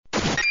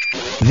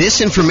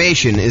This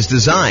information is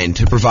designed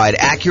to provide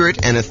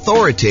accurate and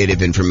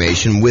authoritative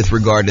information with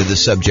regard to the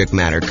subject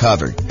matter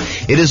covered.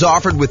 It is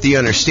offered with the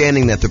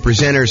understanding that the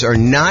presenters are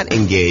not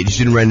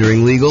engaged in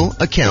rendering legal,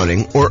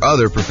 accounting, or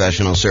other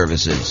professional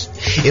services.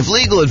 If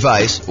legal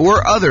advice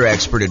or other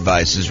expert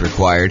advice is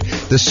required,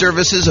 the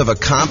services of a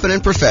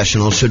competent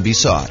professional should be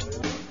sought.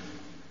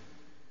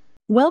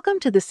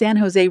 Welcome to the San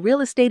Jose Real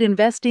Estate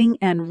Investing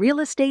and Real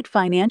Estate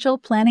Financial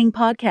Planning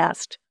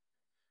Podcast.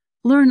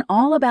 Learn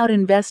all about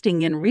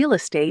investing in real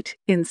estate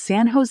in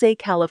San Jose,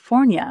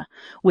 California,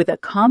 with a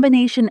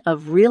combination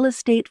of real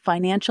estate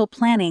financial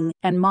planning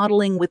and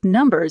modeling with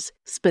numbers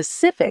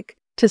specific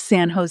to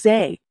San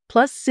Jose,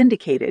 plus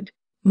syndicated,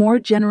 more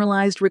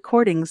generalized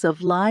recordings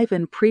of live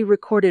and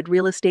pre-recorded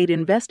real estate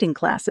investing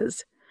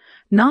classes,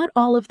 not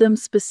all of them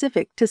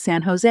specific to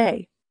San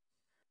Jose.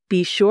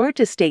 Be sure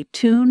to stay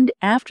tuned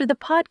after the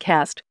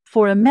podcast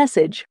for a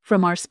message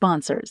from our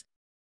sponsors.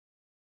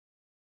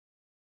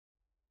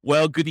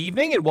 Well, good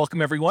evening and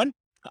welcome everyone.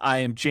 I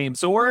am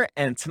James Orr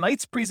and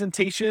tonight's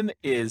presentation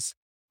is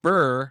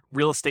BRRRR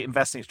Real Estate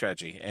Investing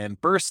Strategy. And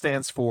BRRRR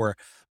stands for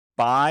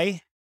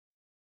Buy,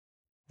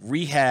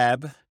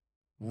 Rehab,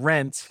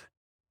 Rent,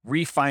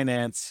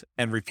 Refinance,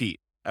 and Repeat.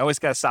 I always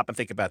got to stop and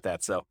think about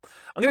that. So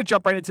I'm going to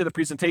jump right into the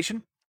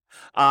presentation.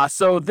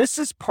 So this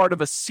is part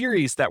of a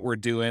series that we're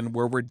doing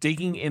where we're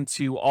digging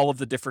into all of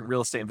the different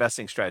real estate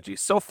investing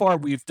strategies. So far,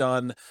 we've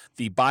done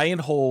the buy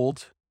and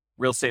hold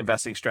real estate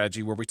investing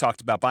strategy where we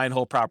talked about buy and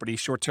hold property,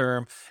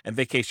 short-term, and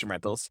vacation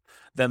rentals.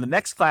 Then the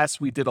next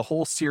class, we did a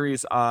whole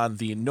series on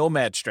the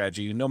nomad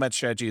strategy. Nomad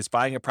strategy is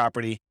buying a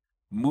property,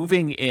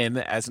 moving in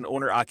as an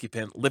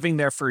owner-occupant, living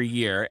there for a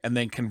year, and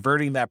then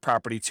converting that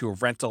property to a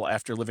rental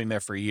after living there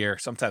for a year,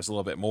 sometimes a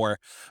little bit more.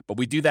 But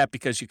we do that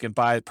because you can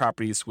buy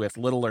properties with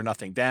little or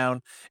nothing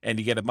down, and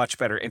you get a much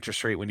better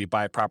interest rate when you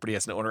buy a property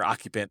as an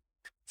owner-occupant.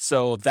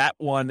 So that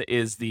one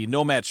is the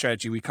nomad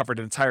strategy. We covered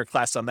an entire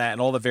class on that and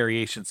all the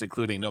variations,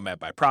 including nomad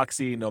by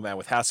proxy, nomad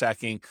with house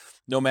hacking,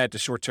 nomad to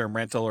short-term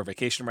rental or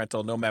vacation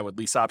rental, nomad with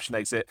lease option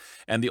exit,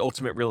 and the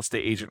ultimate real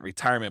estate agent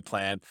retirement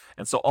plan.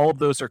 And so all of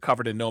those are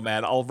covered in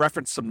nomad. I'll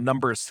reference some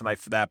numbers tonight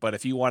for that, but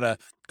if you want to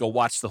go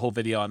watch the whole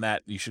video on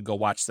that, you should go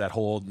watch that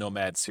whole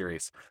nomad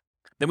series.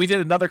 Then we did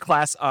another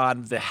class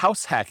on the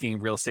house hacking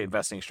real estate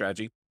investing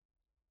strategy.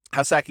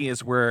 House hacking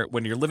is where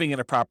when you're living in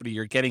a property,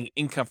 you're getting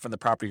income from the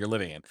property you're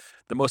living in.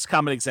 The most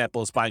common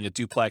example is buying a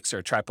duplex or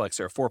a triplex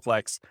or a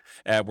fourplex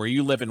where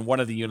you live in one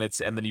of the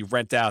units and then you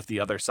rent out the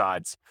other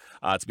sides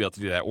to be able to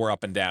do that, or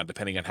up and down,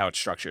 depending on how it's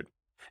structured.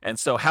 And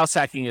so house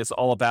hacking is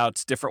all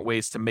about different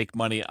ways to make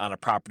money on a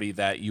property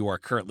that you are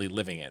currently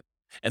living in.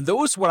 And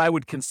those what I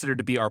would consider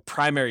to be our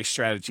primary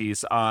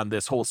strategies on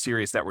this whole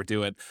series that we're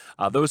doing.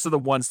 Those are the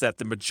ones that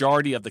the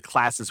majority of the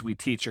classes we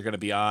teach are going to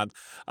be on,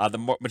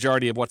 the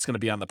majority of what's going to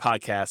be on the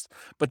podcast.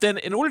 But then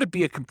in order to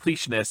be a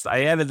completionist,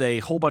 I added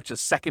a whole bunch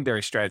of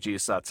secondary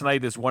strategies.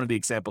 Tonight is one of the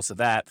examples of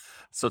that.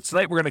 So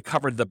tonight we're going to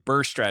cover the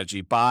BRRRR strategy: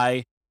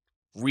 buy,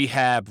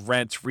 rehab,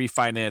 rent,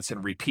 refinance,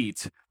 and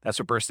repeat. That's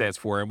what BRRRR stands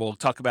for. And we'll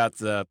talk about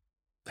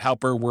how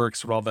BRRRR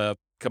works, what all the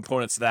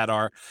components of that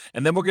are.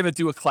 And then we're going to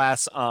do a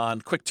class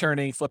on quick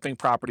turning, flipping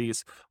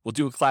properties. We'll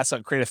do a class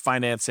on creative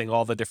financing,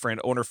 all the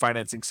different owner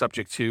financing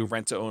subject to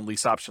rent to own,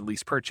 lease option,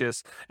 lease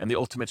purchase, and the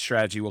ultimate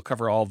strategy. We'll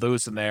cover all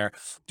those in there.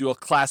 Do a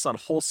class on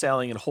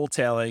wholesaling and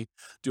wholetailing,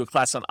 do a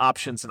class on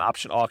options and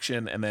option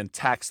auction, and then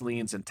tax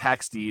liens and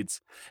tax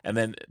deeds. And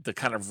then to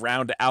kind of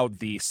round out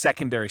the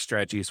secondary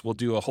strategies, we'll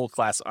do a whole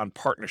class on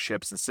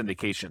partnerships and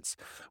syndications,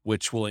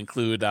 which will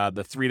include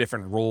the three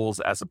different roles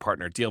as a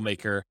partner: deal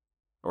maker,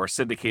 or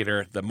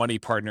syndicator, the money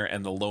partner,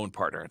 and the loan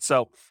partner. And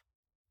so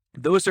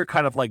those are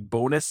kind of like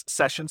bonus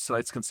sessions. So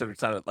it's considered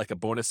kind of like a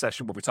bonus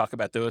session where we talk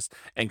about those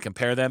and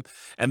compare them.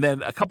 And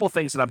then a couple of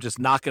things that I'm just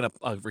not going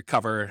to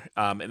recover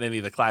in any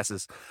of the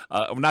classes.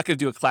 I'm not going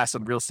to do a class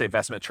on real estate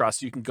investment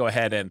trust. You can go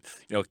ahead and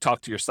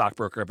talk to your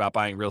stockbroker about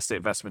buying real estate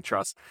investment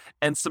trust.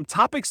 And some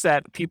topics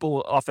that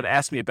people often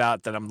ask me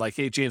about that I'm like,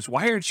 hey, James,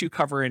 why aren't you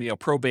covering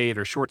probate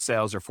or short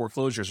sales or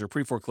foreclosures or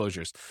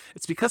pre-foreclosures?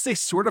 It's because they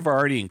sort of are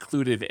already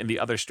included in the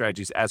other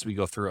strategies as we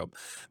go through them.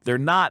 They're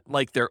not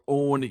like their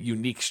own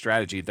unique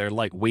strategy. They're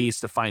like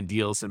ways to find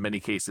deals in many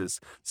cases.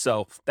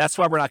 So that's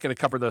why we're not going to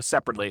cover those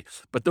separately.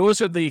 But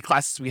those are the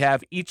classes we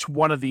have. Each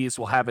one of these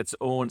will have its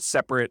own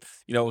separate,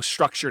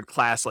 structured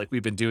class like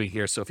we've been doing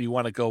here. So if you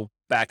want to go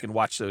back and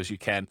watch those, you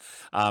can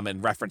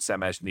and reference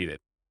them as needed.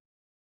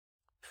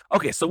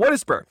 Okay, so what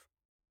is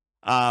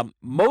BRRRR?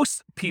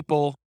 Most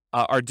people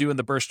are doing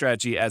the BRRRR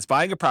strategy as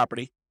buying a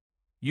property,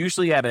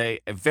 usually at a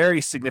very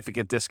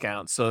significant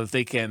discount so that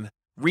they can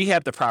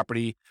rehab the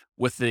property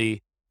with the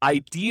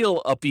ideal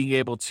of being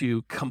able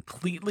to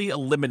completely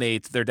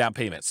eliminate their down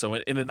payment. So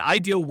in an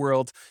ideal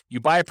world, you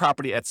buy a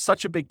property at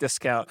such a big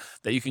discount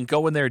that you can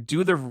go in there,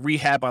 do the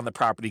rehab on the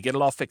property, get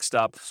it all fixed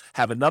up,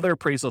 have another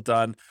appraisal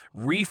done,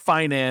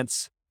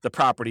 refinance the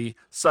property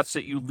such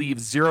that you leave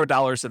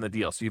 $0 in the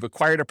deal. So you've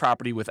acquired a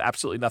property with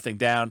absolutely nothing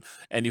down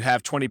and you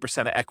have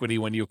 20% of equity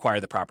when you acquire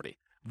the property.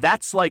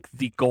 That's like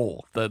the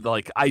goal, the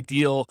like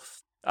ideal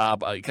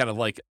kind of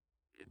like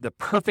the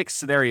perfect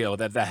scenario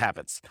that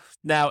happens.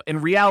 Now,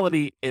 in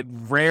reality, it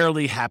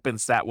rarely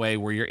happens that way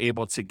where you're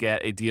able to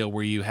get a deal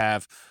where you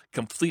have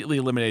completely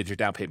eliminated your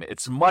down payment.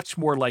 It's much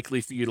more likely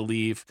for you to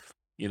leave,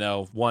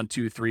 1,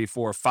 2, 3,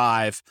 4,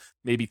 5,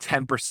 maybe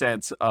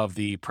 10% of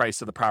the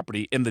price of the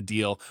property in the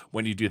deal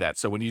when you do that.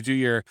 So when you do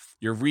your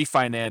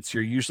refinance,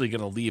 you're usually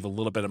going to leave a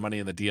little bit of money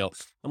in the deal,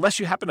 unless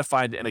you happen to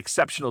find an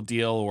exceptional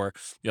deal, or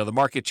the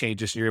market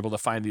changes and you're able to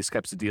find these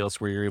types of deals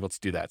where you're able to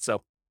do that.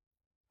 So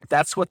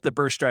that's what the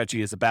BRRRR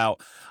strategy is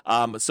about.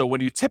 So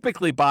when you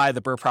typically buy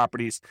the BRRRR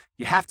properties,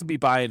 you have to be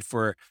buying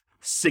for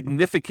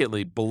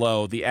significantly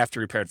below the after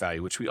repaired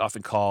value, which we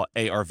often call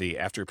ARV,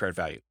 after repaired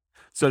value.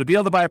 So to be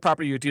able to buy a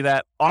property, you do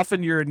that.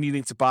 Often you're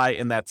needing to buy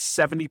in that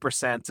 70%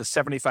 to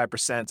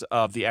 75%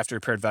 of the after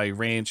repaired value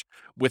range.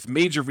 With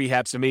major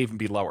rehabs, it may even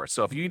be lower.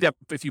 So if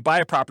you buy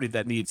a property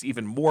that needs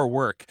even more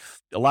work,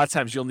 a lot of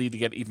times you'll need to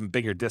get even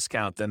bigger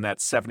discount than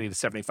that 70 to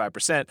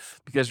 75%,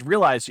 because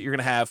realize that you're going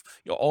to have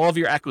all of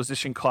your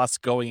acquisition costs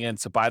going in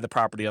to buy the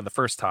property on the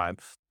first time.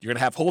 You're going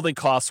to have holding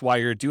costs while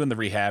you're doing the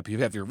rehab. You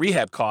have your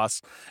rehab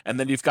costs, and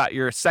then you've got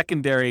your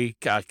secondary,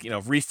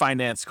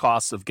 refinance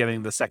costs of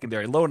getting the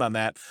secondary loan on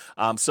that.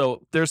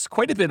 So there's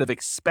quite a bit of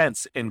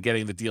expense in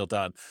getting the deal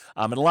done.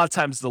 And a lot of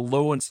times the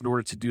loans, in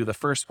order to do the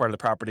first part of the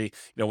property,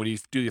 when you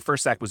do your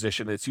first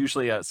acquisition, it's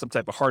usually some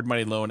type of hard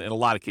money loan in a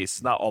lot of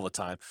cases, not all the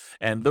time.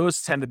 And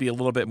those tend to be a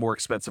little bit more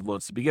expensive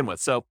loans to begin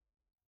with. So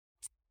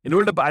in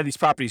order to buy these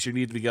properties, you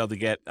need to be able to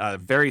get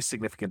very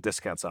significant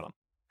discounts on them.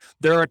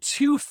 There are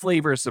two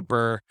flavors of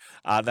BRRRR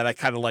that I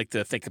kind of like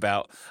to think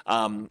about.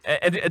 And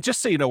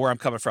just so you know where I'm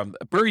coming from,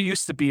 BRRRR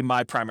used to be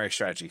my primary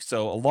strategy.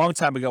 So a long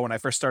time ago, when I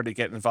first started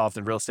getting involved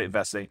in real estate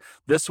investing,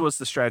 this was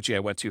the strategy I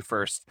went to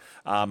first.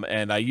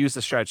 And I used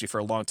the strategy for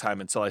a long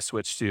time until I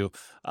switched to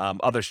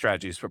other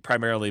strategies, but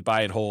primarily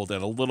buy and hold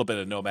and a little bit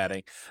of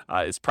nomading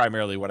is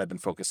primarily what I've been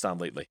focused on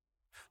lately.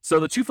 So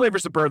the two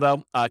flavors of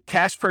BRRRR, though,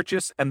 cash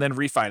purchase and then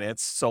refinance.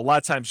 So a lot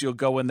of times you'll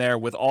go in there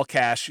with all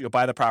cash, you'll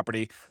buy the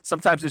property.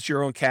 Sometimes it's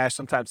your own cash,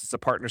 sometimes it's a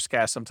partner's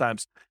cash,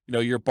 sometimes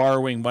you're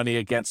borrowing money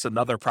against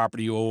another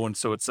property you own.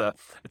 So it's a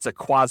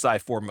quasi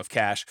form of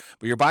cash,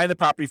 but you're buying the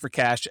property for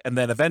cash, and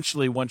then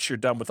eventually, once you're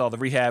done with all the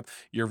rehab,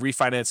 you're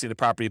refinancing the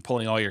property and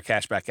pulling all your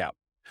cash back out.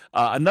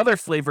 Another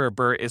flavor of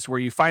BRRRR is where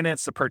you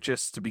finance the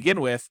purchase to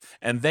begin with,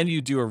 and then you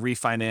do a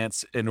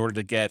refinance in order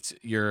to get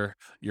your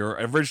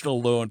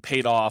original loan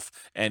paid off,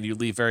 and you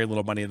leave very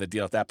little money in the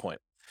deal at that point.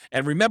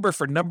 And remember,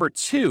 for number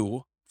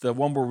two, the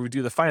one where we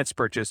do the finance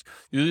purchase,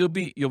 you'll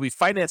be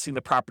financing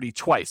the property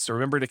twice. So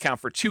remember to account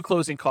for 2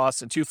 closing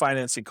costs and 2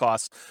 financing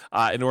costs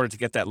in order to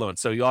get that loan.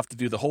 So you'll have to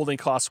do the holding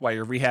costs while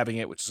you're rehabbing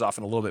it, which is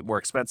often a little bit more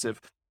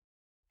expensive.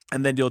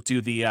 And then you'll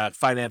do the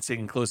financing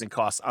and closing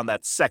costs on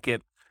that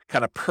second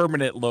kind of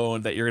permanent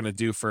loan that you're going to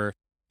do for,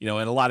 in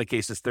a lot of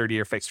cases,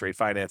 30-year fixed rate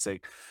financing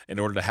in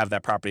order to have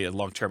that property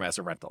long-term as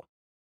a rental.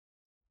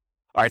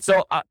 All right,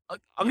 so I'm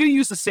going to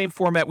use the same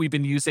format we've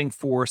been using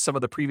for some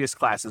of the previous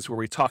classes, where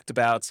we talked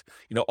about,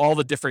 all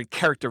the different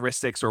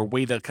characteristics or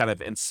way to kind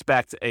of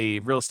inspect a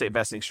real estate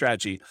investing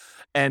strategy.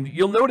 And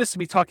you'll notice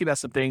me talking about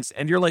some things,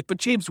 and you're like, but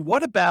James,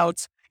 what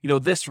about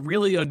this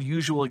really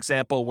unusual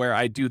example where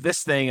I do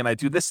this thing and I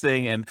do this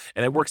thing and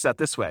it works out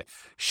this way?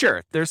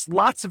 Sure, there's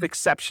lots of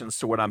exceptions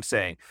to what I'm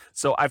saying.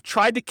 So I've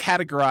tried to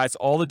categorize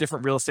all the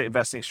different real estate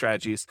investing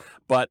strategies,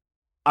 but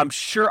I'm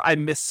sure I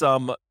missed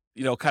some,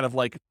 kind of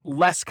like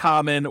less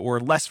common or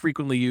less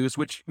frequently used,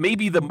 which may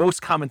be the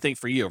most common thing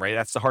for you, right?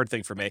 That's the hard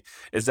thing for me,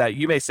 is that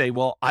you may say,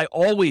 well, I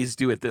always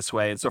do it this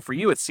way. And so for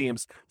you, it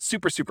seems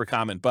super, super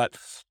common. But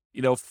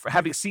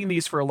having seen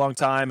these for a long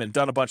time and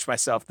done a bunch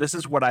myself, this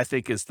is what I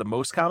think is the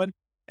most common.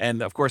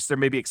 And of course, there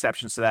may be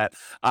exceptions to that.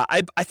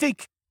 I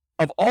think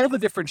of all the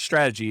different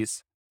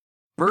strategies,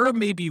 BRRRR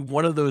may be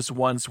one of those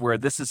ones where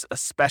this is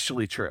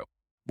especially true,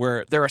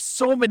 where there are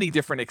so many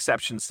different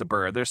exceptions to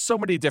BRRRR. There's so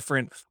many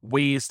different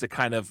ways to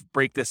kind of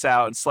break this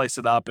out and slice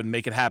it up and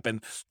make it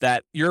happen,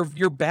 that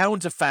you're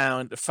bound to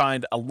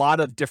find a lot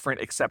of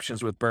different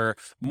exceptions with BRRRR,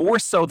 more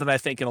so than I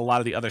think in a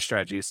lot of the other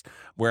strategies,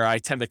 where I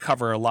tend to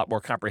cover a lot more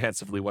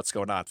comprehensively what's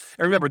going on.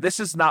 And remember, this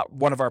is not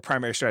one of our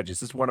primary strategies.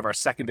 This is one of our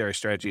secondary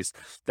strategies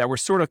that we're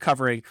sort of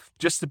covering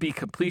just to be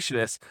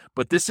completionists,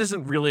 but this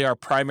isn't really our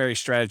primary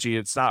strategy.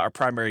 It's not our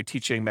primary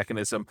teaching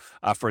mechanism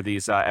for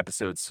these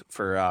episodes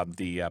for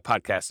the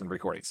podcast and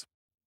recordings.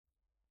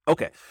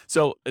 Okay,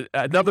 so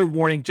another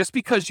warning, just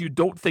because you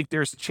don't think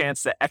there's a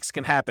chance that X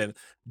can happen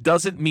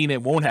doesn't mean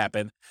it won't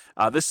happen.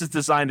 This is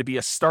designed to be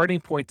a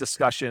starting point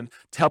discussion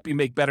to help you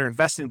make better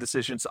investing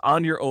decisions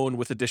on your own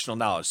with additional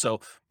knowledge.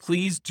 So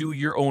please do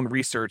your own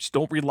research.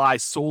 Don't rely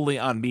solely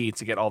on me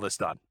to get all this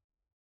done.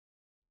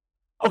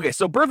 Okay,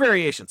 so BRRRR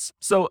variations.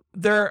 So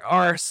there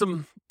are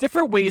some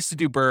different ways to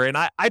do BRRRR, and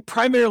I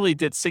primarily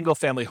did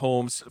single-family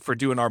homes for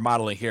doing our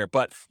modeling here,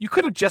 but you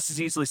could have just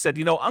as easily said,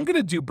 I'm going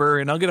to do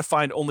BRRRR, and I'm going to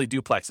find only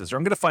duplexes, or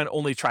I'm going to find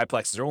only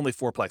triplexes, or only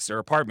fourplexes, or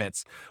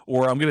apartments,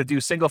 or I'm going to do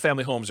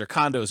single-family homes, or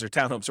condos, or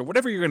townhomes, or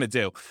whatever you're going to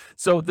do.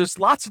 So there's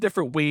lots of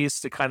different ways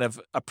to kind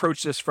of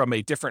approach this from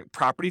a different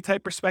property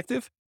type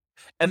perspective.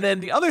 And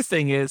then the other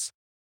thing is,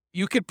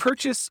 you could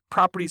purchase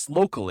properties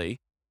locally.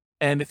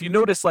 And if you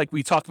notice, like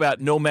we talk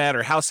about nomad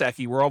or house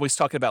hacking, we're always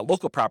talking about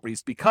local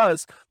properties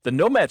because the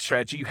nomad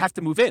strategy, you have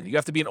to move in. You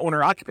have to be an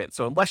owner occupant.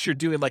 So unless you're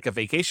doing like a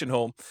vacation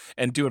home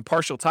and doing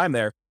partial time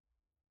there,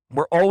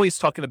 we're always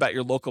talking about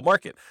your local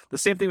market. The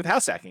same thing with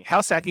house hacking.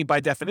 House hacking, by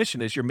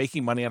definition, is you're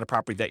making money on a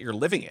property that you're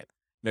living in.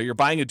 You're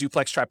buying a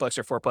duplex, triplex,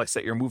 or fourplex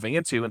that you're moving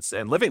into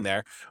and living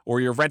there, or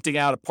you're renting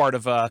out a part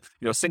of a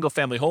single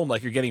family home,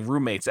 like you're getting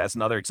roommates, as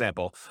another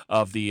example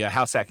of the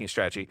house hacking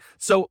strategy.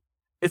 So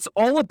it's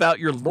all about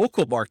your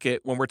local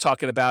market when we're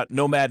talking about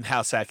nomad and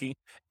house hacking.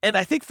 And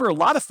I think for a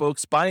lot of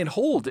folks, buy and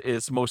hold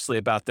is mostly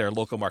about their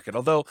local market.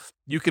 Although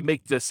you could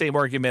make the same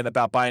argument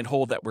about buy and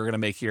hold that we're going to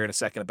make here in a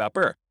second about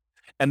BRRRR.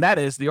 And that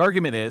is, the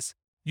argument is,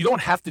 you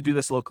don't have to do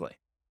this locally.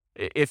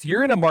 If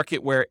you're in a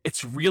market where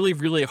it's really,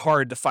 really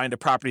hard to find a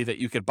property that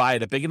you could buy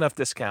at a big enough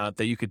discount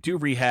that you could do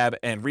rehab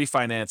and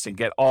refinance and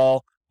get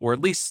all, or at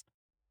least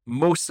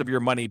most of your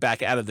money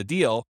back out of the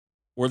deal,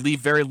 or leave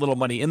very little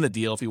money in the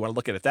deal, if you want to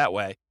look at it that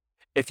way.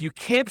 If you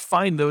can't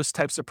find those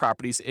types of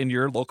properties in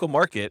your local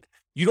market,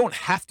 you don't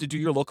have to do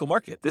your local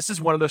market. This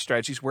is one of those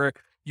strategies where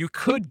you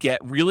could get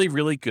really,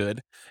 really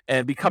good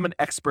and become an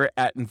expert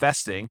at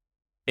investing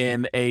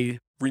in a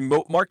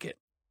remote market.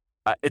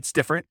 It's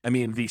different. I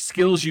mean, the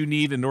skills you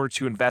need in order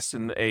to invest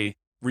in a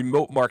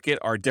remote market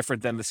are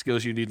different than the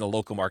skills you need in a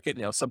local market.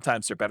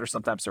 Sometimes they're better,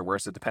 sometimes they're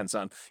worse. It depends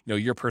on,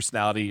 your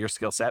personality, your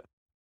skill set.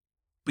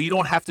 But you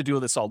don't have to do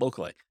this all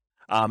locally.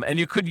 And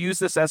you could use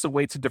this as a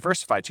way to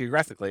diversify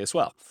geographically as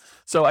well.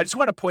 So I just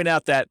want to point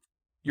out that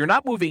you're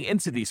not moving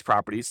into these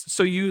properties.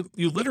 So you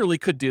literally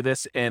could do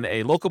this in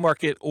a local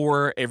market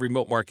or a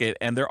remote market.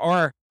 And there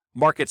are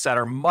markets that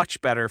are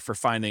much better for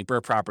finding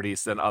BRRRR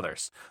properties than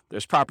others.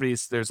 There's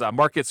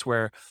markets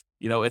where,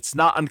 it's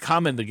not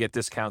uncommon to get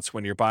discounts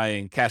when you're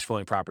buying cash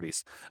flowing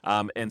properties.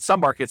 In some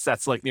markets,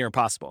 that's like near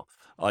impossible.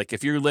 Like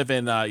if you live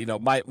in,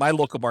 my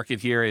local market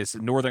here is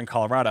northern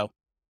Colorado.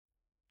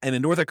 And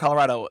in northern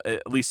Colorado,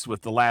 at least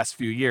with the last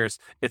few years,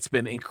 it's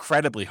been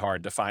incredibly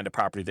hard to find a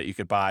property that you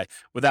could buy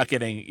without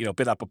getting,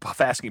 bid up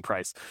above asking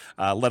price,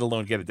 let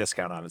alone get a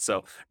discount on it.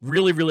 So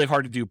really, really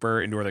hard to do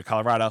BRRRR in northern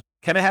Colorado.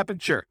 Can it happen?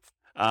 Sure.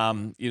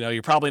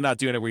 You're probably not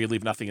doing it where you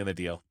leave nothing in the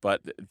deal,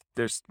 but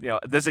there's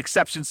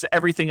exceptions to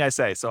everything I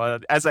say. So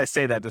as I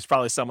say that, there's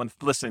probably someone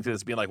listening to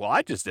this being like, well,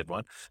 I just did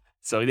one.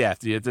 So yeah,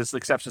 there's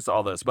exceptions to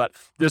all those, but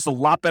there's a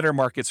lot better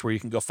markets where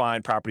you can go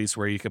find properties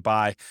where you could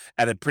buy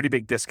at a pretty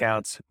big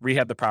discount,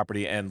 rehab the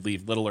property, and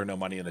leave little or no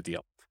money in the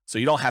deal. So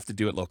you don't have to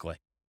do it locally.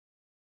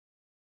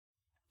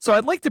 So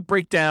I'd like to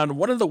break down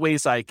one of the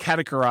ways I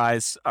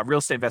categorize real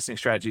estate investing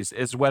strategies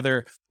is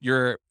whether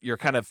you're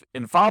kind of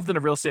involved in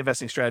a real estate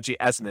investing strategy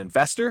as an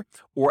investor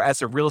or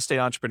as a real estate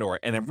entrepreneur.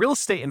 And a real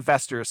estate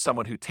investor is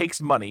someone who takes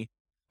money,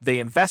 they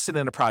invest it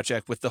in a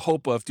project with the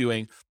hope of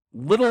doing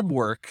little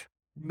work,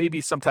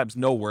 maybe sometimes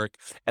no work,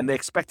 and they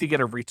expect to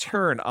get a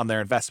return on their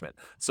investment.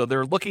 So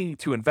they're looking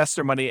to invest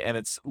their money, and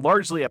it's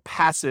largely a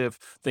passive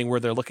thing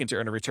where they're looking to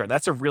earn a return.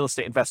 That's a real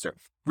estate investor.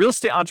 Real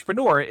estate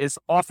entrepreneur is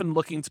often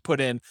looking to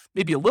put in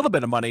maybe a little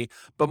bit of money,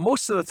 but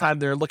most of the time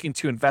they're looking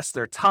to invest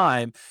their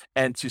time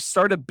and to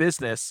start a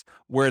business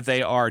where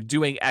they are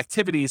doing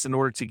activities in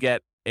order to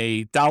get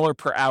a dollar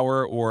per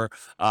hour or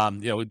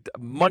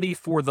money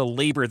for the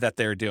labor that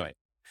they're doing.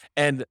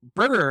 And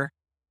BRRRR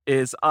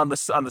is on the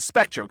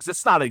spectrum, because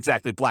it's not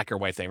exactly black or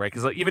white thing, right?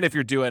 Because even if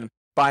you're doing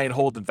buy and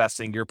hold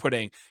investing, you're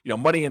putting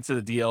money into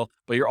the deal,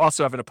 but you're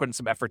also having to put in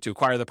some effort to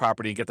acquire the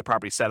property and get the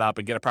property set up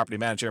and get a property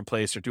manager in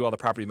place or do all the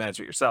property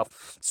management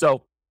yourself.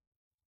 So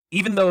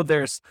even though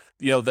there's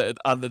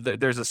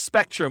there's a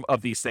spectrum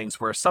of these things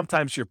where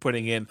sometimes you're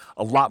putting in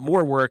a lot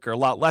more work or a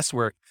lot less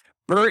work,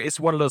 BRRRR is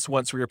one of those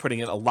ones where you're putting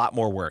in a lot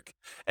more work.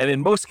 And in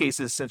most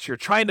cases, since you're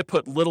trying to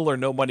put little or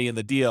no money in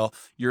the deal,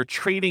 you're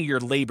trading your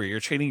labor,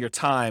 you're trading your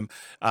time,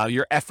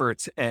 your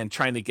efforts, and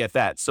trying to get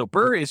that. So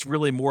BRRRR is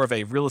really more of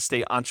a real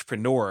estate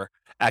entrepreneur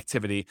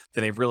activity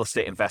than a real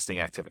estate investing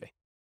activity.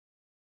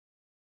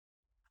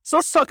 So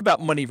let's talk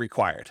about money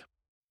required.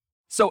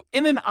 So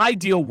in an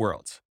ideal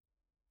world,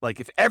 like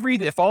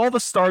if all the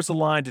stars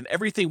aligned and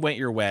everything went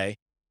your way,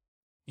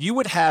 you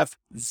would have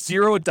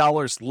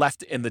 $0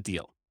 left in the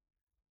deal.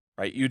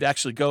 Right? You'd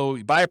actually go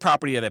buy a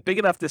property at a big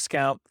enough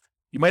discount.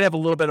 You might have a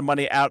little bit of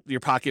money out of your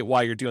pocket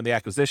while you're doing the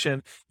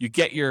acquisition. You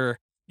get your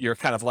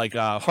kind of like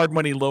a hard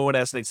money loan,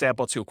 as an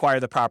example, to acquire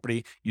the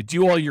property. You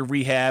do all your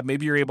rehab.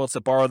 Maybe you're able to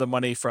borrow the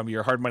money from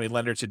your hard money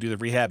lender to do the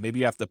rehab. Maybe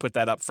you have to put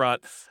that up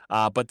front.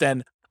 But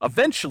then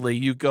eventually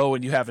you go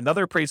and you have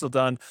another appraisal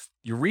done.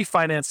 You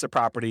refinance the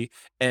property.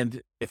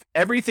 And if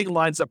everything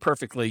lines up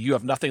perfectly, you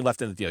have nothing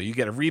left in the deal. You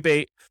get a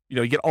rebate.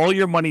 You get all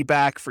your money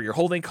back for your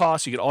holding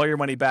costs. You get all your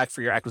money back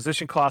for your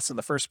acquisition costs in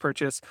the first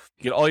purchase.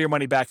 You get all your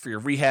money back for your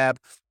rehab.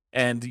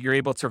 And you're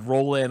able to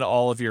roll in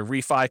all of your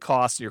refi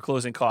costs, your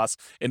closing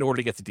costs in order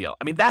to get the deal.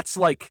 I mean, that's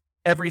like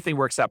everything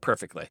works out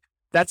perfectly.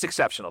 That's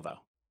exceptional, though.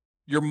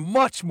 You're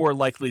much more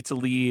likely to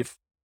leave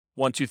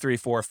 1, 2, 3,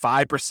 4,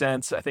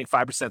 5%. I think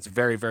 5% is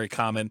very, very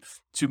common,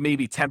 to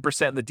maybe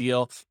 10% in the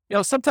deal.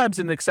 Sometimes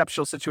in an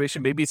exceptional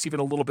situation, maybe it's even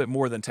a little bit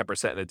more than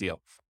 10% in a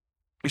deal.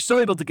 You're still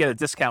able to get a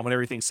discount when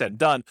everything's said and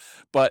done,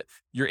 but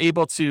you're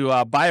able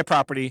to buy a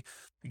property,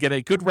 get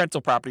a good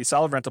rental property,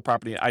 solid rental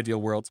property,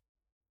 ideal world,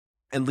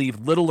 and leave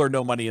little or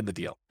no money in the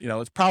deal.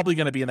 It's probably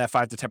going to be in that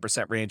 5 to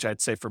 10% range,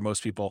 I'd say, for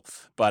most people.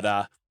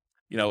 But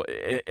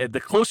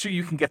the closer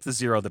you can get to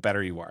zero, the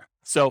better you are.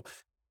 So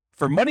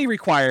for money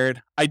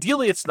required,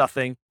 ideally it's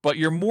nothing, but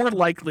you're more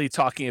likely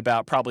talking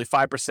about probably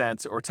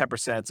 5% or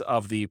 10%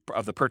 of the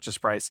purchase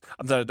price,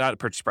 not the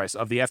purchase price,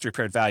 of the after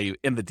repaired value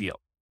in the deal.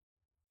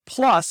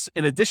 Plus,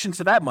 in addition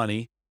to that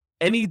money,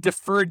 any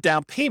deferred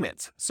down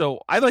payment.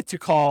 So I like to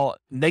call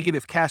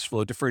negative cash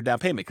flow deferred down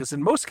payment, because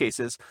in most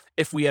cases,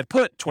 if we had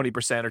put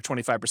 20% or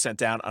 25%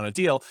 down on a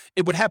deal,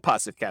 it would have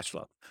positive cash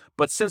flow.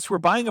 But since we're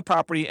buying a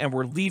property and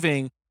we're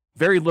leaving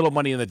very little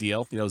money in the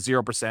deal,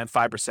 0%,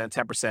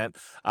 5%,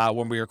 10%,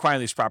 when we're acquiring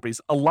these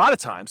properties, a lot of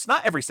times,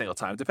 not every single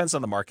time, depends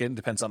on the market and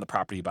depends on the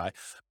property you buy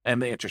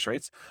and the interest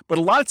rates, but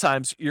a lot of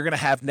times you're going to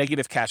have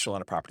negative cash flow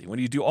on a property. When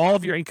you do all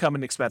of your income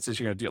and expenses,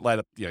 you're going to light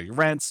up your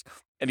rents,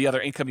 any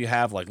other income you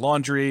have, like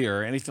laundry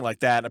or anything like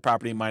that in a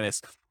property, minus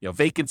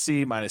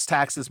vacancy, minus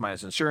taxes,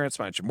 minus insurance,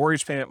 minus your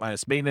mortgage payment,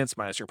 minus maintenance,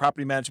 minus your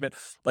property management,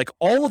 like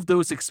all of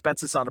those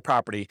expenses on a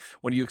property,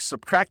 when you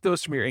subtract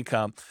those from your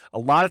income, a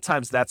lot of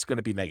times that's going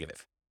to be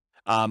negative.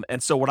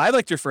 And so what I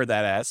like to refer to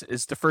that as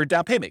is deferred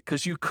down payment,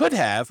 because you could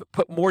have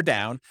put more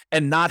down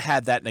and not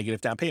had that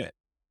negative down payment,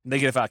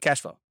 negative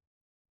cash flow.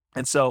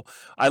 And so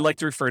I like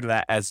to refer to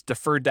that as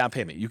deferred down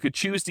payment. You could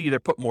choose to either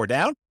put more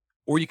down,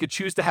 or you could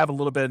choose to have a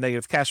little bit of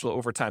negative cash flow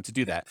over time to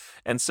do that.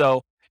 And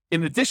so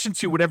in addition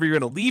to whatever you're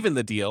going to leave in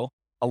the deal,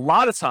 a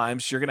lot of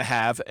times you're going to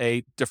have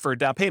a deferred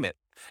down payment.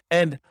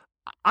 And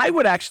I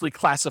would actually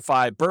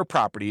classify BRRRR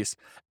properties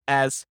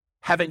as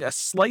having a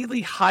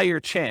slightly higher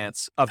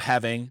chance of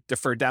having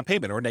deferred down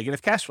payment or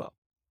negative cash flow.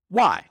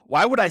 Why?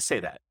 Why would I say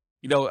that?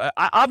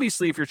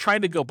 Obviously, if you're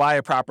trying to go buy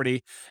a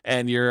property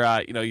and you're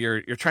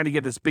trying to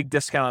get this big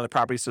discount on the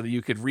property so that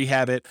you could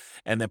rehab it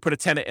and then put a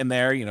tenant in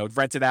there,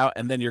 rent it out,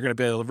 and then you're going to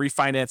be able to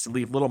refinance and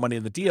leave little money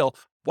in the deal,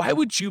 why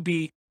would you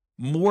be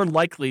more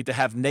likely to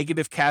have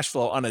negative cash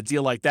flow on a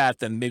deal like that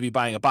than maybe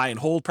buying a buy and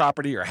hold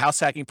property or a house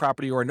hacking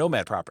property or a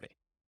nomad property?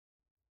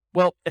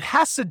 Well, it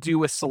has to do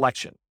with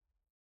selection.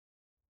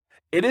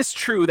 It is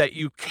true that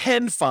you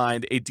can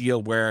find a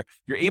deal where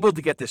you're able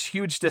to get this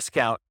huge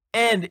discount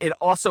and it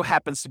also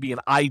happens to be an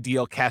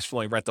ideal cash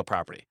flowing rental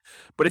property.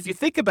 But if you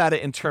think about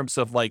it in terms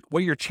of like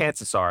what your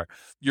chances are,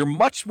 you're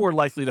much more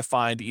likely to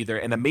find either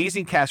an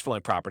amazing cash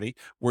flowing property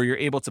where you're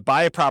able to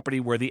buy a property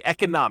where the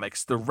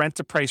economics, the rent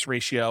to price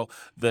ratio,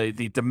 the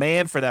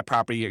demand for that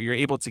property, you're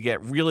able to get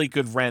really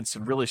good rents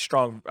and really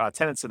strong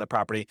tenants in the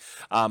property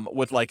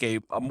with like a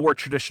more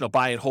traditional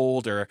buy and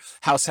hold or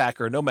house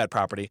hack or nomad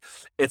property.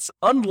 It's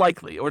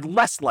unlikely or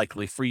less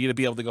likely for you to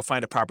be able to go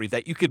find a property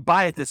that you could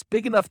buy at this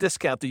big enough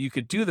discount that you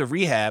could do the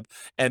rehab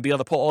and be able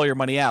to pull all your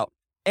money out.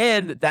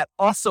 And that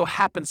also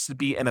happens to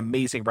be an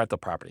amazing rental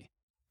property.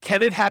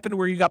 Can it happen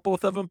where you got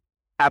both of them?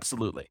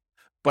 Absolutely.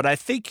 But I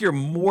think you're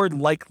more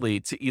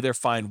likely to either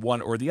find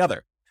one or the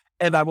other.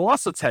 And I will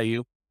also tell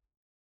you,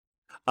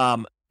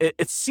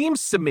 it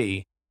seems to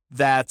me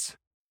that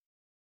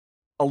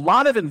a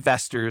lot of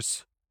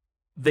investors,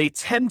 they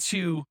tend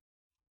to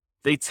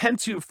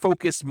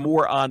focus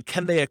more on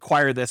can they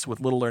acquire this with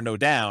little or no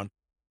down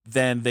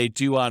than they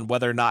do on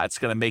whether or not it's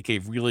going to make a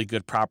really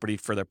good property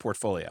for their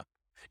portfolio.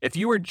 If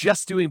you are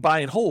just doing buy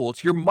and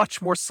hold, you're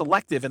much more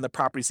selective in the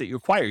properties that you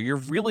acquire. You're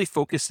really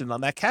focused in on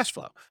that cash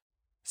flow.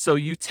 So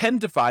you tend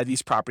to buy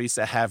these properties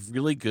that have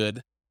really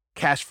good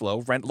cash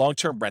flow,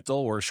 long-term rental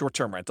or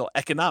short-term rental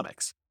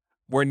economics.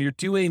 When you're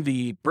doing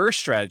the BRRRR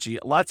strategy,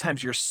 a lot of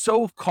times you're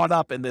so caught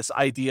up in this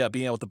idea of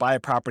being able to buy a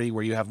property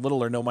where you have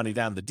little or no money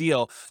down the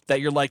deal that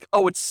you're like,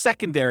 oh, it's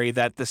secondary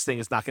that this thing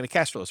is not going to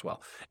cash flow as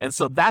well. And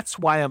so that's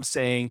why I'm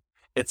saying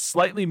it's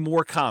slightly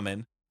more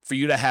common for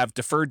you to have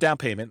deferred down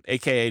payment,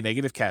 aka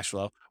negative cash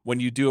flow, when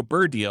you do a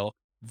BRRRR deal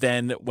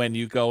than when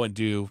you go and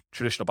do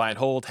traditional buy and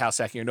hold, house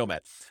hacking, or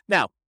nomad.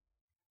 Now,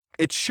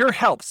 it sure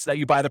helps that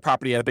you buy the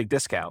property at a big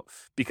discount,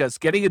 because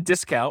getting a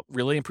discount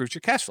really improves your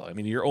cash flow. I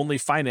mean, you're only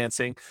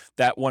financing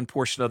that one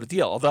portion of the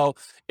deal. Although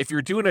if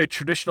you're doing a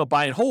traditional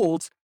buy and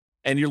hold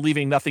and you're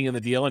leaving nothing in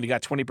the deal and you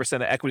got 20%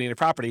 of equity in your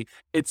property,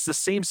 it's the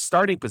same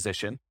starting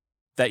position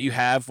that you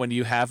have when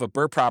you have a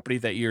BRRRR property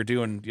that you're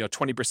doing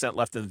 20%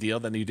 left in the deal,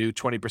 then you do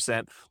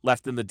 20%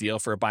 left in the deal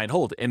for a buy and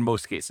hold in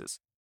most cases.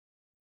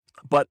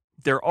 But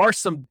there are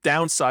some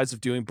downsides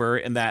of doing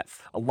BRRRR in that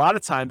a lot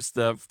of times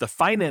the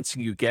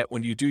financing you get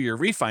when you do your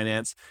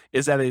refinance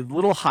is at a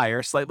little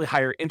higher, slightly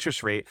higher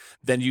interest rate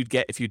than you'd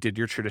get if you did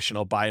your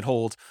traditional buy and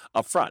hold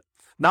up front.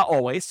 Not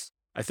always.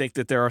 I think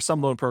that there are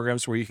some loan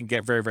programs where you can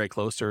get very, very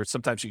close, or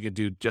sometimes you can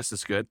do just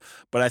as good.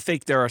 But I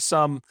think there are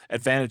some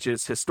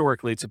advantages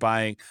historically to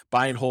buying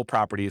buy and hold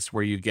properties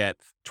where you get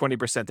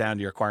 20% down,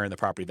 you're acquiring the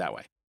property that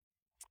way.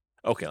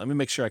 Okay, let me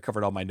make sure I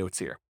covered all my notes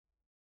here.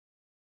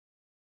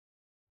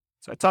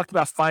 So I talked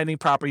about finding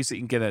properties that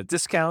you can get at a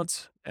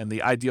discount, and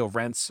the ideal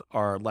rents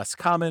are less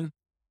common.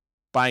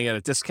 Buying at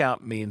a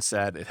discount means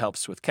that it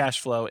helps with cash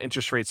flow.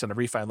 Interest rates on the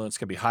refi loans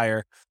can be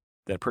higher.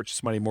 than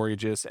purchase money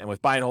mortgages. And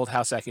with buy and hold,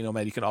 house hacking,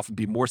 nomad, you can often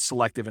be more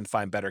selective and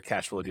find better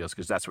cash flow deals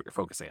because that's what you're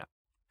focusing on.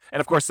 And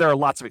of course, there are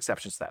lots of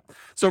exceptions to that.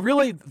 So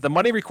really, the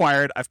money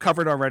required, I've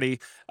covered already.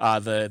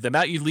 The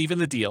amount you leave in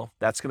the deal,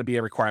 that's going to be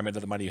a requirement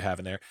of the money you have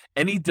in there.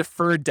 Any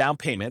deferred down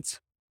payments,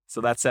 so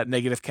that's that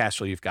negative cash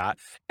flow you've got.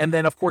 And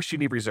then, of course, you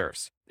need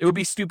reserves. It would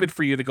be stupid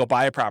for you to go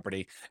buy a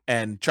property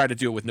and try to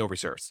do it with no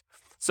reserves.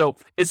 So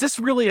is this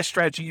really a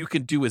strategy you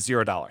can do with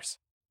 $0?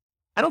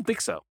 I don't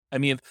think so. I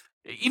mean,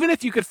 even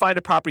if you could find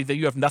a property that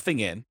you have nothing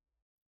in,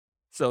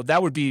 so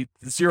that would be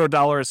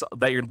 $0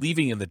 that you're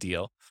leaving in the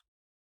deal.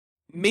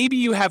 Maybe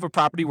you have a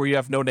property where you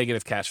have no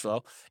negative cash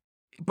flow,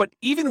 but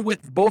even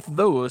with both of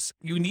those,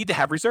 you need to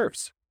have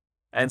reserves.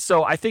 And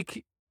so I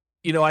think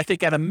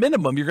at a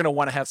minimum, you're going to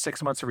want to have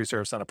 6 months of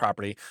reserves on a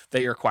property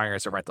that you're acquiring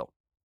as a rental.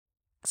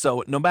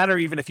 So no matter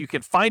even if you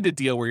can find a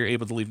deal where you're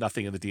able to leave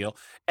nothing in the deal,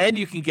 and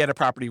you can get a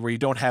property where you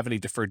don't have any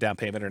deferred down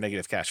payment or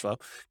negative cash flow,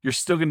 you're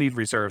still going to need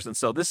reserves. And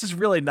so this is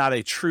really not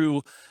a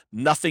true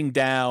nothing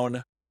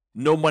down,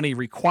 no money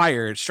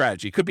required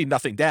strategy. It could be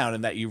nothing down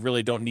in that you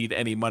really don't need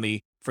any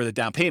money for the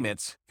down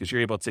payments because you're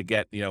able to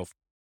get,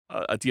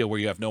 a deal where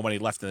you have no money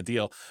left in the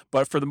deal.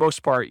 But for the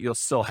most part, you'll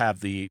still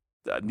have the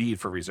need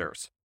for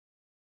reserves.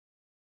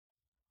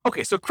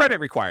 Okay, so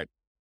credit required.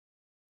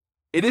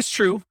 It is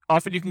true.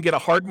 Often you can get a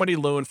hard money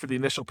loan for the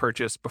initial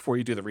purchase before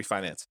you do the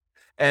refinance.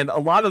 And a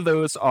lot of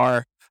those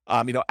are,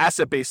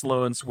 asset-based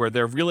loans where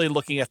they're really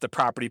looking at the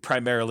property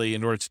primarily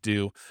in order to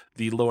do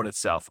the loan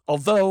itself.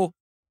 Although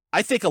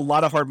I think a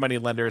lot of hard money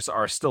lenders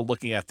are still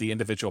looking at the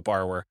individual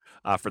borrower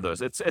for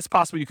those. It's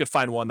possible you could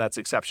find one that's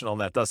exceptional and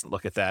that doesn't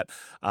look at that.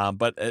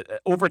 But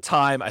over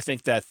time, I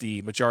think that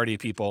the majority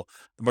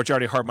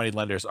of hard money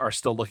lenders are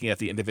still looking at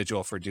the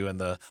individual for doing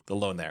the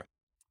loan there.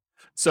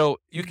 So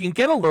you can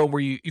get a loan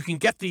where you can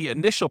get the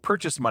initial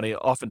purchase money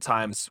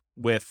oftentimes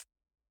with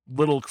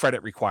little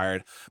credit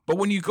required. But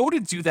when you go to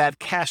do that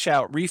cash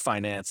out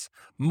refinance,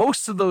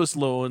 most of those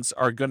loans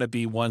are going to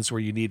be ones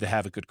where you need to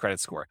have a good credit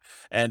score.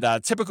 And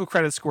typical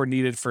credit score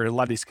needed for a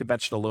lot of these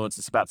conventional loans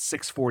is about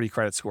 640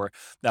 credit score.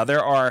 Now,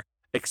 there are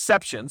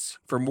exceptions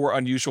for more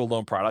unusual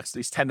loan products.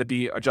 These tend to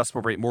be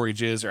adjustable rate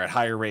mortgages or at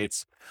higher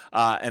rates,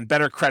 and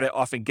better credit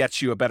often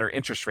gets you a better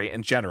interest rate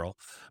in general.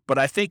 But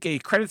I think a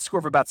credit score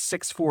of about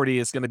 640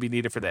 is going to be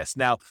needed for this.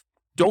 Now,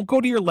 don't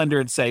go to your lender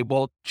and say,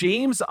 well,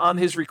 James on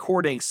his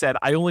recording said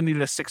I only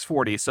needed a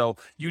 640, so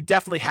you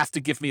definitely have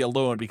to give me a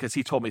loan because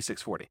he told me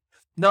 640.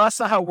 No, that's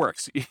not how it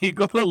works. You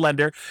go to the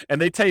lender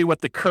and they tell you what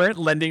the current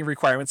lending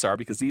requirements are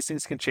because these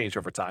things can change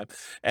over time.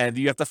 And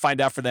you have to find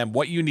out for them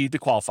what you need to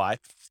qualify.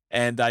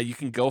 And you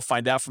can go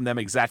find out from them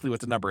exactly what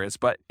the number is.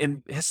 But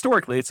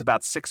historically, it's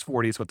about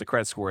 640 is what the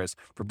credit score is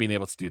for being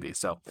able to do these.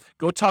 So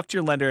go talk to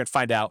your lender and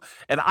find out.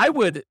 And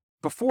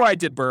before I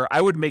did BRRRR, I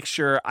would make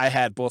sure I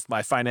had both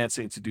my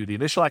financing to do the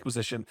initial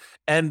acquisition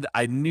and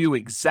I knew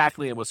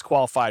exactly and was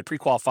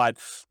pre-qualified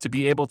to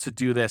be able to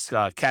do this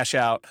cash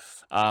out,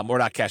 or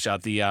not cash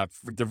out, the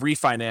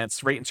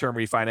refinance, rate and term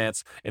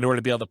refinance in order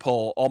to be able to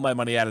pull all my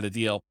money out of the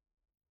deal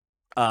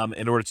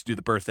in order to do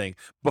the BRRRR thing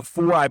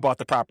before I bought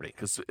the property.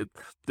 Because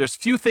there's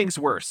few things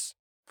worse.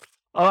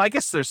 I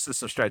guess there's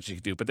some strategy you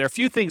can do, but there are a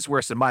few things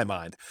worse in my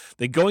mind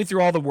than going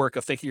through all the work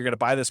of thinking you're going to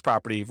buy this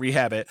property,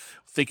 rehab it,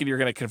 thinking you're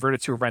going to convert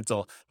it to a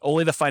rental,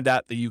 only to find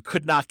out that you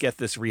could not get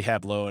this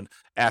rehab loan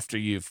after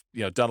you've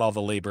done all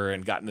the labor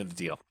and gotten in the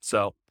deal.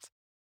 So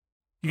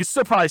you can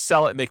still probably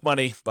sell it and make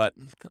money, but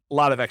a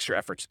lot of extra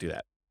effort to do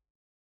that.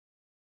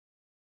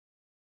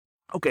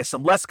 Okay,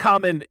 some less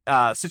common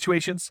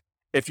situations.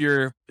 If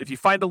you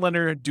find a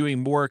lender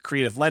doing more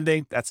creative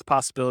lending, that's a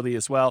possibility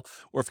as well.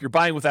 Or if you're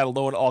buying without a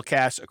loan, all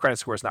cash, a credit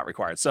score is not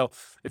required. So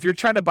if you're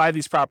trying to buy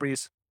these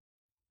properties,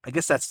 I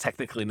guess that's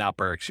technically not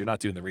BRRRR because you're not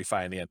doing the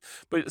refi in the end.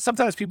 But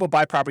sometimes people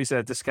buy properties at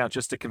a discount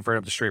just to convert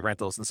them to straight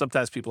rentals. And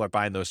sometimes people are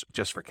buying those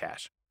just for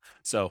cash.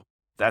 So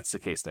that's the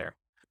case there.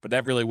 But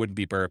that really wouldn't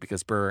be BRRRR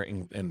because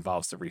BRRRR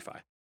involves the refi.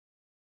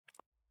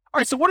 All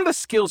right, so what are the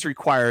skills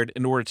required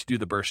in order to do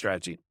the BRRRR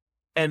strategy?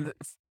 And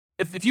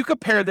if you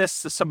compare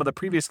this to some of the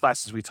previous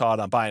classes we taught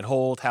on buy and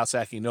hold, house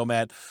hacking,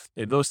 nomad,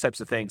 those types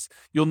of things,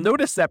 you'll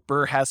notice that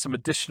BRRRR has some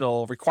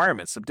additional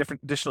requirements, some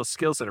different additional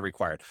skills that are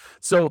required.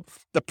 So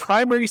the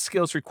primary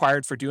skills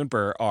required for doing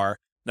BRRRR are,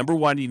 number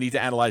one, you need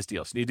to analyze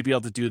deals. You need to be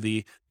able to do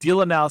the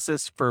deal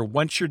analysis for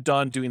once you're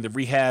done doing the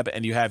rehab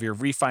and you have your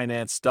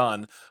refinance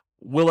done,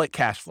 will it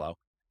cash flow?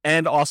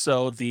 And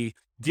also the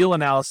deal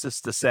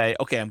analysis to say,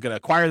 okay, I'm going to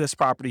acquire this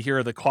property. Here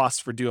are the costs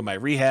for doing my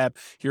rehab.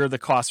 Here are the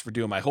costs for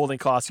doing my holding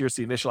costs. Here's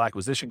the initial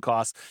acquisition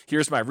costs.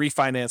 Here's my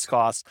refinance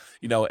costs,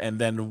 and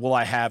then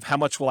how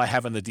much will I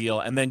have in the deal?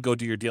 And then go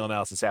do your deal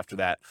analysis after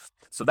that.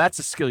 So that's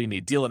a skill you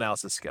need, deal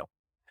analysis skill.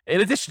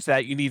 In addition to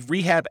that, you need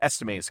rehab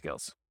estimating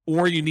skills,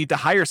 or you need to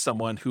hire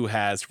someone who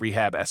has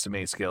rehab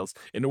estimating skills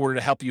in order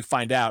to help you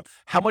find out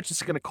how much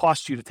it's going to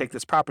cost you to take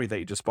this property that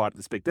you just bought at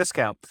this big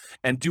discount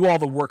and do all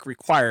the work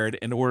required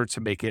in order to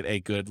make it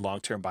a good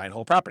long-term buy and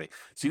hold property.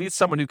 So you need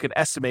someone who can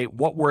estimate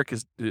what work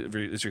is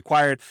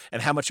required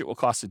and how much it will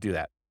cost to do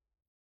that.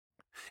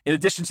 In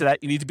addition to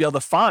that, you need to be able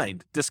to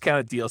find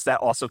discounted deals that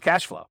also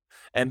cash flow.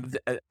 And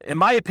in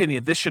my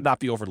opinion, this should not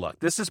be overlooked.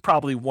 This is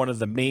probably one of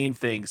the main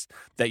things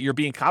that you're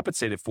being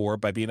compensated for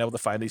by being able to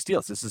find these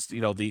deals. This is,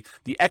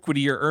 the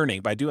equity you're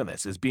earning by doing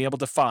this, is being able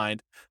to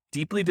find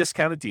deeply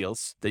discounted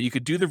deals that you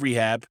could do the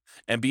rehab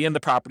and be in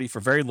the property for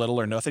very little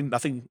or nothing,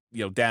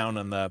 down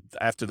on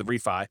after the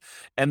refi,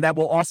 and that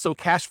will also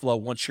cash flow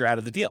once you're out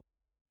of the deal.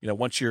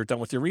 Once you're done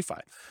with your refi.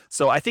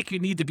 So I think you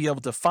need to be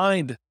able to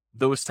find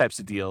those types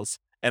of deals,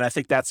 and I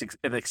think that's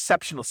an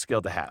exceptional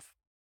skill to have.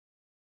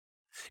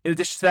 In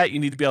addition to that, you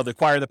need to be able to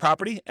acquire the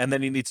property, and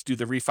then you need to do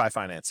the refi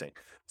financing.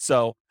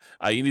 So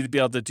you need to be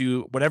able to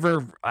do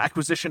whatever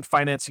acquisition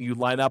financing you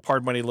line up,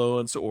 hard money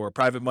loans or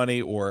private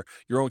money or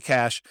your own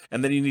cash,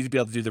 and then you need to be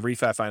able to do the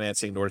refi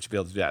financing in order to be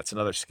able to do that. It's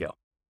another skill.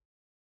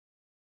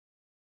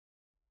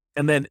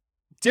 And then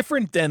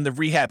different than the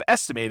rehab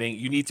estimating,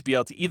 you need to be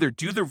able to either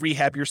do the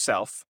rehab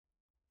yourself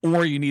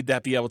or you need to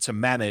be able to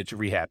manage a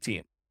rehab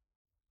team.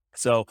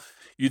 So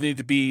you need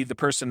to be the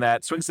person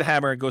that swings the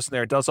hammer and goes in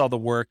there, does all the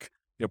work,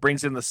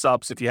 brings in the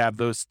subs if you have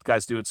those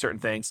guys doing certain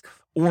things,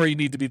 or you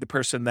need to be the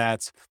person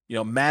that,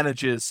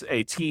 manages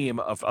a team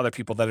of other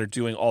people that are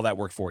doing all that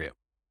work for you.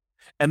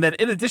 And then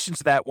in addition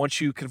to that,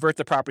 once you convert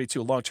the property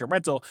to a long-term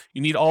rental,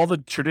 you need all the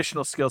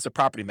traditional skills of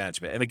property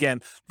management. And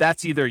again,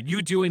 that's either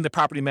you doing the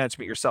property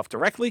management yourself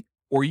directly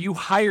or you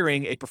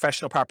hiring a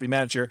professional property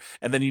manager,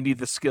 and then you need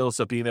the skills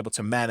of being able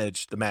to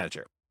manage the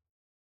manager.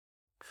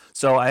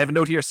 So I have a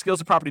note here,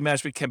 skills of property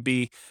management can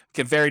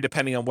vary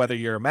depending on whether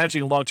you're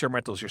managing long-term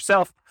rentals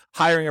yourself,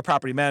 hiring a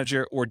property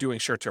manager, or doing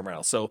short-term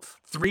rentals. So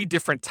 3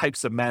 different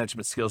types of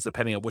management skills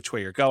depending on which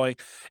way you're going.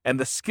 And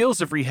the skills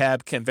of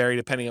rehab can vary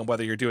depending on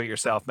whether you're doing it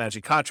yourself,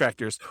 managing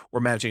contractors, or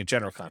managing a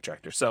general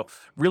contractor. So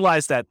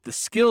realize that the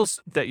skills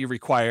that you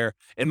require,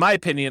 in my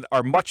opinion,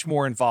 are much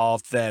more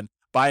involved than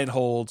buy and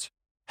hold,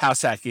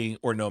 house hacking,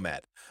 or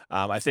nomad.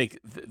 I think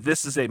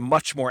this is a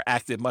much more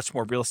active, much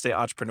more real estate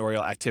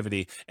entrepreneurial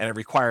activity, and it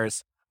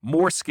requires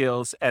more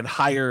skills and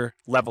higher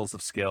levels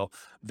of skill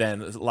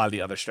than a lot of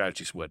the other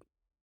strategies would.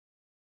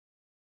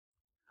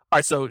 All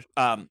right, so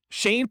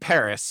Shane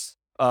Paris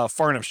of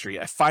Farnham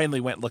Street, I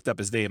finally went and looked up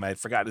his name. I had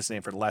forgotten his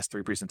name for the last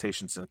 3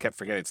 presentations and kept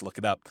forgetting to look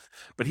it up.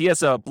 But he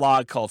has a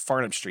blog called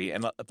Farnham Street,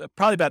 and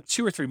probably about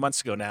 2 or 3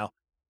 months ago now,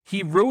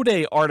 he wrote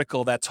an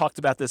article that talked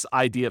about this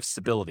idea of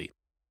stability.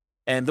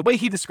 And the way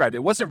he described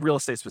it wasn't real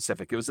estate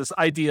specific. It was this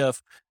idea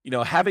of,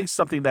 having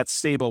something that's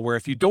stable where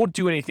if you don't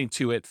do anything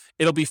to it,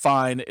 it'll be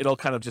fine. It'll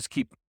kind of just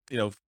keep,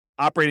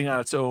 operating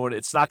on its own.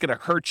 It's not going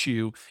to hurt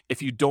you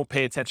if you don't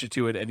pay attention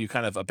to it and you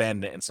kind of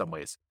abandon it in some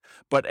ways.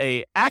 But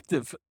a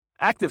active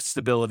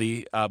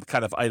stability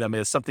kind of item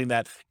is something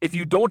that if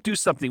you don't do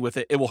something with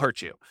it, it will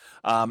hurt you.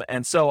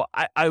 And so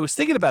I was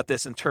thinking about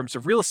this in terms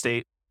of real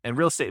estate and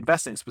real estate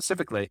investing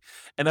specifically.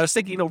 And I was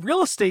thinking,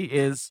 real estate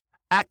is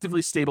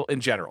actively stable in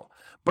general.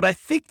 But I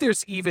think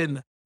there's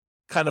even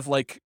kind of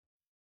like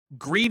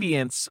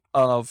gradients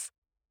of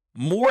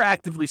more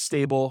actively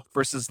stable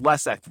versus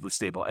less actively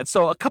stable. And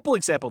so a couple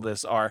examples of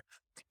this are,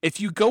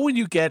 if you go and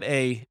you get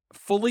a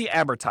fully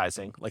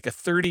amortizing, like a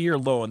 30-year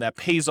loan that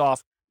pays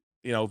off,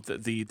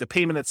 the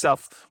payment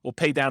itself will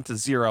pay down to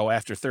 0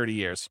 after 30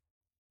 years.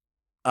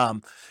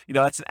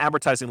 That's an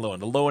amortizing loan.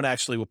 The loan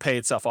actually will pay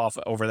itself off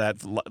over that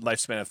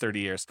lifespan of 30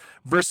 years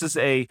versus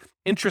a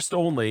interest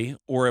only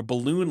or a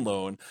balloon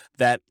loan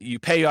that you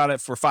pay on it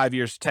for 5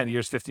 years, 10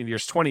 years, 15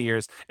 years, 20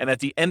 years. And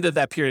at the end of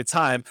that period of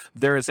time,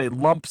 there is a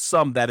lump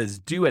sum that is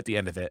due at the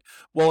end of it.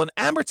 Well, an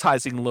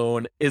amortizing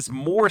loan is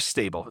more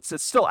stable.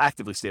 It's still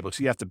actively stable,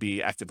 so you have to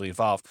be actively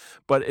involved,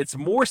 but it's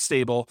more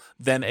stable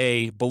than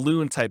a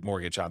balloon type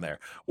mortgage on there.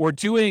 Or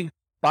doing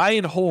buy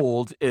and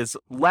hold is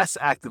less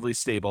actively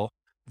stable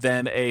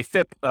than a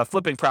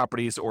flipping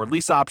properties or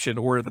lease option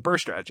or the BRRRR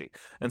strategy.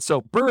 And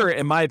so BRRRR,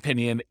 in my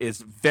opinion,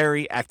 is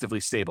very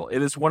actively stable.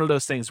 It is one of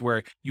those things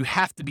where you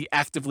have to be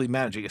actively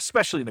managing,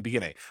 especially in the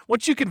beginning.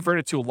 Once you convert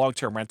it to a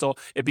long-term rental,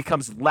 it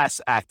becomes less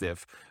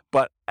active.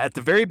 But at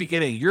the very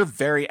beginning, you're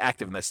very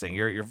active in this thing.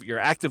 You're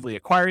actively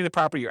acquiring the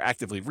property, you're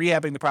actively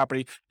rehabbing the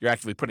property, you're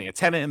actively putting a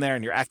tenant in there,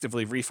 and you're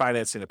actively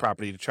refinancing the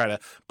property to try to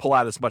pull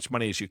out as much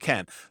money as you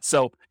can.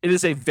 So it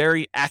is a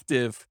very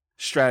active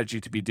strategy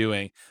to be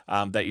doing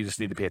that you just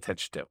need to pay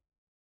attention to.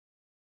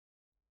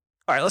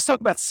 All right, let's talk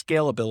about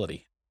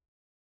scalability.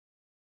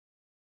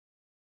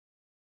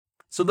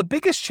 So the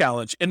biggest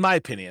challenge, in my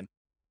opinion,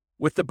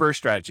 with the BRRRR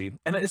strategy,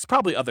 and it's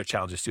probably other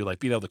challenges too, like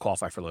being able to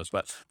qualify for loans,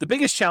 but the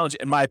biggest challenge,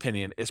 in my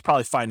opinion, is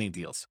probably finding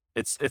deals.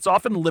 It's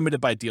often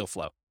limited by deal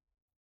flow.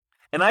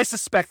 And I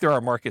suspect there are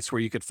markets where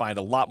you could find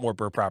a lot more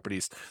BRRRR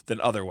properties than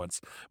other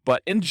ones.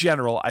 But in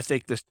general, I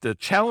think the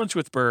challenge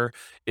with BRRRR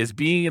is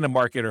being in a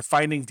market or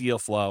finding deal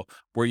flow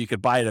where you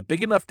could buy at a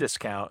big enough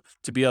discount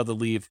to be able to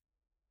leave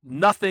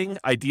nothing,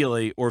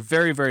 ideally, or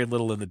very, very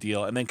little in the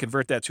deal, and then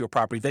convert that to a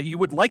property that you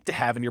would like to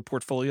have in your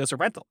portfolio as a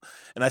rental.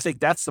 And I think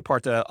that's the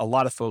part that a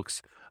lot of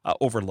folks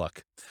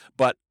overlook.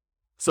 But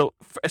So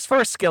as far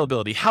as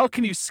scalability, how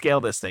can you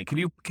scale this thing? Can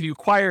you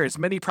acquire as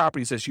many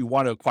properties as you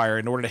want to acquire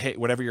in order to hit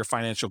whatever your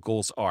financial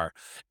goals are?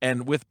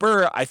 And with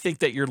BRRRR, I think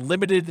that you're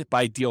limited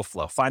by deal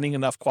flow, finding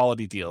enough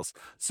quality deals.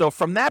 So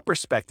from that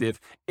perspective,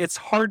 it's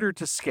harder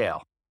to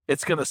scale.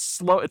 It's going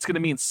to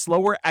mean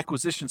slower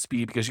acquisition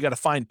speed because you got to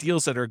find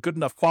deals that are good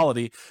enough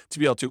quality to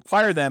be able to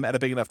acquire them at a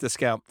big enough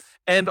discount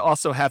and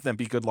also have them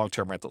be good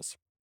long-term rentals.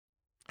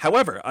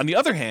 However, on the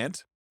other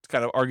hand, to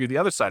kind of argue the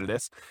other side of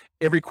this,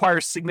 it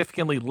requires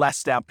significantly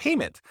less down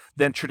payment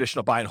than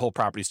traditional buy and hold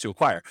properties to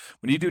acquire.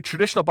 When you do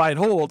traditional buy and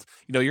hold,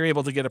 you're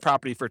able to get a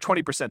property for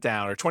 20%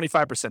 down or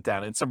 25%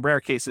 down. In some rare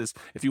cases,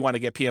 if you want to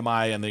get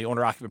PMI and the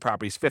owner occupant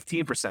properties,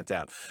 15%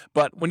 down.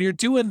 But when you're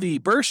doing the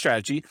BRRRR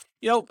strategy,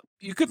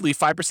 you could leave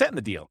 5% in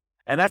the deal.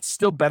 And that's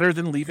still better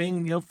than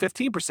leaving,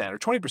 15% or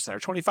 20% or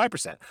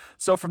 25%.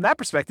 So from that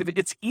perspective,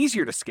 it's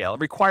easier to scale.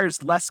 It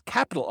requires less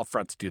capital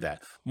upfront to do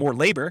that. More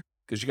labor,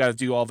 because you got to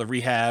do all the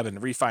rehab and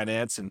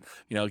refinance and,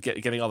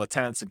 getting all the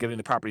tenants and getting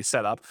the property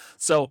set up.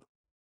 So,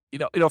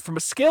 from a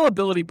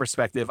scalability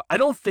perspective, I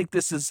don't think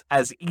this is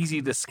as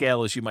easy to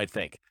scale as you might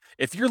think.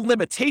 If your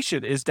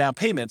limitation is down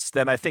payments,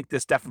 then I think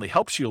this definitely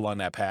helps you along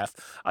that path.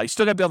 You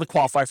still got to be able to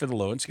qualify for the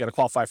loans. You got to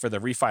qualify for the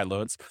refi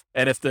loans.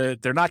 And if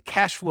they're not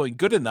cash flowing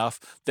good enough,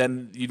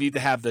 then you need to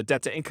have the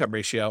debt to income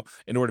ratio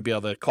in order to be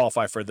able to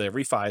qualify for the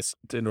refis,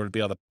 in order to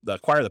be able to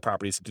acquire the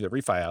properties and do the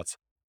refi outs.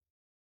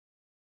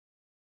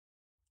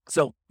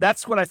 So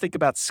that's what I think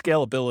about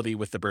scalability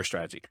with the BRRRR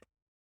strategy.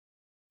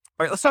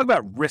 All right, let's talk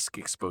about risk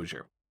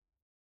exposure.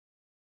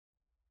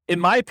 In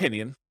my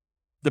opinion,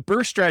 the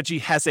BRRRR strategy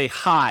has a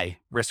high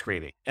risk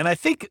rating. And I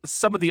think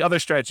some of the other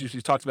strategies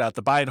we talked about,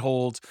 the buy and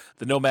hold,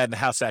 the nomad and the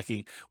house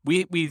hacking,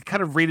 we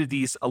kind of rated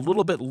these a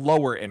little bit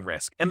lower in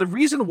risk. And the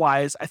reason why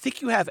is I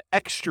think you have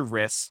extra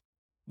risks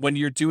when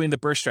you're doing the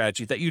BRRRR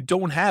strategy that you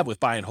don't have with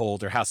buy and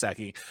hold or house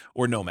hacking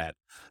or nomad.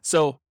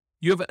 So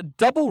you have a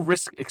double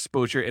risk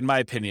exposure, in my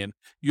opinion.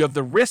 You have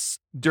the risks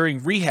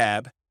during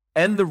rehab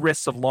and the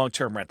risks of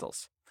long-term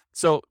rentals.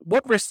 So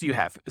what risks do you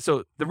have?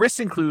 So the risks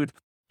include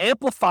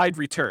amplified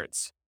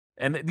returns,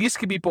 and these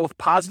can be both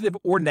positive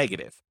or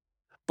negative.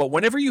 But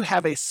whenever you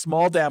have a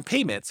small down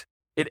payment,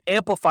 it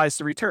amplifies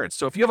the returns.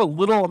 So if you have a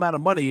little amount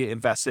of money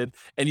invested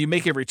and you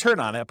make a return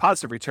on it, a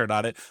positive return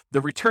on it,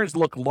 the returns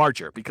look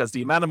larger because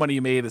the amount of money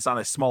you made is on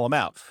a small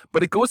amount.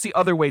 But it goes the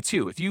other way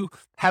too. If you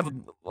have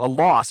a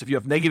loss, if you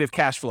have negative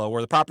cash flow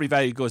or the property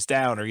value goes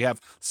down or you have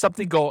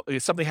something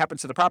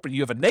happens to the property,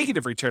 you have a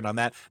negative return on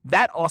that,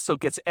 that also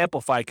gets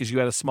amplified because you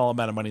had a small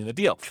amount of money in the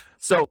deal.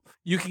 So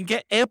you can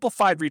get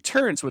amplified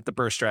returns with the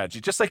BRRRR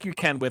strategy, just like you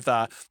can with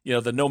the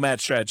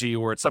nomad strategy,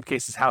 or in some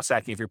cases house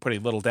hacking if you're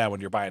putting little down when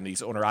you're buying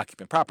these owner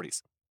occupant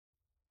properties.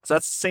 So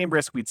that's the same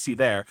risk we'd see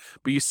there,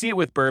 but you see it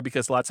with BRRRR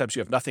because a lot of times you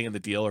have nothing in the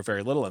deal or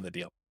very little in the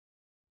deal.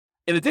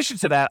 In addition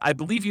to that, I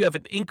believe you have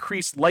an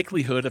increased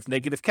likelihood of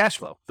negative cash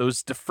flow,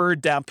 those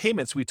deferred down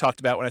payments we talked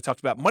about when I talked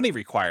about money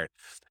required.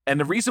 And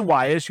the reason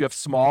why is you have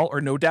small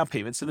or no down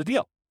payments in the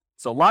deal.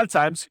 So a lot of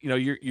times,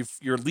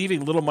 you're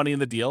leaving little money in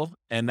the deal,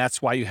 and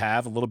that's why you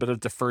have a little bit of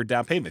deferred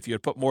down payment. If you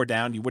had put more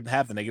down, you wouldn't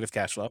have the negative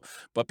cash flow.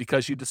 But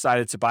because you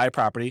decided to buy a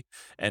property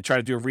and try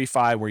to do a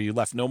refi where you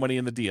left no money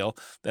in the deal,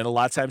 then a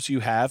lot of times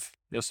you have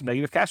some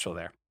negative cash flow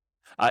there.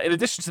 In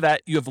addition to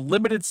that, you have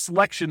limited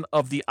selection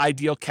of the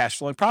ideal cash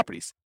flowing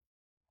properties.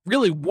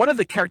 Really, one of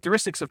the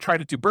characteristics of trying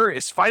to do BRRRR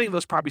is finding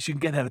those properties you can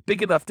get at a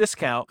big enough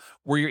discount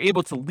where you're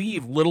able to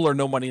leave little or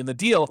no money in the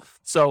deal.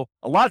 So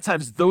a lot of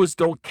times those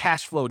don't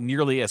cash flow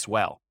nearly as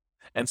well.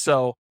 And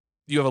so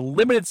you have a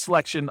limited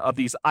selection of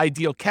these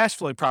ideal cash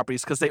flowing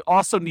properties because they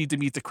also need to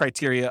meet the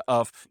criteria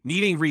of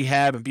needing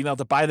rehab and being able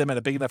to buy them at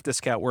a big enough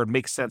discount where it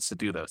makes sense to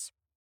do those.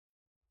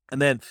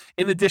 And then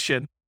in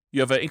addition, you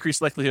have an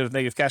increased likelihood of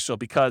negative cash flow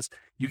because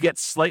you get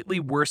slightly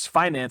worse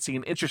financing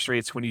and interest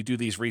rates when you do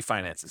these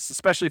refinances,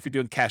 especially if you're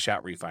doing cash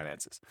out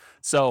refinances.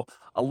 So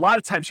a lot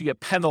of times you get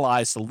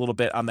penalized a little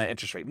bit on that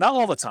interest rate. Not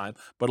all the time,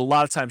 but a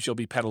lot of times you'll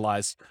be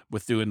penalized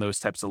with doing those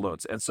types of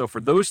loans. And so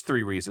for those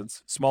three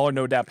reasons, smaller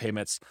no down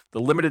payments, the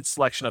limited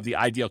selection of the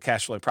ideal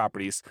cash flowing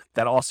properties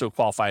that also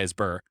qualify as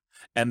BRRRR,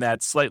 and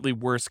that slightly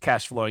worse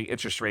cash flowing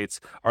interest rates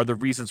are the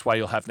reasons why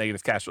you'll have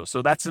negative cash flow.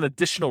 So that's an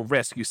additional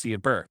risk you see in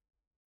BRRRR.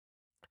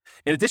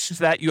 In addition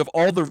to that, you have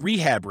all the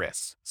rehab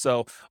risks.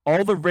 So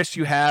all the risks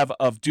you have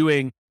of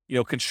doing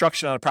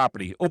construction on a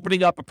property,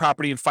 opening up a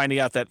property and finding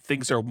out that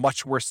things are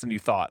much worse than you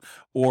thought,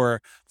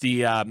 or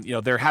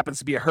there happens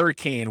to be a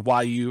hurricane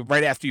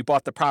right after you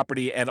bought the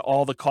property and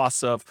all the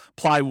costs of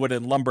plywood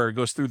and lumber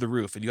goes through the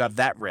roof and you have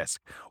that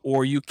risk,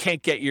 or you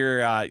can't get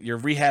your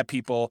rehab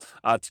people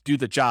to do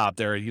the job.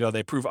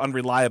 They prove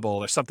unreliable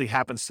or something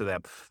happens to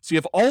them. So you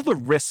have all the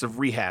risks of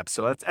rehab.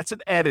 So that's an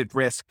added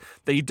risk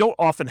that you don't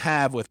often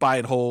have with buy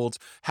and hold,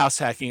 house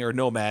hacking, or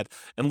nomad,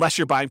 unless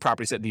you're buying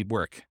properties that need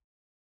work.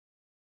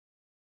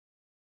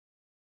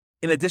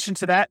 In addition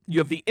to that, you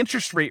have the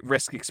interest rate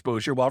risk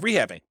exposure while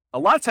rehabbing. A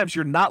lot of times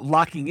you're not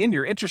locking in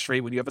your interest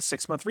rate when you have a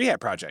 6-month rehab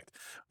project.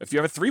 If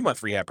you have a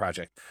 3-month rehab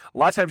project, a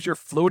lot of times you're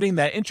floating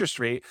that interest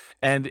rate.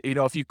 And,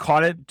 if you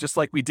caught it, just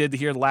like we did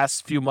here the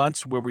last few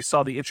months where we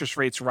saw the interest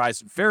rates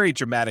rise very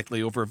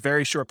dramatically over a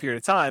very short period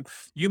of time,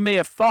 you may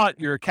have thought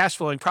your cash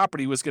flowing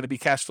property was going to be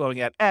cash flowing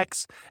at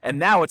X. And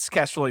now it's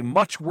cash flowing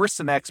much worse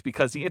than X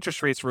because the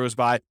interest rates rose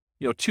by,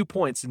 2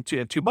 points in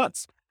 2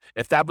 months.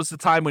 If that was the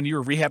time when you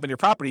were rehabbing your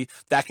property,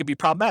 that could be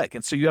problematic.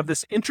 And so you have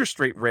this interest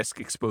rate risk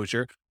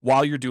exposure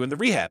while you're doing the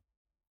rehab.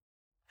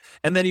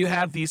 And then you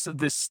have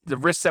the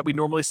risks that we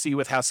normally see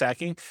with house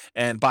hacking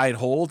and buy and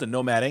hold and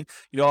nomading,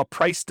 a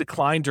price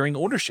decline during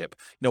ownership.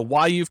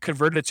 While you've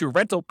converted it to a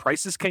rental,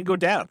 prices can go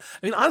down.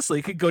 I mean, honestly,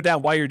 it could go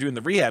down while you're doing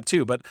the rehab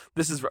too, but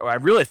I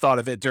really thought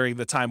of it during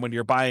the time when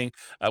you're buying,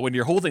 when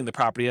you're holding the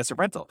property as a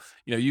rental.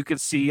 You could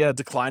see a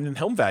decline in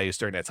home values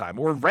during that time,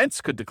 or rents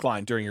could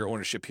decline during your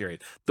ownership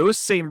period. Those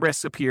same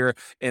risks appear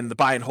in the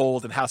buy and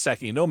hold and house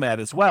hacking and nomad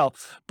as well,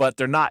 but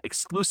they're not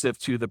exclusive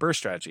to the BRRRR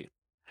strategy.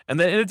 And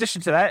then in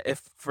addition to that,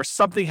 if for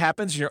something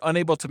happens and you're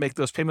unable to make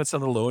those payments on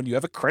the loan, you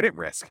have a credit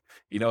risk.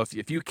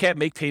 If you can't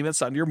make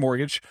payments on your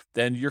mortgage,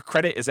 then your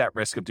credit is at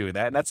risk of doing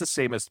that. And that's the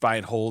same as buy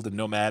and hold and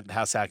nomad and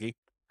house hacking.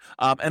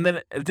 And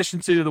then in addition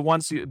to the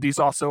ones, these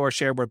also are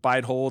shared with buy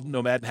and hold,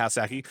 nomad, and house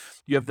hacking.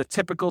 You have the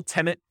typical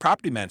tenant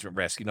property management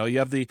risk. You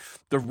have the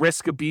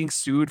risk of being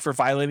sued for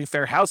violating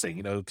fair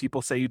housing.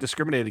 People say you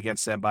discriminate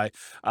against them by,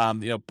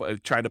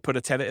 trying to put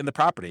a tenant in the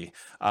property,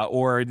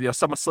 or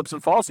someone slips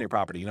and falls in your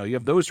property. You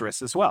have those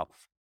risks as well.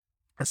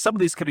 And some of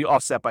these can be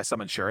offset by some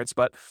insurance,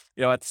 but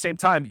at the same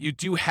time, you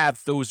do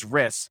have those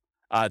risks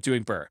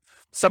doing BRRRR.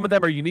 Some of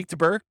them are unique to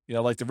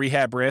BRRRR, like the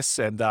rehab risks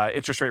and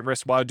interest rate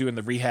risks while doing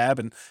the rehab,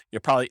 and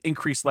probably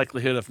increased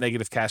likelihood of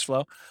negative cash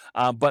flow.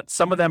 But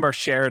some of them are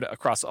shared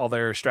across all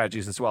their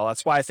strategies as well.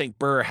 That's why I think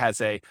BRRRR has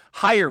a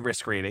higher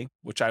risk rating,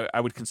 which I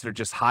would consider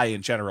just high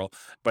in general,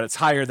 but it's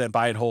higher than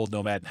buy and hold,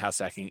 nomad, and house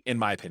hacking, in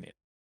my opinion.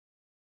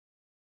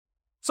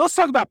 So let's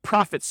talk about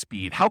profit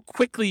speed, how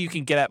quickly you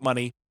can get at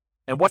money,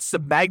 and what's the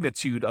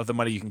magnitude of the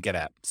money you can get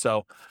at.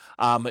 So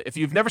if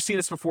you've never seen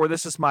this before,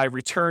 this is my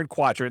return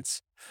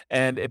quadrants.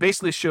 And it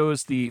basically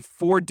shows the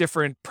 4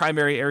 different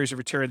primary areas of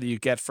return that you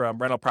get from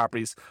rental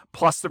properties,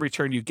 plus the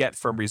return you get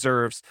from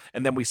reserves,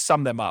 and then we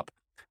sum them up.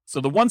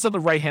 So the ones on the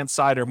right-hand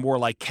side are more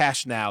like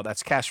cash now.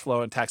 That's cash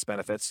flow and tax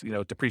benefits,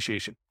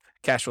 depreciation,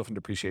 cash flow from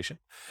depreciation.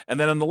 And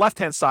then on the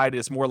left-hand side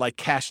is more like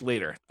cash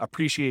later,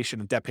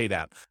 appreciation and debt pay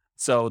down.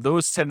 So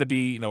those tend to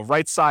be,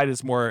 right side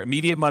is more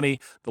immediate money.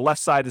 The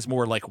left side is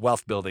more like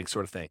wealth building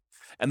sort of thing.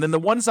 And then the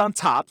ones on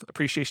top,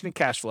 appreciation and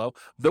cash flow,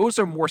 those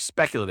are more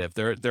speculative.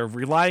 They're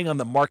relying on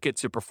the market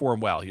to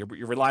perform well. You're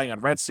relying on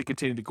rents to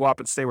continue to go up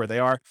and stay where they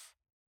are,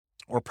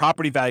 or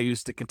property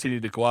values to continue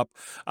to go up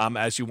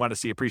as you want to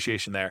see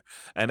appreciation there.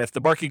 And if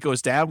the market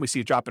goes down, we see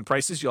a drop in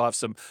prices, you'll have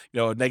some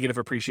negative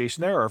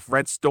appreciation there. Or if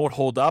rents don't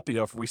hold up,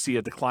 if we see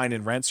a decline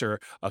in rents or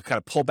a kind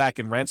of pullback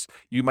in rents,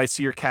 you might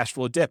see your cash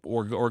flow dip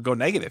or go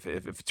negative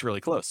if it's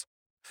really close.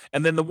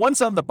 And then the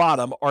ones on the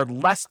bottom are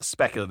less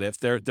speculative.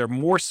 They're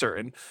more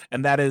certain,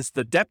 and that is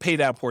the debt pay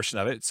down portion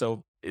of it.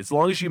 So as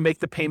long as you make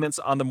the payments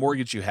on the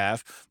mortgage you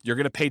have, you're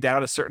going to pay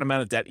down a certain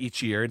amount of debt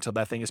each year until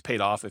that thing is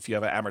paid off if you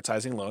have an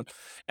amortizing loan.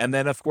 And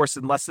then, of course,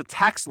 unless the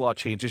tax law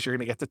changes, you're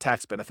going to get the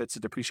tax benefits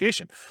of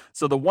depreciation.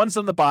 So the ones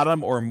on the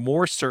bottom are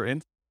more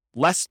certain,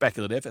 less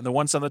speculative, and the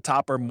ones on the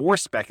top are more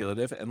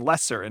speculative and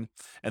less certain.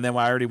 And then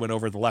I already went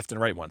over the left and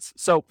right ones.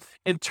 So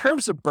in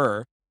terms of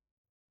BRRRR,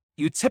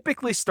 you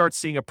typically start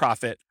seeing a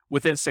profit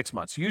within 6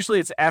 months.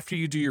 Usually it's after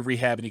you do your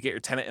rehab and you get your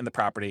tenant in the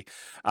property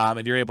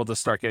and you're able to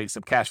start getting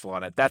some cash flow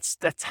on it. That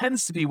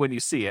tends to be when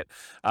you see it,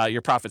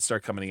 your profits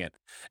start coming in.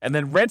 And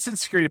then rents and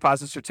security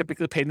deposits are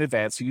typically paid in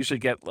advance. So you usually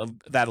get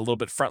that a little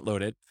bit front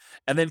loaded.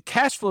 And then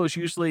cash flow is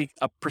usually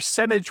a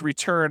percentage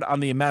return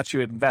on the amount you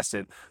had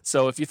invested.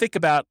 So if you think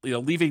about,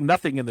 leaving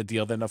nothing in the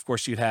deal, then of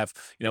course you'd have,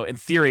 in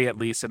theory at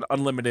least, an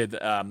unlimited,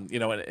 an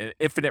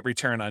infinite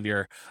return on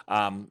your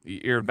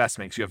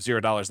investments. You have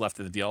 $0 left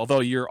in the deal,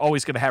 although you're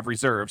always going to have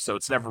reserves. So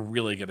it's never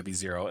really going to be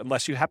zero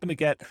unless you happen to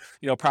get,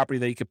 property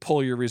that you could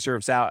pull your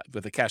reserves out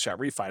with a cash out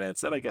refinance.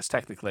 Then I guess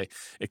technically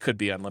it could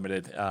be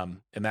unlimited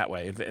in that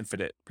way,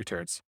 infinite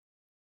returns.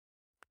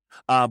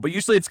 But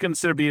usually it's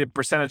considered to be a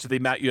percentage of the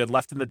amount you had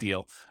left in the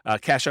deal,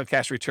 cash on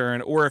cash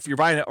return, or if you're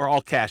buying it or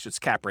all cash, it's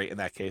cap rate in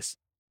that case.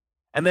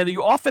 And then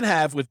you often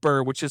have with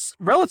BRRRR, which is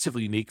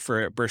relatively unique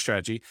for a BRRRR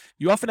strategy,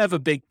 you often have a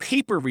big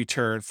paper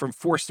return from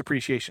forced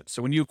appreciation.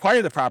 So when you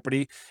acquire the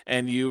property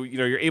and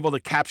you're able to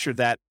capture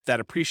that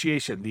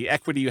appreciation, the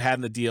equity you had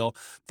in the deal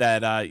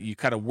that you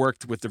kind of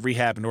worked with the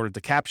rehab in order to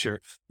capture,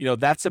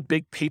 that's a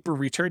big paper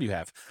return you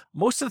have.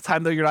 Most of the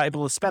time, though, you're not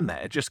able to spend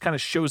that. It just kind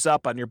of shows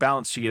up on your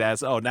balance sheet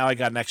as, oh, now I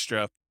got an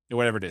extra,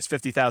 whatever it is,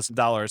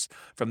 $50,000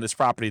 from this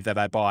property that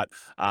I bought,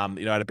 at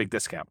a big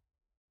discount.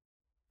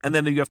 And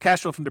then you have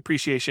cash flow from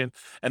depreciation,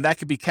 and that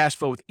could be cash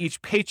flow with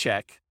each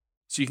paycheck.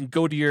 So you can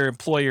go to your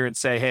employer and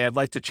say, hey, I'd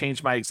like to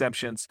change my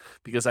exemptions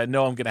because I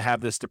know I'm going to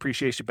have this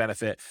depreciation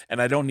benefit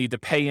and I don't need to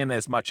pay in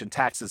as much in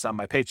taxes on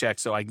my paycheck,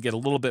 so I can get a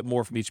little bit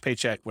more from each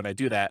paycheck when I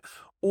do that.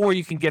 Or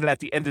you can get it at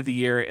the end of the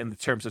year in the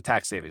terms of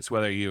tax savings,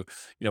 whether you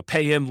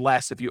pay in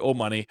less if you owe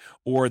money,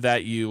 or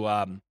that you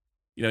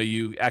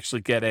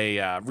actually get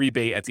a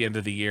rebate at the end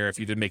of the year if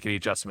you didn't make any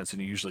adjustments,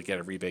 and you usually get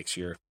a rebate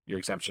because your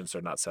exemptions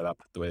are not set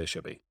up the way they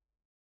should be.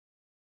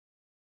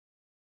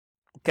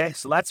 Okay,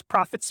 so that's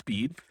profit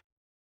speed.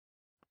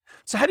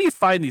 So how do you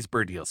find these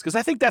BRRRR deals? Because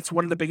I think that's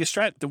one of the biggest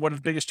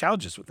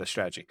challenges with this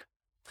strategy.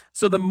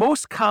 So the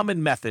most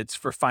common methods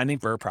for finding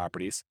BRRRR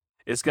properties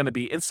is going to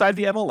be inside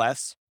the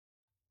MLS,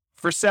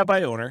 for sale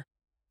by owner,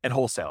 and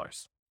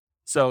wholesalers.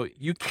 So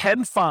you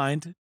can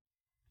find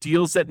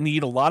deals that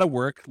need a lot of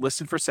work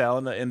listed for sale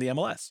in the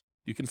MLS.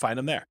 You can find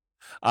them there.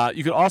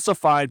 You can also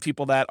find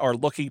people that are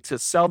looking to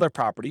sell their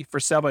property for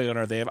sale by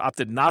owner. They have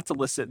opted not to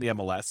list it in the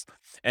MLS.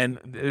 And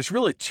there's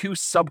really two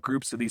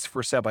subgroups of these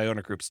for sale by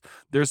owner groups.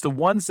 There's the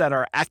ones that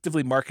are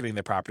actively marketing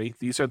their property.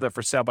 These are the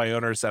for sale by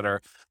owners that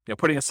are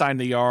putting a sign in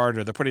the yard,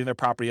 or they're putting their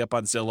property up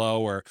on Zillow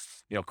or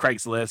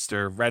Craigslist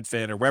or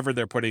Redfin or wherever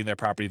they're putting their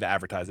property to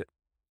advertise it.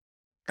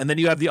 And then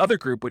you have the other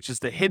group, which is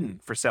the hidden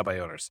for sale by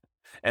owners.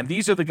 And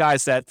these are the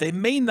guys that they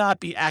may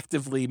not be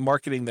actively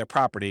marketing their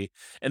property,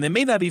 and they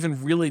may not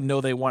even really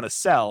know they want to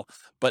sell,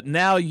 but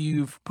now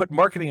you've put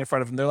marketing in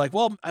front of them. They're like,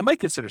 well, I might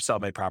consider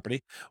selling my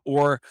property.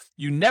 Or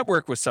you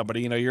network with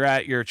somebody, you're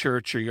at your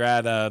church, or you're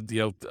at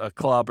a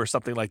club or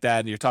something like that,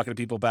 and you're talking to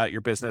people about your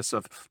business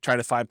of trying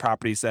to find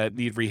properties that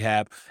need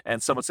rehab.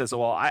 And someone says,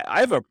 well, I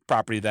have a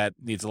property that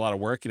needs a lot of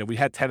work. We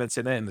had tenants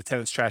in it, and the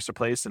tenants trashed the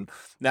place, and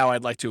now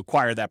I'd like to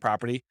acquire that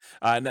property.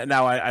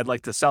 Now I'd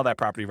like to sell that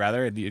property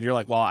rather. And you're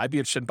like, well, I'd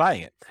be interested in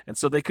buying it. And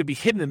so they could be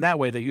hidden in that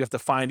way, that you have to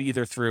find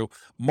either through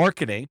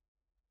marketing,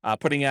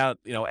 putting out,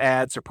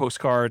 ads or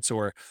postcards,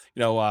 or,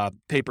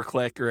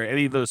 pay-per-click, or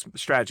any of those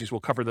strategies.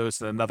 We'll cover those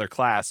in another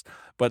class,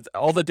 but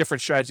all the different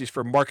strategies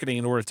for marketing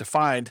in order to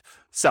find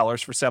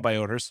sellers for sale by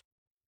owners,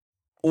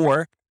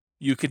 or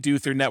you could do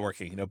through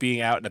networking,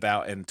 being out and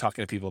about and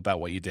talking to people about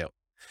what you do.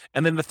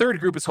 And then the third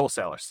group is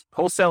wholesalers.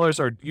 Wholesalers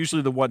are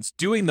usually the ones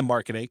doing the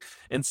marketing.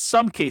 In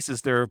some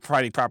cases, they're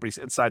providing properties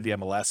inside the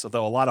MLS,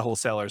 although a lot of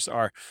wholesalers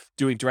are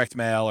doing direct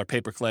mail or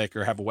pay-per-click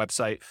or have a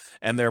website,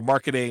 and they're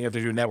marketing, or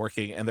they're doing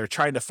networking, and they're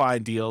trying to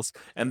find deals,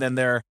 and then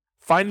they're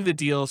finding the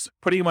deals,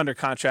 putting them under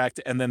contract,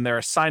 and then they're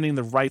assigning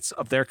the rights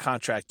of their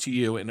contract to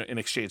you in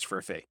exchange for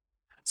a fee.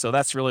 So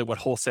that's really what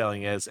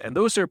wholesaling is. And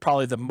those are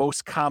probably the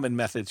most common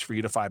methods for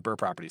you to find BRRRR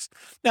properties.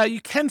 Now, you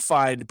can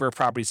find BRRRR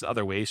properties in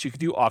other ways. You could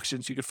do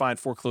auctions. You could find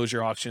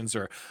foreclosure auctions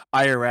or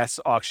IRS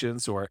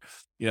auctions, or,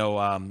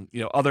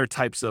 other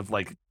types of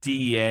like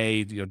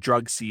DEA,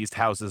 drug seized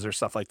houses or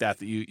stuff like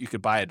that you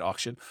could buy at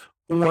auction.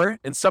 Or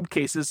in some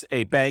cases,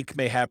 a bank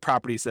may have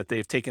properties that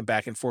they've taken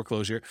back in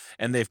foreclosure,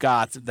 and they've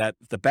got that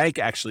the bank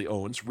actually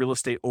owns, real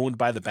estate owned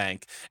by the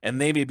bank,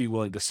 and they may be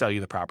willing to sell you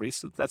the property.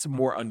 So that's a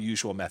more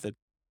unusual method.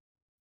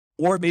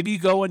 Or maybe you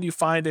go and you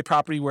find a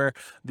property where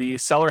the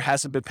seller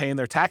hasn't been paying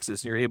their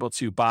taxes, and you're able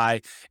to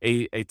buy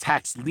a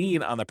tax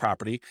lien on the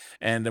property.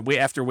 And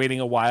after waiting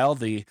a while,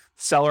 the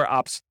seller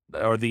opts,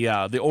 or the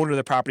owner of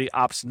the property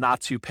opts not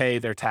to pay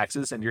their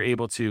taxes, and you're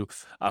able to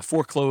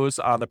foreclose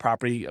on the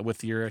property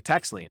with your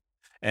tax lien,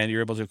 and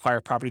you're able to acquire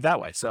property that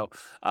way. So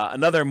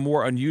another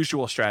more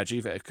unusual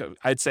strategy,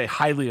 I'd say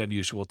highly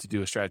unusual to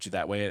do a strategy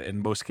that way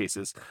in most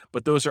cases,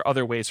 but those are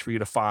other ways for you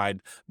to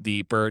find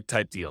the BRRRR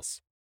type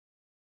deals.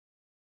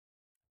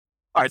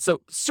 All right,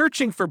 so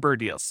searching for BRRRR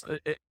deals,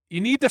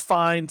 you need to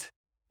find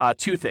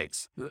two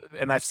things.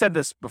 And I've said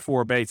this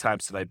before many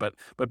times today, but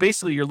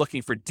basically you're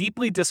looking for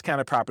deeply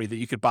discounted property that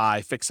you could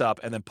buy, fix up,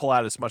 and then pull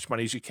out as much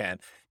money as you can,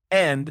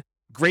 and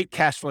great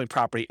cash flowing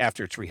property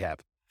after it's rehab.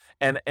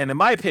 And in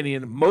my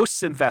opinion,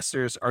 most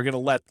investors are going to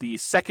let the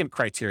second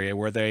criteria,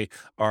 where they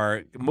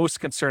are most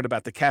concerned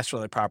about the cash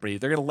flowing property,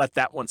 they're going to let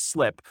that one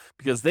slip,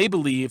 because they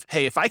believe,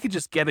 hey, if I could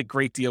just get a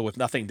great deal with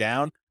nothing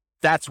down,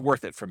 that's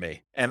worth it for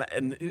me.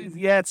 And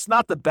yeah, it's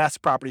not the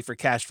best property for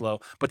cash flow,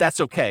 but that's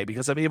okay,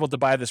 because I'm able to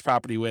buy this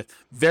property with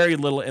very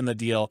little in the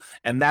deal,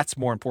 and that's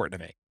more important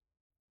to me.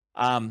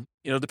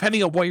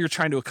 Depending on what you're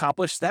trying to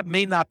accomplish, that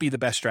may not be the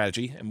best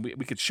strategy, and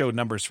we could show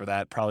numbers for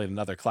that probably in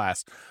another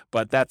class,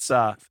 but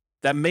that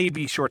may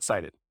be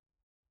short-sighted.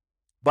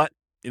 But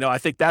I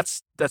think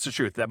that's the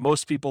truth, that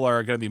most people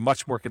are going to be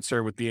much more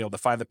concerned with being able to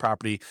find the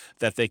property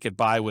that they could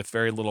buy with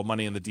very little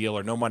money in the deal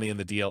or no money in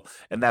the deal,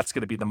 and that's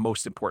going to be the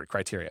most important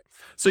criteria.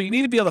 So you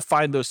need to be able to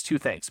find those two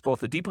things,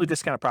 both a deeply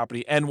discounted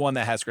property and one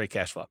that has great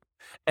cash flow.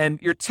 And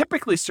you're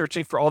typically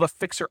searching for all the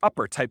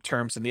fixer-upper type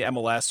terms in the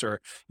MLS,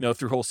 or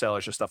through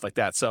wholesalers or stuff like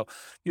that. So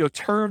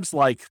terms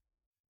like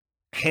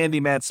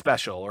handyman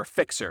special, or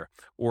fixer,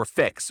 or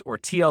fix, or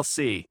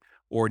TLC,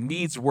 or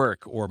needs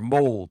work, or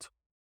mold,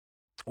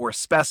 or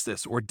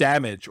asbestos, or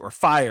damage, or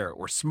fire,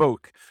 or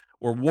smoke,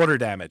 or water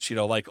damage,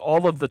 like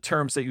all of the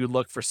terms that you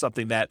look for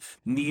something that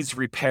needs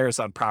repairs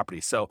on property.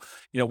 So,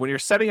 when you're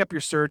setting up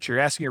your search, you're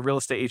asking your real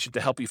estate agent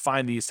to help you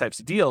find these types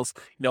of deals,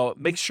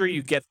 make sure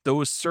you get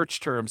those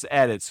search terms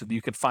added so that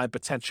you can find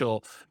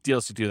potential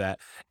deals to do that.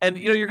 And,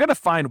 you're going to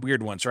find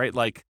weird ones, right?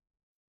 Like,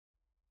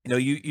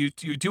 you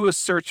do a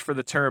search for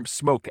the term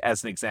smoke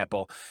as an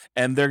example,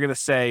 and they're going to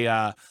say,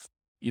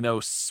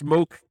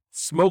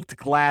 smoked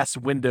glass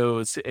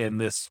windows in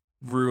this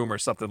room or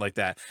something like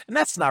that. And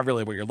that's not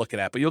really what you're looking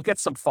at, but you'll get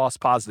some false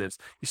positives.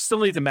 You still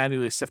need to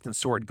manually sift and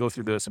sort and go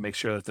through those and make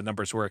sure that the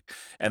numbers work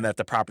and that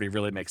the property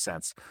really makes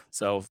sense.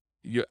 So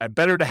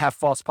better to have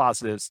false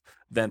positives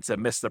than to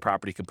miss the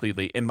property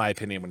completely, in my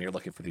opinion, when you're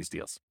looking for these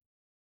deals.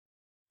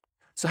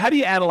 So how do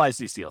you analyze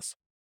these deals?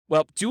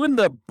 Well, doing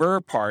the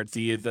BRRRR part,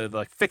 the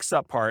like fix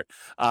up part,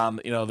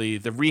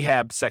 the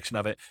rehab section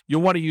of it,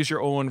 you'll want to use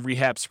your own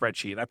rehab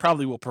spreadsheet. I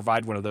probably will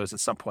provide one of those at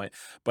some point,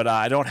 but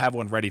I don't have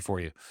one ready for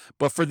you.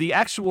 But for the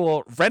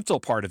actual rental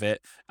part of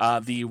it,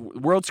 the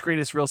world's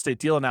greatest real estate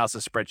deal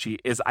analysis spreadsheet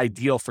is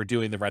ideal for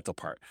doing the rental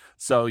part.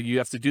 So you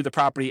have to do the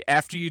property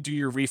after you do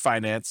your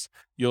refinance.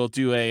 You'll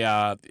do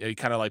a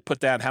kind of like put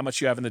down how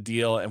much you have in the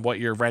deal and what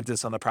your rent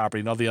is on the property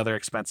and all the other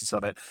expenses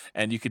of it,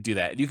 and you could do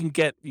that. You can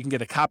get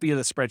a copy of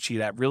the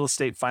spreadsheet at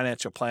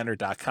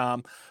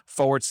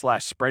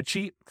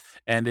realestatefinancialplanner.com/spreadsheet,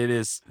 and it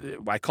is,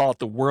 I call it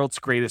the world's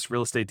greatest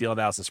real estate deal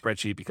analysis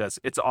spreadsheet because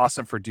it's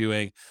awesome for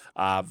doing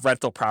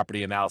rental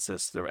property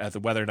analysis as to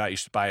whether or not you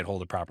should buy and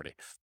hold a property.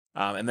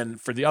 And then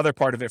for the other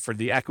part of it, for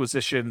the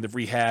acquisition, the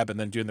rehab, and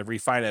then doing the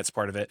refinance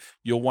part of it,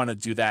 you'll want to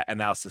do that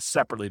analysis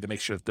separately to make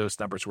sure that those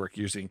numbers work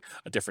using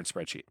a different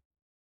spreadsheet.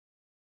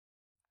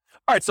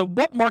 All right, so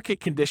what market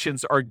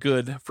conditions are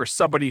good for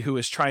somebody who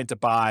is trying to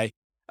buy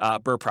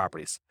BRRRR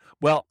properties?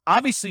 Well,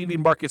 obviously you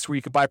need markets where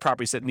you can buy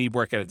properties that need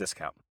work at a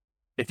discount.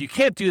 If you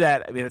can't do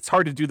that, it's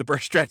hard to do the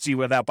BRRRR strategy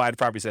without buying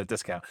properties at a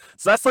discount.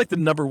 So that's like the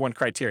number one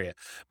criteria.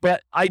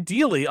 But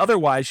ideally,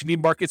 otherwise, you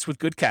need markets with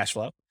good cash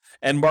flow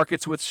and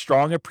markets with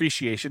strong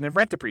appreciation and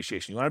rent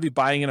appreciation. You want to be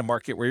buying in a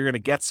market where you're going to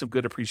get some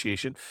good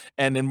appreciation,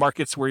 and in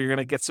markets where you're going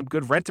to get some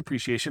good rent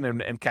appreciation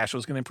and cash flow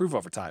is going to improve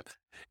over time.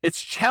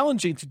 It's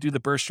challenging to do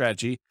the BRRRR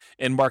strategy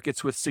in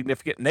markets with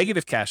significant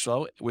negative cash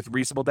flow with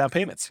reasonable down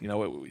payments.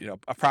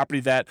 A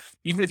property that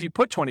even if you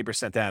put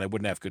 20% down, it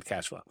wouldn't have good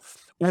cash flow.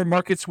 Or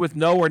markets with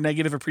no or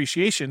negative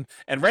appreciation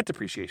and rent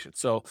appreciation.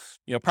 So,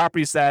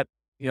 properties that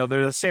they're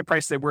the same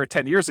price they were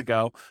 10 years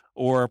ago,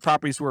 or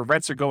properties where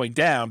rents are going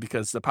down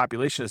because the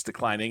population is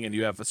declining and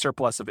you have a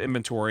surplus of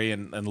inventory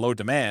and low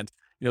demand.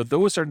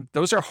 Those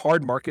are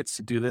hard markets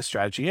to do this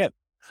strategy in.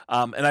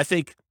 And I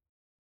think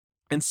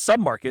in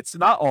some markets,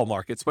 not all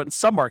markets, but in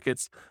some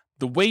markets,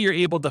 the way you're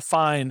able to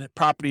find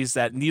properties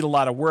that need a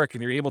lot of work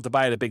and you're able to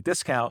buy at a big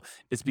discount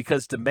is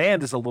because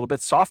demand is a little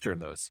bit softer in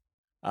those.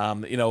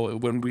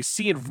 When we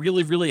see in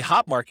really, really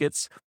hot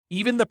markets,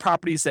 even the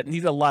properties that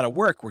need a lot of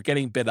work were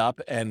getting bid up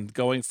and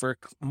going for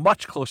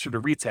much closer to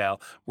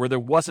retail, where there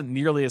wasn't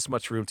nearly as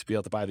much room to be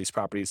able to buy these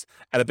properties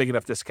at a big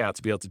enough discount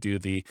to be able to do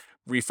the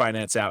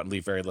refinance out and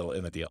leave very little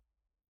in the deal.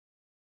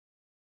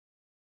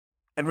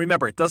 And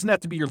remember, it doesn't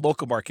have to be your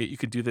local market. You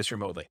could do this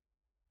remotely,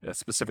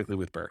 specifically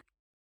with BRRRR.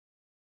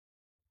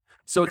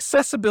 So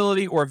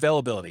accessibility or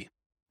availability.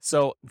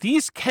 So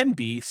these can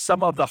be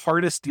some of the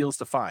hardest deals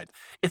to find.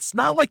 It's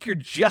not like you're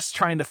just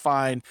trying to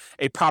find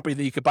a property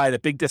that you could buy at a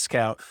big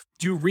discount,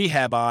 do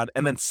rehab on,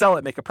 and then sell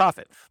it, make a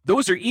profit.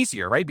 Those are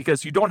easier, right?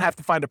 Because you don't have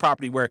to find a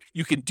property where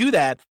you can do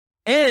that.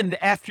 And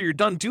after you're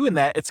done doing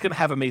that, it's going to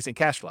have amazing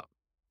cash flow.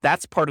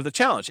 That's part of the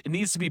challenge. It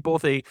needs to be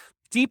both a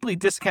deeply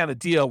discounted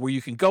deal where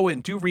you can go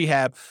in, do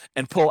rehab,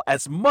 and pull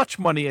as much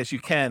money as you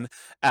can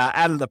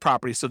out of the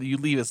property so that you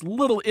leave as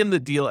little in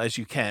the deal as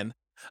you can.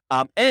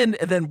 And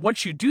then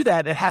once you do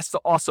that, it has to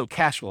also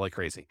cash flow like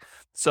crazy.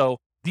 So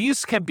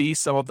these can be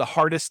some of the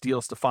hardest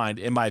deals to find,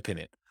 in my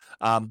opinion.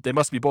 They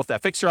must be both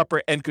that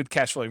fixer-upper and good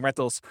cash flowing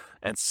rentals.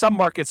 And some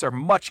markets are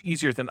much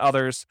easier than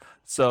others.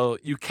 So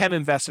you can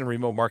invest in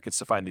remote markets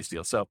to find these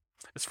deals. So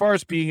as far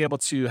as being able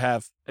to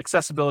have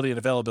accessibility and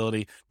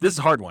availability, this is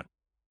a hard one.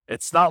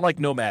 It's not like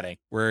nomading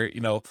where,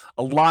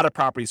 a lot of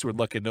properties would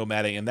look at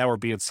nomading and now we're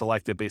being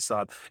selected based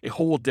on a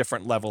whole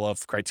different level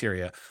of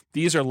criteria.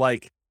 These are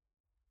like,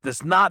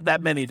 there's not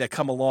that many that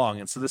come along,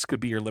 and so this could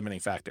be your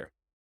limiting factor.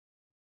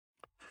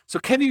 So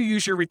can you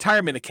use your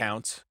retirement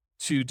account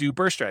to do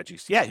BRRRR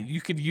strategies? Yeah, you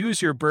can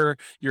use your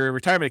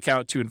retirement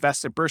account to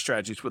invest in BRRRR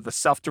strategies with a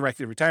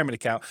self-directed retirement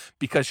account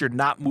because you're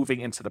not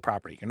moving into the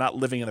property. You're not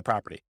living in the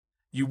property.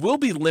 You will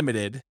be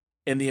limited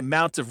in the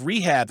amount of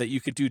rehab that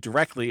you could do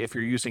directly if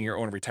you're using your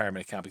own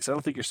retirement account, because I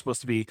don't think you're supposed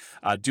to be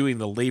doing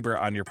the labor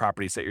on your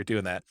properties that you're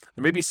doing that.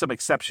 There may be some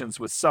exceptions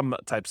with some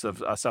types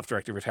of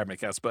self-directed retirement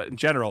accounts, but in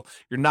general,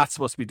 you're not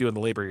supposed to be doing the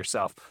labor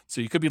yourself.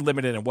 So you could be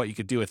limited in what you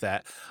could do with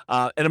that.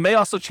 And it may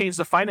also change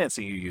the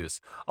financing you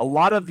use. A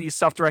lot of these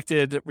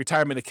self-directed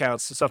retirement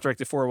accounts,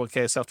 self-directed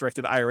 401k,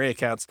 self-directed IRA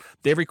accounts,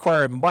 they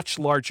require much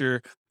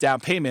larger down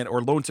payment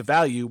or loan to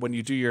value when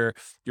you do your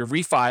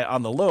refi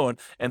on the loan.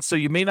 And so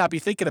you may not be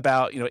thinking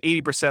about,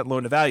 80%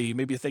 loan to value. You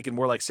may be thinking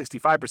more like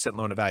 65%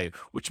 loan to value,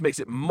 which makes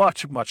it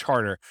much, much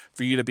harder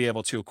for you to be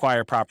able to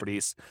acquire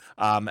properties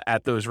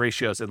at those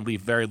ratios and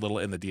leave very little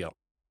in the deal.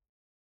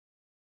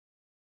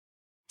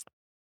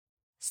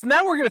 So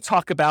now we're going to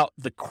talk about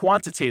the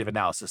quantitative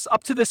analysis.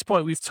 Up to this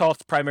point, we've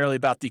talked primarily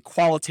about the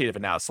qualitative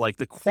analysis, like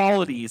the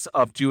qualities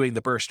of doing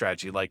the BRRRR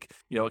strategy, like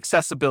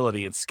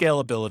accessibility and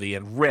scalability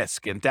and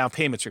risk and down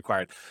payments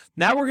required.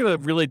 Now we're going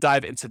to really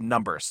dive into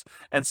numbers.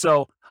 And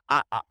so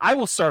I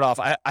will start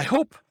off. I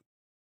hope,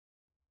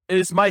 it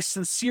is my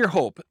sincere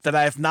hope that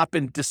I have not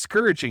been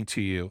discouraging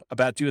to you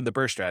about doing the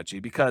BRRRR strategy,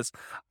 because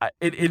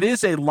it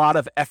is a lot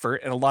of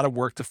effort and a lot of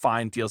work to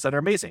find deals that are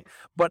amazing.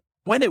 But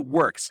when it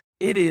works,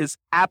 it is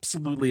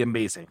absolutely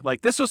amazing.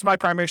 Like, this was my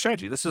primary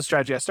strategy. This is a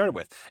strategy I started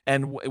with.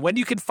 And when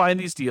you can find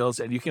these deals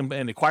and you can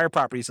acquire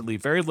properties and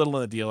leave very little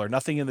in the deal or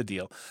nothing in the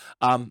deal,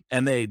 and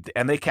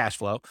they cash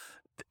flow,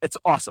 it's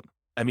awesome.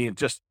 I mean,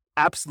 just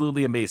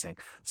absolutely amazing.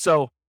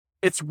 So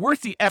it's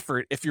worth the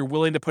effort if you're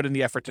willing to put in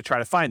the effort to try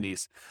to find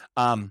these.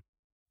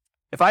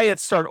 If I had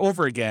to start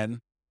over again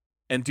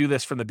and do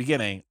this from the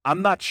beginning,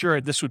 I'm not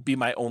sure this would be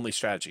my only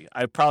strategy.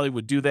 I probably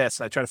would do this,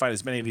 and I try to find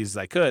as many of these as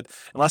I could,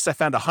 unless I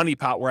found a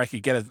honeypot where I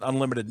could get an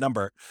unlimited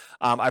number.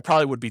 I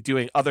probably would be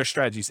doing other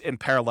strategies in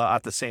parallel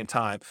at the same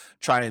time,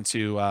 trying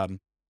to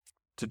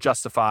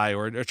justify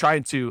or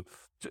trying to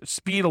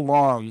speed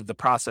along the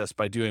process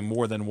by doing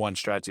more than one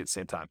strategy at the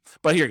same time.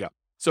 But here you go.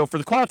 So for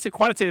the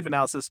quantitative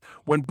analysis,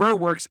 when BRRRR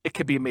works, it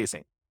can be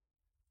amazing.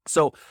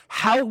 So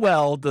how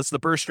well does the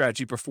BRRRR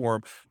strategy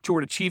perform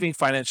toward achieving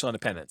financial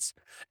independence?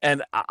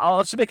 And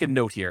I'll just make a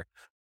note here.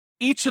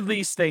 Each of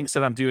these things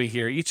that I'm doing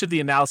here, each of the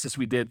analysis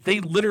we did, they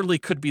literally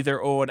could be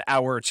their own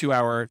hour or 2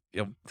 hour,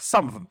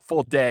 some of them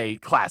full day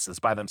classes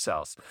by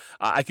themselves.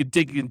 I could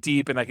dig in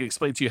deep and I could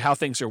explain to you how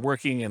things are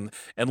working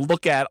and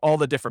look at all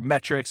the different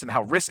metrics and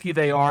how risky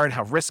they are and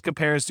how risk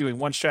compares doing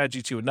one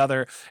strategy to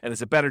another. And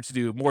is it better to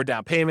do more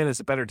down payment? Is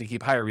it better to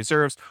keep higher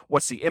reserves?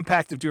 What's the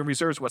impact of doing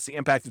reserves? What's the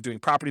impact of doing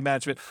property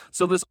management?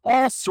 So there's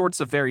all sorts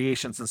of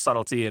variations and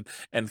subtlety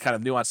and kind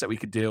of nuance that we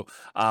could do,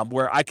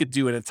 where I could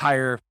do an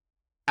entire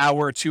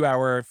hour, 2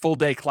 hour, full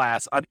day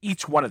class on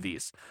each one of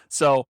these.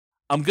 So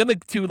I'm going to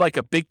do like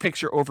a big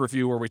picture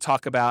overview where we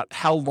talk about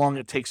how long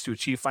it takes to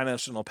achieve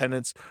financial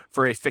independence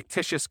for a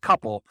fictitious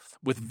couple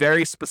with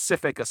very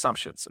specific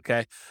assumptions.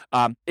 Okay.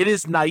 It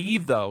is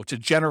naive, though, to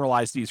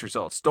generalize these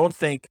results. Don't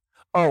think,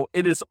 oh,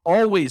 it is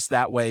always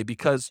that way,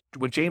 because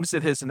when James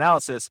did his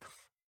analysis,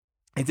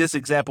 in this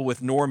example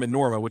with Norm and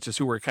Norma, which is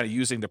who we're kind of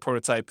using to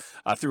prototype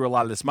through a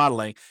lot of this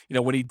modeling,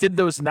 when he did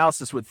those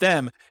analysis with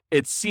them,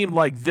 it seemed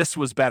like this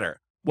was better.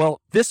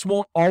 Well, this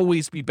won't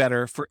always be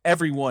better for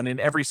everyone in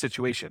every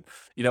situation.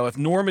 If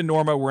Norm and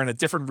Norma were in a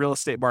different real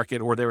estate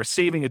market, or they were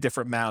saving a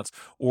different amount,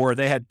 or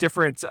they had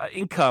different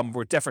income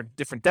or different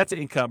debt to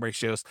income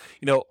ratios,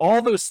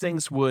 all those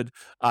things would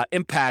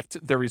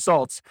impact their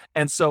results.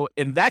 And so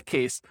in that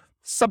case,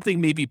 something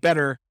may be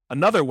better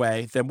another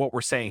way than what we're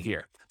saying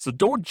here. So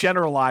don't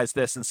generalize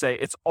this and say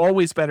it's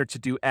always better to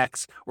do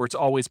X or it's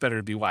always better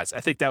to be Y.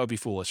 I think that would be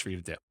foolish for you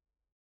to do.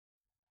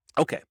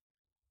 Okay.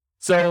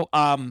 So,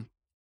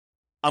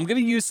 I'm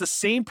going to use the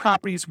same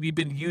properties we've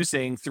been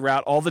using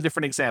throughout all the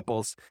different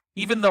examples,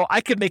 even though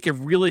I could make a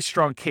really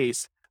strong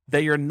case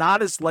that you're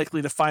not as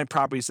likely to find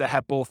properties that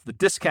have both the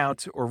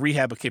discount or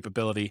rehab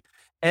capability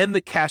and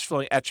the cash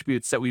flowing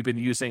attributes that we've been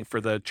using for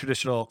the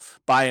traditional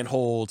buy and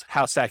hold,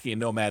 house hacking,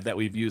 and nomad that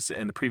we've used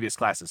in the previous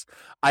classes.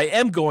 I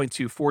am going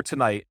to, for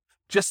tonight,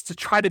 just to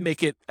try to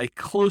make it a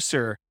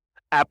closer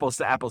apples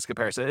to apples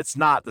comparison. It's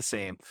not the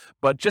same,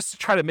 but just to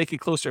try to make it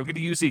closer, I'm going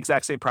to use the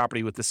exact same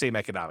property with the same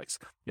economics,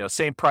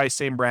 same price,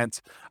 same rent,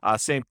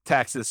 same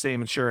taxes, same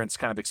insurance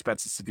kind of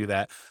expenses to do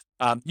that.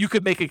 You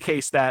could make a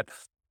case that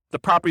the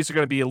properties are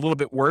going to be a little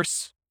bit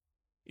worse.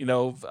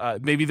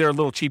 Maybe they're a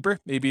little cheaper.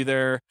 Maybe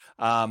they're,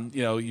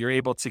 you're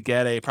able to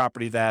get a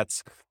property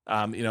that's,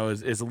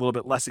 is a little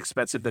bit less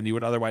expensive than you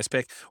would otherwise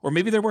pick, or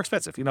maybe they're more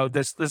expensive.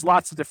 There's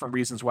lots of different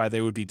reasons why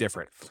they would be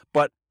different,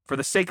 but for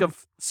the sake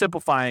of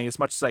simplifying as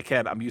much as I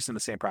can, I'm using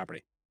the same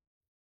property.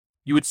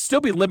 You would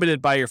still be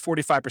limited by your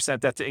 45%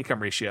 debt to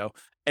income ratio,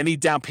 any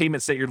down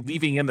payments that you're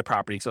leaving in the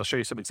property. So I'll show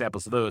you some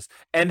examples of those,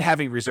 and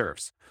having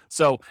reserves.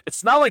 So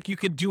it's not like you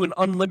could do an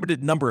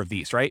unlimited number of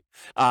these, right?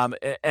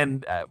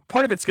 And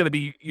part of it's going to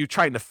be you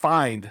trying to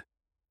find,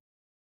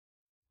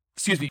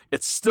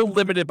 it's still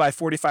limited by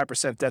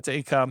 45% debt to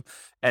income,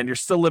 and you're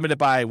still limited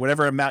by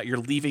whatever amount you're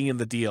leaving in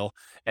the deal,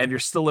 and you're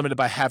still limited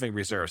by having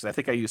reserves. I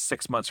think I use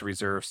 6 months of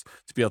reserves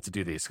to be able to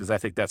do these because I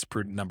think that's a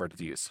prudent number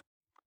to use.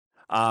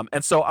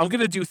 And so I'm going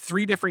to do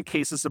 3 different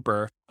cases of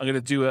BRRRR. I'm going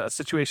to do a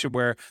situation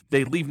where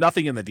they leave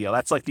nothing in the deal.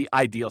 That's like the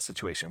ideal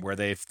situation where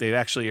they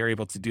actually are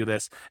able to do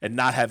this and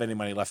not have any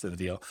money left in the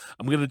deal.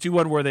 I'm going to do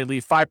one where they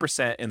leave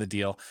 5% in the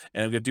deal,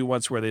 and I'm going to do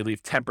ones where they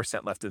leave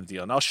 10% left in the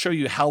deal. And I'll show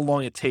you how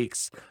long it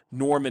takes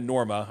Norm and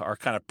Norma, our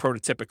kind of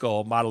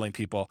prototypical modeling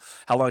people,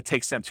 how long it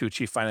takes them to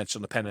achieve financial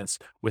independence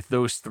with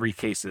those 3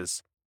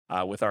 cases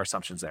with our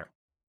assumptions there.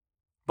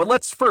 But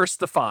let's first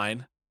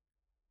define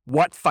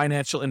what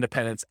financial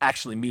independence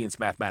actually means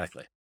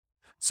mathematically.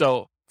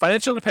 So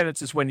financial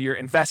independence is when your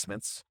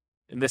investments,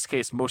 in this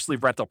case, mostly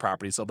rental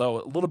properties,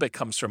 although a little bit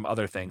comes from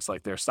other things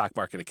like their stock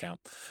market account,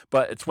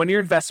 but it's when your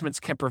investments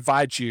can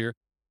provide you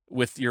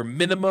with your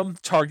minimum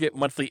target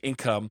monthly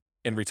income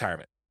in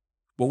retirement.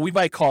 What we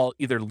might call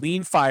either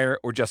lean fire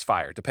or just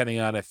fire, depending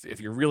on if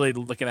you're really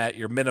looking at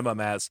your minimum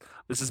as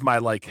this is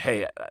my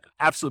hey,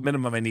 absolute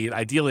minimum I need.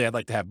 Ideally, I'd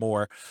like to have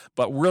more,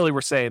 but really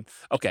we're saying,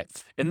 okay,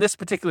 in this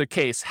particular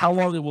case, how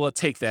long will it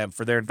take them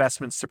for their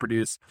investments to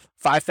produce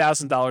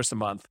 $5,000 a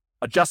month,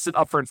 adjusted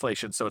up for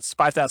inflation? So it's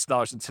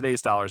 $5,000 in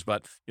today's dollars,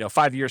 but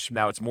 5 years from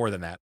now, it's more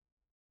than that.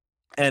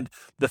 And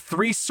the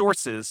three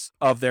sources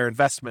of their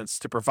investments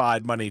to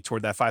provide money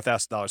toward that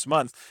 $5,000 a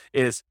month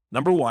is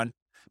number one,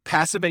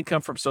 passive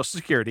income from Social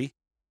Security,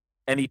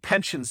 any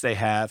pensions they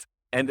have,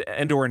 and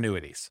or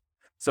annuities.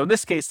 So in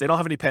this case, they don't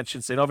have any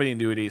pensions, they don't have any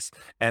annuities,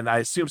 and I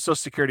assume Social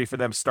Security for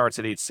them starts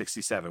at age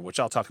 67,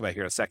 which I'll talk about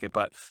here in a second,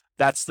 but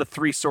that's the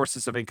three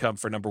sources of income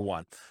for number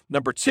one.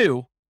 Number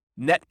two,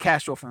 net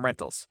cash flow from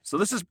rentals. So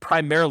this is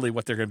primarily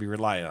what they're going to be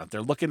relying on.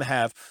 They're looking to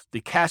have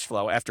the cash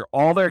flow after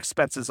all their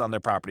expenses on their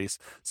properties.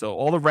 So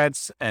all the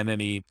rents and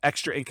any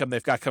extra income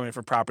they've got coming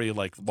from property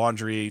like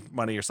laundry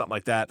money or something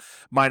like that,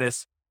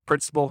 minus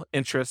principal,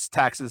 interest,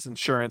 taxes,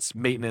 insurance,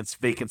 maintenance,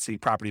 vacancy,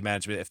 property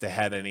management, if they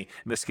had any.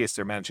 In this case,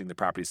 they're managing the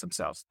properties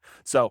themselves.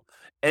 So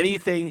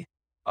anything,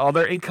 all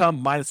their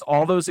income minus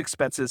all those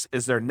expenses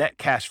is their net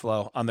cash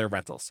flow on their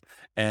rentals.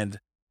 And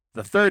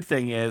the third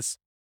thing is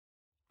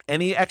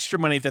any extra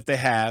money that they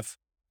have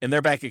in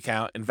their bank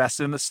account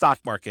invested in the stock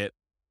market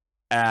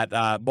at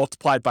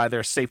multiplied by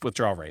their safe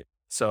withdrawal rate.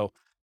 So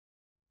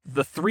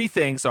the three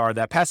things are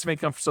that passive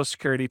income for Social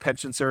Security,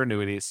 pensions, or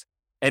annuities,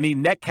 any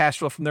net cash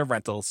flow from their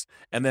rentals,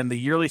 and then the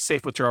yearly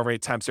safe withdrawal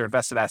rate times their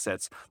invested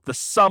assets. The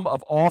sum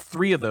of all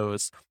three of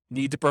those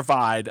need to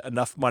provide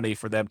enough money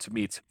for them to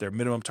meet their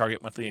minimum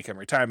target monthly income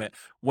retirement.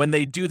 When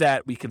they do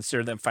that, we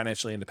consider them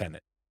financially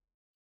independent.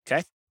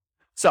 Okay?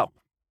 So,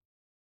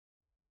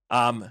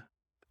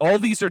 all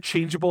these are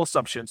changeable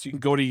assumptions. You can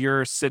go to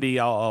your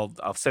city.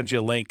 I'll send you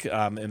a link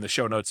in the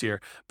show notes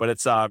here, but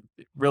it's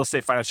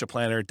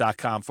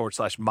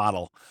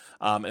realestatefinancialplanner.com/model.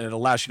 And it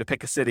allows you to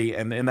pick a city.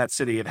 And in that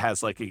city, it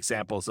has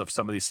examples of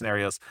some of these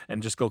scenarios,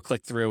 and just go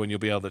click through and you'll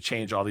be able to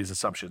change all these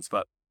assumptions.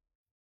 But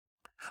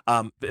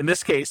in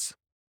this case,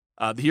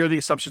 here are the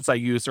assumptions I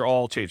use. They're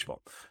all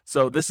changeable.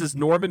 So this is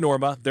Norm and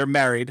Norma. They're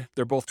married.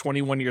 They're both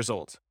 21 years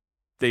old.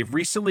 They've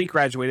recently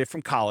graduated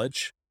from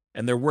college,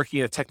 and they're working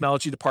in a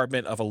technology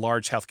department of a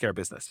large healthcare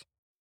business.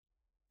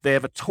 They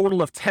have a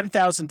total of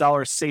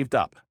 $10,000 saved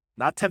up,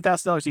 not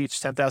 $10,000 each,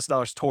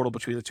 $10,000 total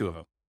between the two of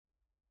them.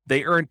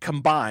 They earn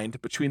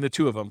combined between the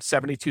two of them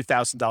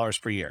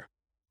 $72,000 per year.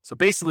 So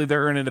basically,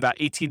 they're earning about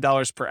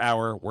 $18 per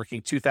hour,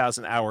 working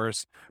 2,000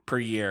 hours per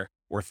year,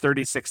 or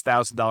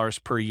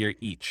 $36,000 per year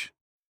each.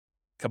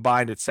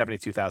 Combined, it's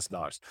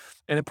 $72,000.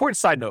 An important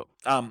side note,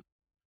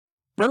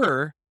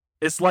 BRRRR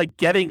is like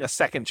getting a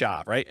second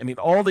job, right? I mean,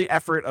 all the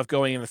effort of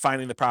going in and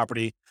finding the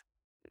property,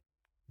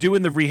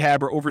 doing the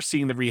rehab or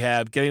overseeing the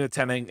rehab, getting the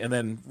tenant, and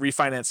then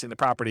refinancing the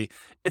property,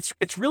 it's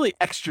really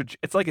extra.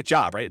 It's like a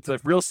job, right? It's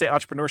like real estate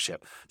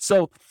entrepreneurship.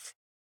 So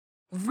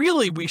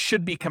really, we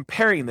should be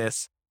comparing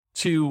this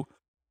to,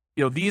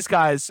 these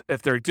guys,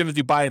 if they're going to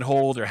do buy and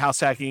hold or house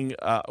hacking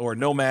or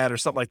nomad or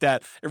something like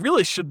that, it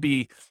really should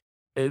be,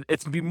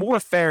 it's be more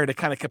fair to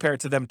kind of compare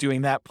it to them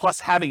doing that, plus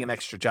having an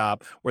extra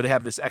job where they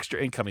have this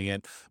extra income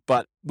in.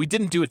 But we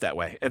didn't do it that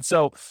way. And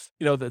so,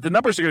 the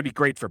numbers are going to be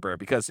great for BRRRR,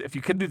 because if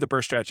you can do the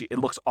BRRRR strategy, it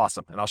looks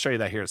awesome. And I'll show you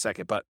that here in a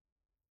second. But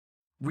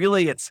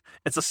really, it's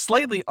a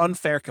slightly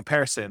unfair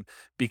comparison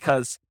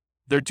because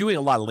they're doing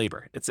a lot of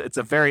labor. It's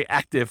a very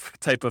active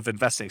type of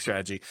investing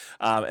strategy.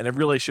 And it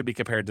really should be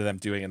compared to them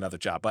doing another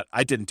job. But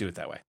I didn't do it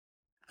that way.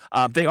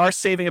 They are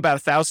saving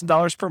about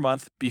 $1,000 per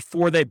month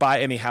before they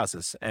buy any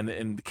houses. And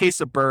in the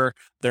case of BRRRR,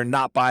 they're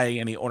not buying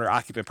any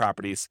owner-occupant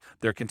properties.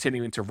 They're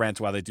continuing to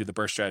rent while they do the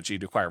BRRRR strategy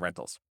to acquire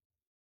rentals.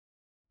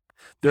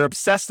 They're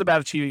obsessed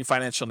about achieving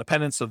financial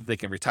independence so that they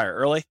can retire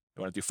early.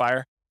 They want to do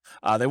FIRE.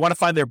 They want to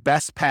find their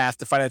best path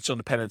to financial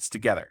independence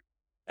together.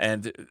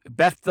 And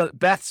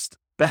best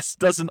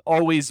doesn't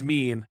always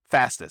mean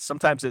fastest.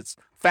 Sometimes it's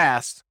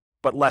fast,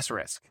 but less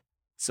risk.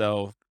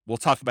 So we'll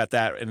talk about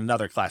that in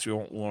another class. We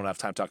won't have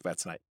time to talk about it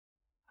tonight.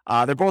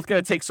 They're both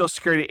going to take Social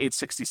Security at age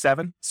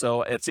 67.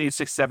 So at age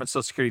 67,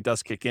 Social Security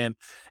does kick in.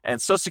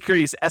 And Social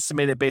Security is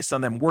estimated based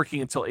on them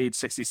working until age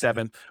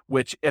 67,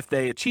 which if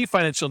they achieve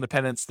financial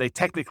independence, they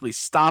technically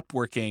stop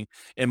working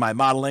in my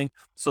modeling.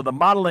 So the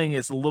modeling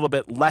is a little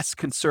bit less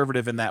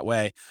conservative in that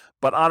way.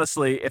 But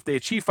honestly, if they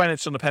achieve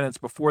financial independence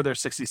before they're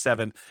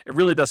 67, it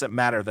really doesn't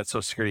matter that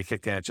Social Security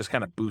kicked in. It just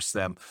kind of boosts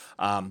them.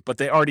 But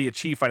they already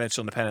achieved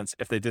financial independence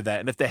if they did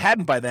that. And if they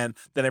hadn't by then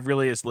it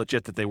really is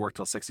legit that they worked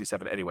till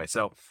 67 anyway.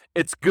 So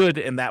it's good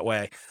in that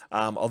way.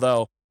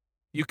 Although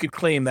you could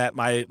claim that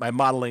my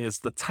modeling is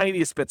the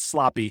tiniest bit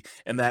sloppy,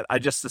 and that I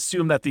just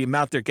assume that the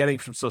amount they're getting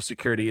from Social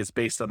Security is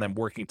based on them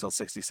working till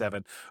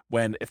 67,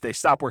 when if they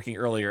stop working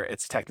earlier,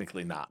 it's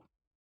technically not.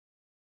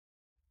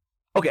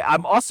 Okay,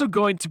 I'm also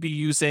going to be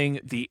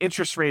using the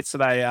interest rates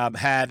that I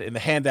had in the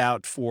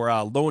handout for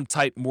loan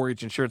type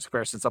mortgage insurance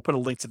comparisons. I'll put a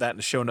link to that in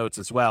the show notes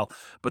as well.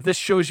 But this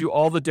shows you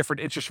all the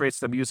different interest rates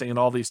that I'm using in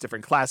all these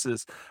different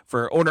classes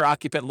for owner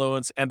occupant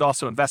loans and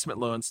also investment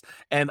loans.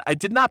 And I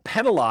did not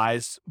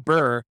penalize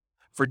BRRRR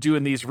for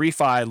doing these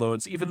refi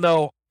loans, even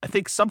though I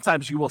think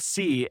sometimes you will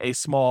see a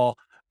small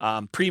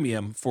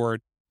premium for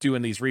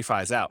doing these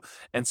refis out.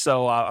 And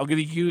so I'm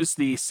going to use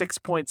the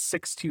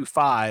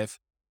 6.625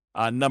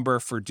 number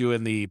for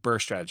doing the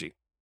BRRRR strategy.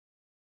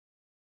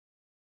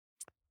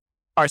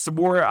 All right, some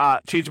more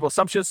changeable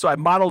assumptions. So I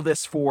modeled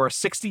this for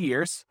 60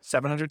 years,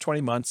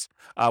 720 months.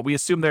 We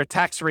assume their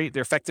tax rate,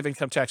 their effective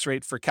income tax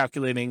rate for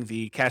calculating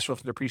the cash flow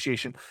from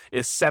depreciation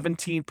is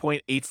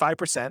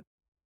 17.85%.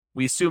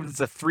 We assume it's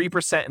a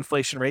 3%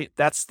 inflation rate.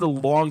 That's the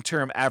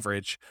long-term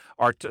average.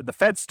 The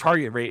Fed's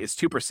target rate is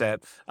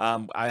 2%.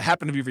 I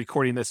happen to be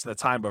recording this in a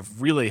time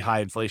of really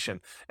high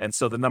inflation, and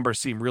so the numbers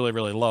seem really,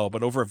 really low.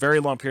 But over a very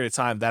long period of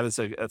time, that's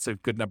a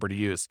good number to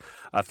use,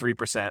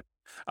 3%.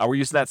 We're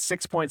using that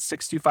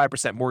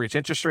 6.625% mortgage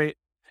interest rate.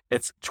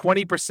 It's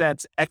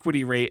 20%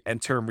 equity rate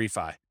and term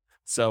refi.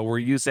 So we're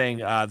using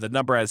the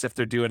number as if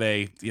they're doing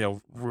a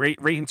rate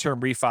and term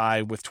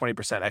refi with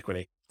 20%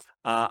 equity.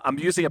 I'm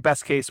using a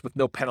best case with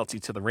no penalty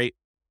to the rate.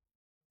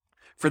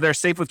 For their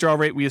safe withdrawal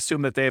rate, we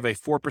assume that they have a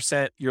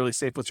 4% yearly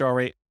safe withdrawal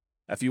rate.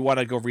 If you want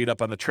to go read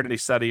up on the Trinity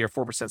study or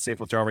 4% safe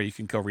withdrawal rate, you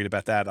can go read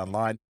about that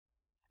online.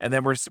 And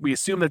then we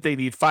assume that they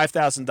need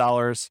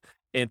 $5,000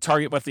 in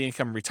target monthly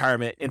income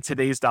retirement in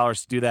today's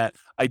dollars to do that.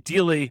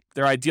 Ideally,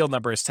 their ideal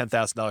number is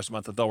 $10,000 a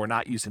month, although we're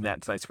not using that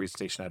in tonight's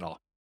presentation at all.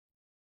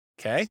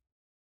 Okay.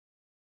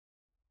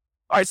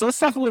 All right, so let's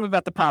talk a little bit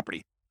about the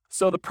property.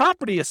 So the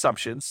property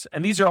assumptions,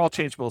 and these are all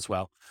changeable as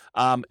well.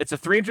 It's a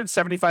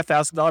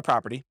 $375,000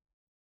 property,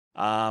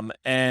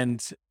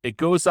 and it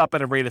goes up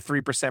at a rate of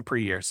 3% per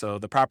year. So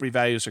the property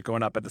values are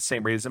going up at the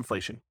same rate as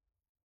inflation.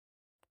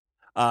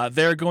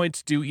 They're going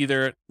to do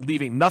either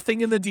leaving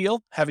nothing in the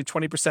deal, having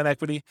 20%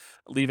 equity,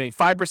 leaving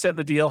 5% in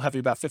the deal, having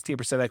about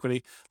 15%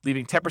 equity,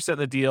 leaving 10% in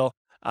the deal,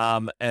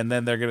 and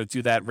then they're going to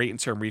do that rate and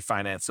term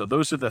refinance. So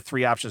those are the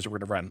three options we're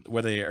going to run,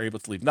 whether they are able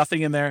to leave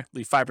nothing in there,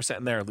 leave 5%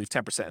 in there, or leave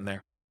 10% in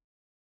there.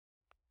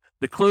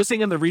 The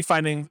closing and the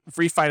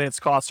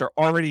refinance costs are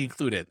already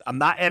included. I'm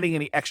not adding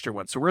any extra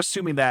ones. So we're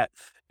assuming that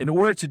in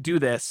order to do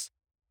this,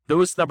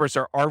 those numbers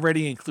are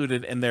already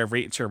included in their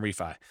rate and term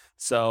refi.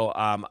 So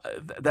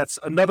that's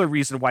another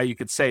reason why you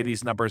could say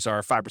these numbers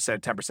are 5%,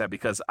 10%,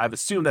 because I've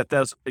assumed that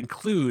those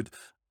include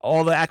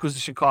all the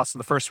acquisition costs in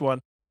the first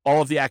one,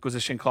 all of the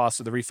acquisition costs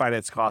or the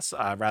refinance costs,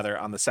 rather,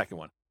 on the second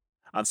one,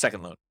 on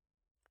second loan.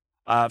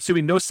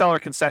 Assuming no seller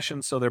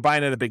concessions, so they're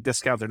buying at a big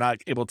discount. They're not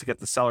able to get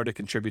the seller to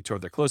contribute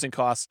toward their closing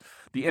costs.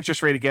 The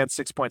interest rate, again,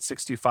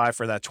 6.625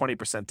 for that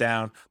 20%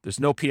 down. There's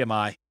no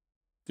PMI.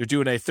 They're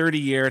doing a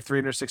 30-year,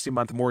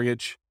 360-month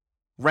mortgage.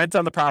 Rent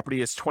on the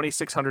property is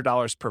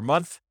 $2,600 per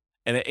month,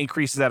 and it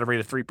increases at a rate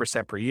of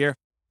 3% per year.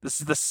 This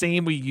is the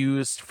same we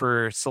used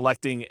for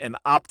selecting an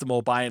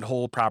optimal buy and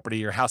hold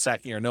property or house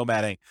hacking or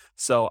nomading.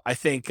 So I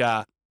think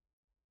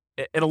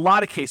in a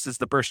lot of cases,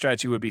 the BRRRR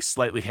strategy would be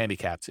slightly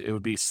handicapped. It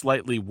would be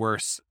slightly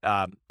worse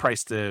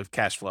price to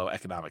cash flow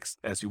economics,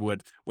 as you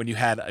would when you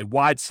had a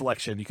wide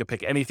selection. You could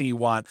pick anything you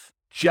want,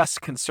 just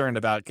concerned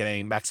about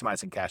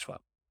maximizing cash flow.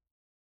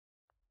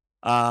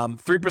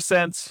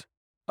 3%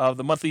 of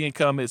the monthly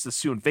income is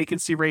assumed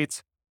vacancy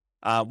rate,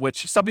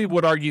 which some people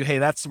would argue, hey,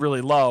 that's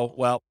really low.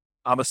 Well,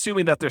 I'm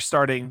assuming that they're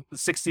starting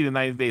 60 to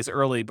 90 days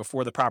early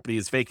before the property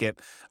is vacant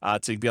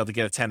to be able to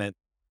get a tenant.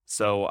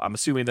 So I'm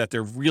assuming that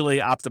they're really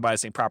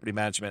optimizing property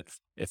management.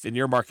 If in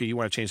your market you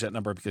want to change that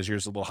number because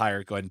yours is a little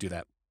higher, go ahead and do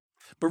that.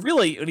 But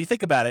really, when you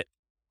think about it,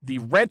 the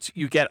rent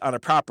you get on a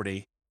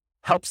property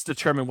helps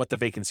determine what the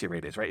vacancy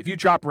rate is, right? If you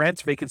drop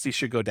rent, vacancy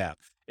should go down.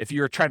 If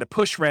you're trying to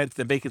push rent,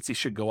 then vacancy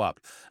should go up.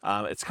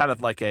 It's kind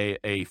of like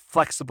a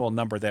flexible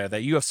number there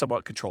that you have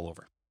somewhat control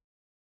over.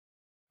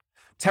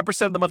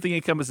 10% of the monthly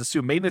income is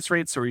assumed maintenance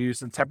rate. So we're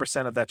using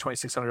 10% of that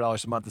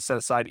 $2,600 a month to set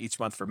aside each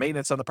month for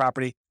maintenance on the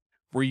property.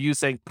 We're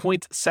using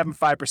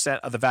 0.75%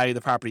 of the value of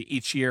the property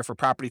each year for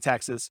property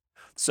taxes.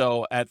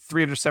 So at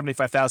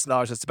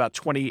 $375,000, that's about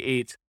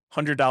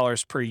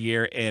 $2,800 per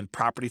year in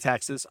property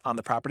taxes on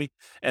the property.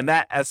 And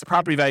that, as the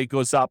property value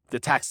goes up, the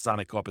taxes on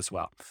it go up as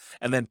well.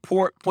 And then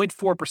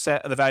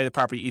 0.4% of the value of the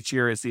property each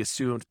year is the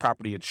assumed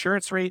property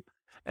insurance rate.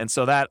 And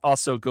so that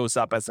also goes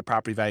up as the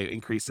property value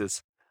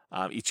increases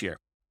each year.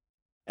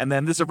 And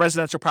then this is a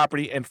residential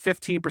property, and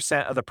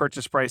 15% of the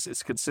purchase price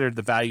is considered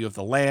the value of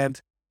the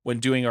land when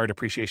doing our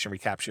depreciation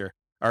recapture,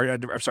 our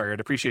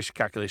depreciation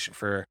calculation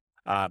for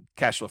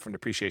cash flow from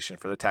depreciation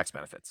for the tax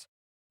benefits.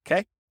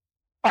 Okay?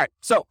 All right,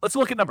 so let's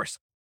look at numbers.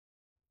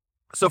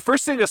 So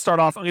first thing to start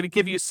off, I'm going to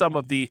give you some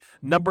of the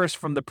numbers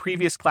from the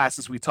previous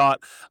classes we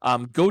taught.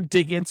 Go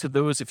dig into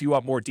those if you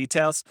want more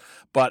details,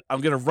 but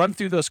I'm going to run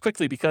through those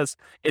quickly because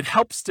it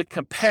helps to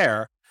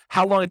compare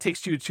how long it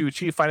takes you to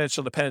achieve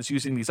financial independence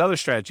using these other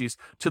strategies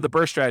to the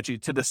BRRRR strategy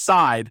to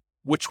decide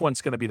which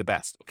one's going to be the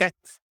best, okay?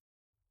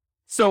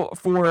 So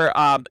for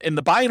in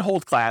the buy and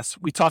hold class,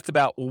 we talked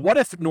about what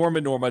if Norm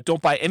and Norma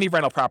don't buy any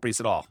rental properties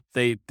at all?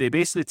 They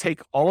basically take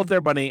all of their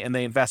money and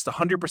they invest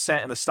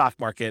 100% in the stock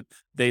market.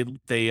 They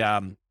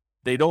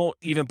don't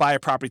even buy a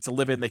property to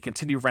live in. They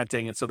continue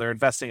renting, and so they're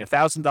investing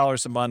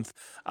 $1,000 a month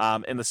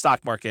in the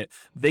stock market.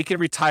 They can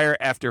retire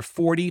after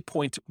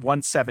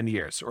 40.17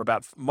 years, or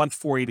about month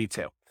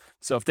 482.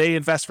 So if they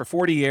invest for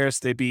 40 years,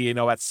 they'd be,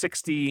 at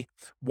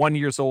 61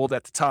 years old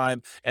at the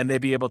time, and they'd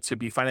be able to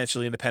be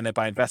financially independent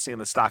by investing in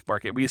the stock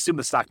market. We assume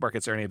the stock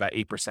market's earning about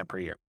 8% per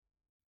year.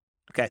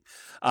 Okay.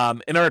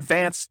 In our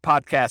advanced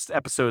podcast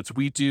episodes,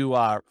 we do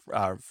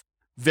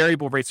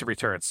variable rates of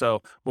return.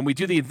 So when we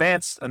do the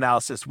advanced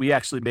analysis, we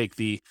actually make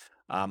the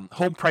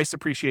home price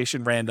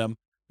appreciation random.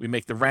 We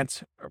make the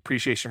rent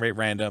appreciation rate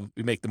random.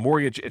 We make the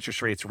mortgage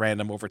interest rates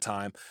random over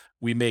time.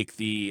 We make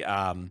the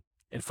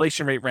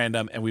inflation rate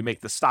random, and we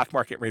make the stock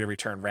market rate of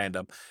return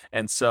random.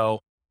 And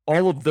so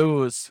all of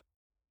those,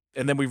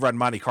 and then we run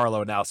Monte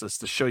Carlo analysis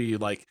to show you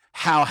like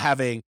how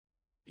having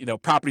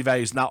property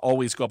values not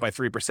always go up by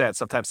 3%.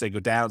 Sometimes they go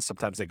down,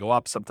 sometimes they go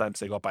up,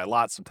 sometimes they go up by a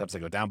lot, sometimes they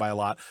go down by a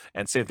lot.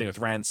 And same thing with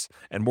rents,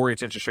 and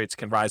mortgage interest rates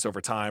can rise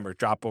over time or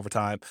drop over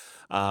time,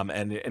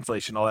 and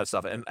inflation, all that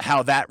stuff, and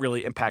how that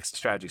really impacts the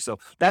strategy. So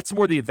that's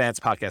more the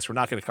advanced podcast. We're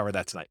not going to cover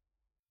that tonight.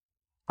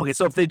 Okay,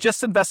 so if they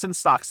just invest in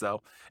stocks,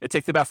 though, it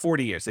takes about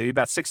 40 years. They'd be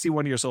about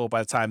 61 years old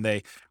by the time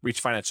they reach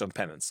financial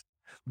independence.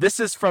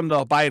 This is from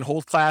the buy and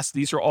hold class.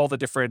 These are all the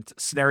different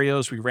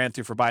scenarios we ran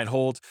through for buy and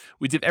hold.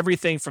 We did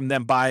everything from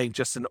them buying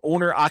just an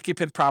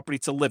owner-occupant property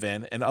to live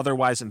in and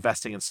otherwise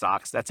investing in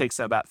stocks. That takes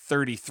them about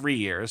 33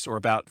 years, or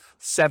about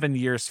 7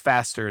 years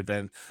faster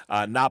than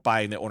not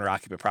buying the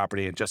owner-occupant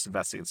property and just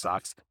investing in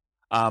stocks.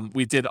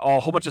 We did a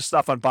whole bunch of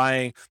stuff on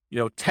buying,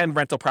 10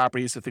 rental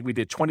properties. I think we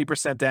did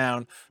 20%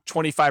 down,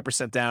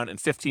 25% down, and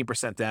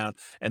 15% down.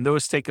 And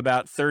those take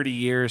about 30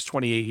 years,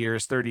 28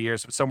 years, 30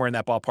 years, somewhere in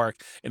that ballpark,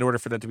 in order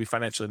for them to be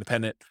financially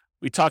independent.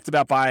 We talked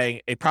about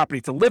buying a property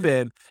to live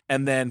in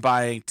and then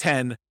buying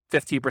 10,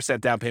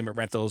 15% down payment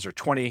rentals, or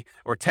 20%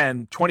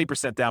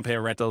 down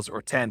payment rentals,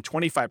 or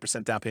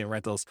 25% down payment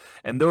rentals.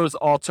 And those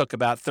all took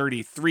about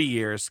 33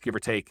 years, give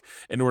or take,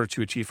 in order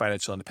to achieve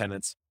financial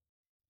independence.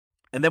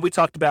 And then we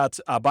talked about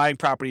buying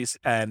properties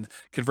and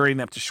converting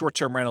them to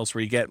short-term rentals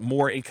where you get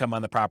more income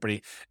on the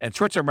property. And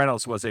short-term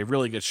rentals was a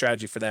really good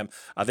strategy for them.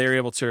 They were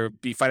able to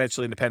be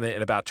financially independent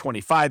in about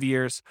 25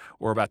 years,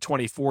 or about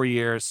 24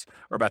 years,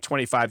 or about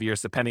 25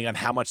 years, depending on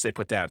how much they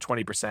put down,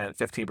 20%,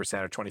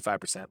 15%, or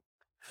 25%.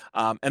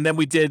 And then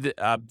we did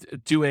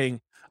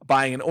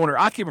buying an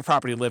owner-occupant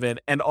property to live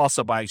in and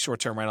also buying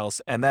short-term rentals.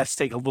 And that's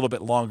take a little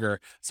bit longer.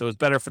 So it's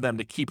better for them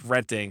to keep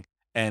renting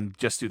and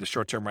just do the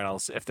short-term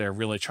rentals if they're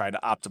really trying to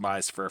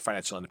optimize for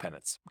financial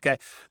independence. Okay,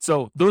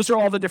 so those are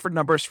all the different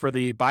numbers for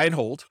the buy and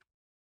hold.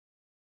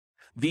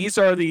 These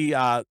are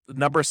the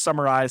numbers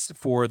summarized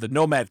for the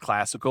Nomad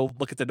class. So go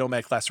look at the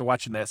Nomad class for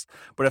watching this.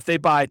 But if they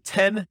buy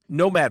 10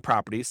 Nomad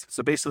properties,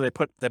 so basically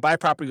they buy a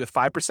property with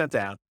 5%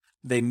 down,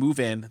 they move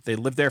in, they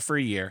live there for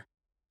a year,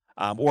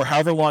 or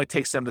however long it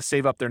takes them to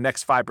save up their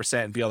next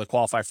 5% and be able to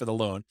qualify for the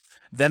loan.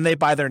 Then they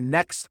buy their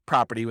next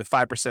property with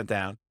 5%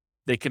 down.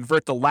 They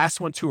convert the last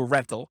one to a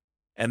rental,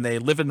 and they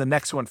live in the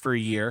next one for a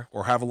year,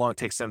 or however long it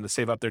takes them to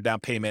save up their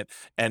down payment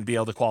and be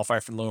able to qualify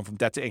for the loan from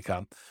debt to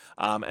income.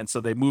 And so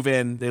they move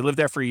in, they live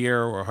there for a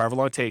year, or however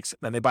long it takes.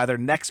 Then they buy their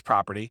next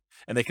property,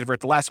 and they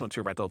convert the last one to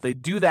a rental. They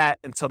do that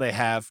until they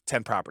have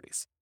 10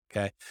 properties.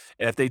 Okay.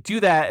 And if they do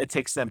that, it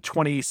takes them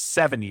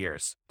 27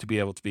 years to be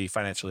able to be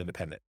financially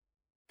independent.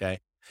 Okay.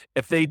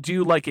 If they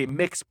do like a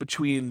mix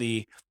between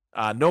the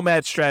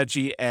Nomad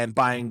strategy and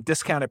buying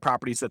discounted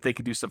properties that they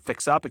can do some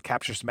fix up and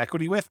capture some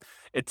equity with,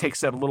 it takes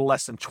them a little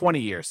less than 20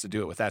 years to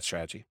do it with that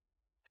strategy.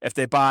 If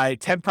they buy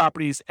 10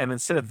 properties and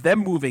instead of them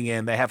moving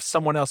in, they have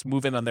someone else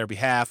move in on their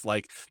behalf,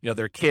 like,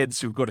 their kids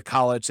who go to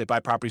college, they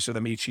buy properties for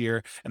them each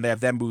year and they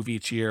have them move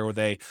each year, or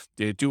they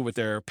do it with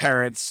their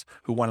parents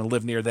who want to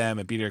live near them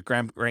and be their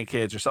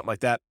grandkids or something like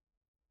that.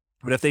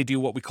 But if they do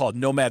what we call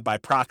Nomad by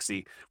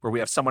proxy, where we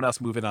have someone else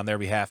move in on their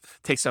behalf,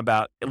 it takes them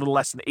about a little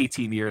less than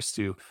 18 years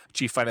to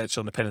achieve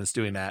financial independence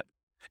doing that.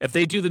 If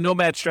they do the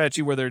Nomad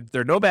strategy where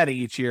they're nomading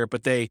each year,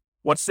 but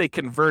once they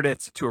convert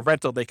it to a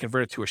rental, they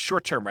convert it to a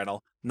short-term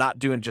rental, not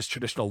doing just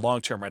traditional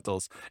long-term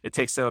rentals, it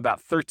takes them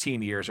about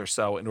 13 years or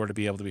so in order to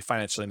be able to be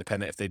financially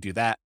independent if they do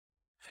that.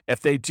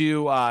 If they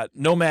do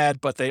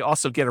Nomad, but they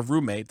also get a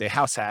roommate, they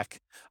house hack,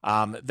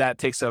 that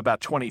takes them about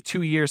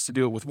 22 years to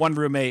do it with one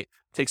roommate,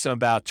 takes them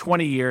about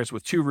 20 years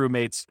with two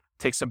roommates,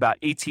 takes them about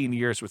 18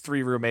 years with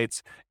three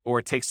roommates, or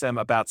it takes them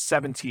about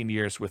 17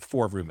 years with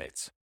four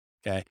roommates.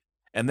 Okay.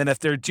 And then if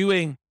they're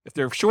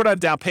short on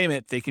down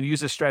payment, they can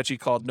use a strategy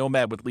called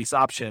Nomad with lease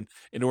option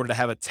in order to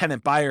have a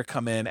tenant buyer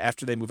come in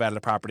after they move out of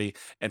the property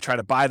and try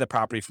to buy the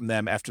property from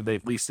them after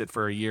they've leased it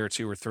for a year or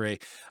two or three.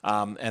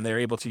 And they're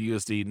able to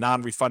use the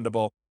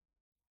non-refundable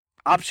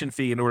option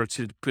fee in order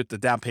to put the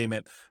down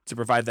payment to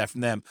provide that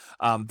from them.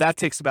 That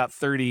takes about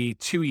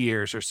 32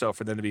 years or so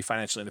for them to be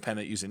financially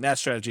independent using that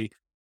strategy.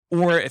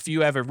 Or if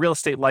you have a real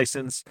estate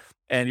license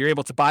and you're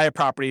able to buy a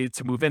property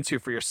to move into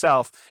for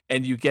yourself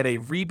and you get a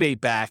rebate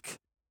back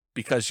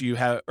because you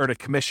have earned a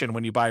commission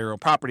when you buy your own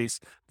properties,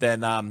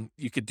 then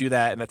you could do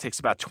that. And that takes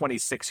about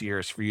 26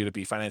 years for you to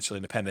be financially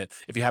independent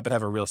if you happen to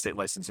have a real estate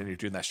license and you're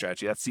doing that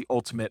strategy. That's the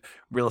ultimate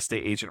real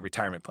estate agent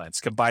retirement plan.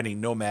 It's combining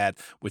Nomad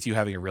with you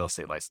having a real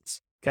estate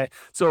license. Okay.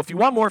 So if you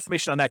want more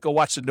information on that, go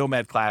watch the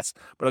Nomad class,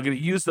 but I'm going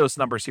to use those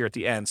numbers here at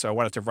the end. So I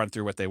wanted to run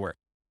through what they were.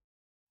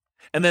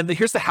 And then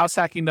here's the house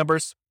hacking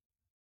numbers.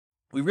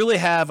 We really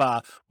have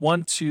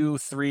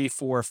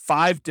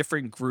 5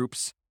 different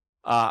groups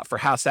for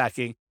house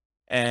hacking.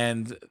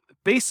 And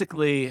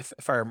basically,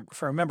 if I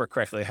remember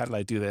correctly, how did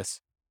I do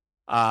this?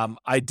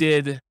 I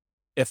did,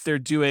 if they're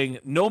doing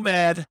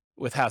Nomad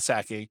with house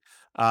hacking,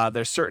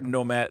 there's certain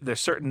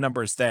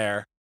numbers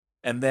there.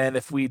 And then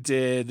if we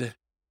did,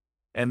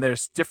 and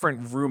there's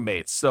different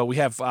roommates. So we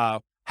have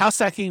house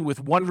hacking with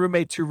 1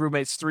 roommate, 2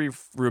 roommates, 3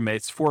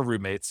 roommates, 4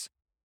 roommates.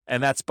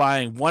 And that's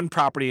buying one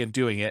property and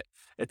doing it.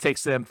 It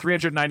takes them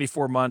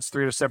 394 months,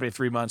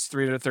 373 months,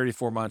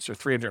 334 months, or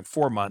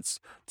 304 months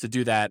to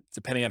do that,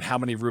 depending on how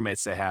many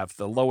roommates they have.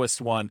 The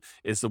lowest one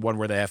is the one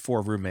where they have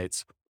 4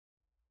 roommates.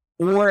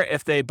 Or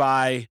if they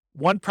buy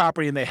one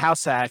property and they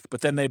house hack,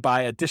 but then they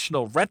buy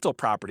additional rental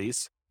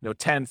properties,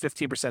 10,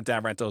 15%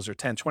 down rentals or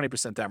 10,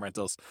 20% down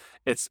rentals,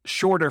 it's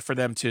shorter for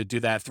them to do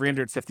that,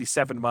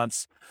 357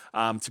 months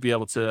to be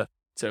able to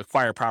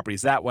acquire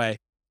properties that way.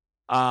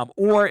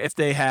 Or if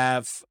they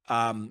have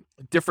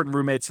different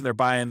roommates and they're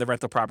buying the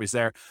rental properties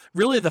there.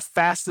 Really, the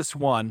fastest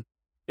one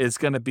is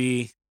going to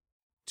be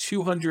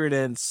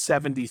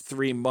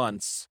 273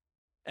 months.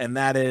 And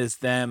that is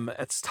them,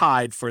 it's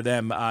tied for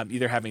them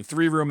either having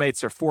 3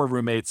 roommates or 4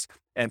 roommates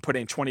and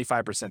putting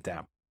 25%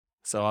 down.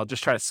 So I'll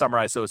just try to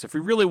summarize those. If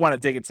we really want to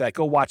dig into that,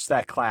 go watch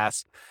that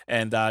class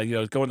and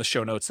go in the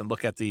show notes and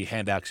look at the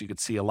handouts. You can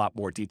see a lot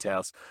more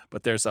details,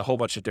 but there's a whole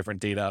bunch of different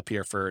data up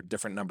here for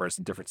different numbers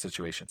and different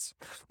situations.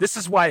 This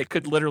is why it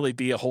could literally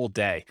be a whole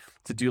day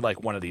to do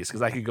like one of these,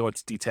 because I could go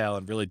into detail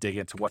and really dig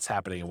into what's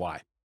happening and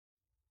why.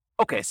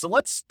 Okay, so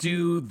let's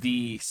do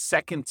the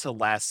second to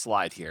last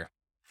slide here.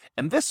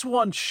 And this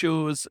one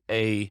shows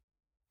a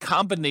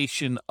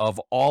combination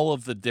of all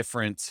of the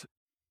different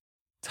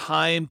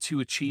time to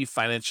achieve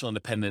financial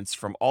independence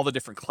from all the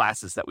different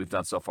classes that we've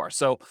done so far.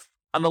 So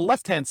on the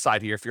left-hand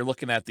side here, if you're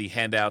looking at the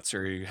handouts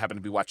or you happen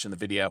to be watching the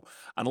video,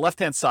 on the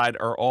left-hand side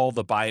are all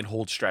the buy and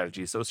hold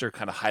strategies. Those are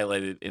kind of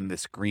highlighted in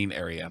this green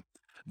area.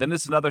 Then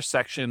there's another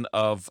section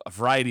of a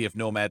variety of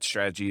Nomad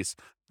strategies.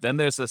 Then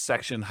there's a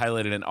section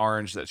highlighted in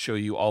orange that show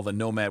you all the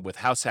Nomad with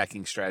house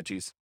hacking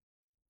strategies.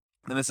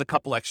 Then there's a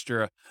couple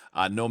extra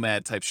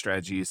Nomad type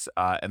strategies.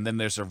 And then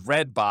there's a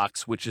red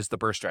box, which is the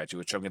BRRRR strategy,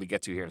 which I'm going to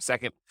get to here in a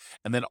second.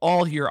 And then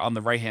all here on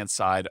the right-hand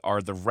side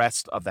are the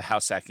rest of the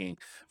house hacking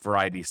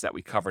varieties that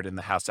we covered in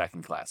the house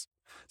hacking class.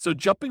 So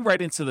jumping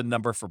right into the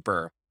number for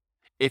BRRRR,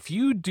 if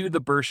you do the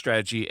BRRRR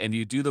strategy and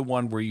you do the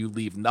one where you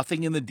leave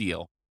nothing in the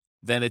deal,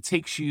 then it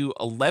takes you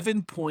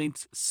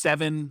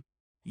 11.7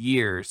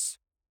 years,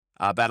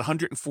 about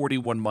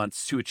 141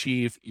 months to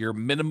achieve your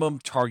minimum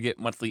target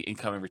monthly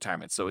income in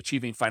retirement. So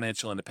achieving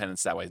financial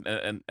independence that way.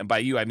 And by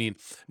you, I mean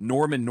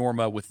Norm and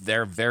Norma with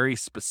their very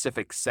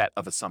specific set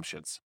of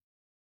assumptions.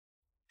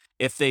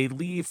 If they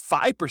leave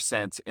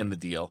 5% in the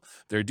deal,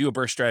 they do a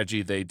BRRRR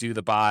strategy, they do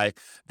the buy,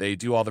 they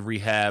do all the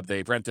rehab,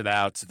 they rent it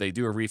out, they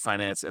do a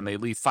refinance, and they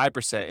leave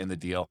 5% in the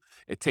deal,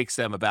 it takes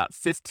them about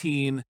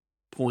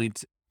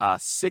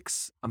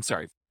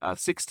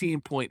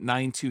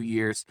 16.92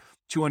 years,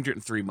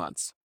 203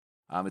 months.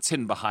 It's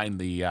hidden behind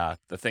the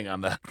thing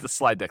on the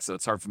slide deck, so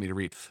it's hard for me to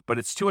read. But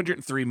it's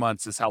 203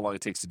 months is how long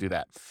it takes to do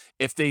that.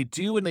 If they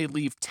do and they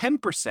leave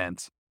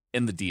 10%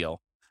 in the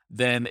deal,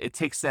 then it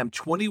takes them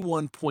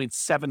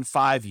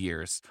 21.75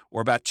 years,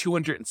 or about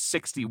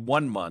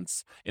 261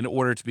 months, in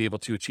order to be able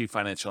to achieve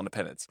financial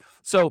independence.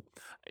 So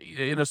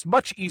it's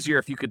much easier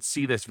if you could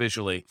see this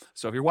visually.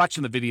 So if you're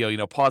watching the video,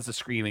 pause the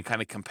screen and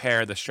kind of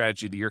compare the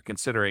strategy that you're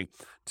considering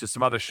to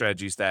some other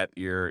strategies that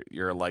you're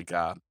like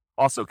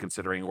also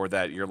considering, or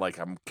that you're like,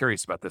 I'm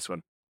curious about this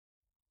one.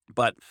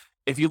 But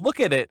if you look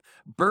at it,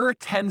 BRRRR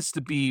tends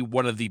to be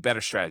one of the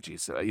better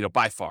strategies,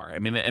 by far. I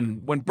mean,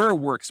 and when BRRRR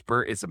works,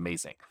 BRRRR is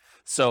amazing.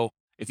 So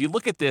if you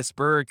look at this,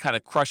 BRRRR kind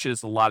of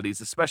crushes a lot of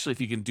these, especially if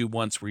you can do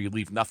ones where you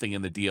leave nothing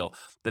in the deal.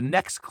 The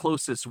next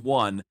closest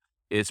one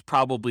is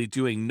probably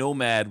doing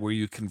Nomad, where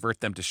you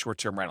convert them to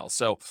short-term rentals.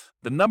 So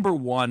the number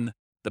one,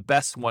 the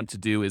best one to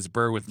do is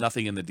BRRRR with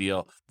nothing in the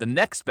deal. The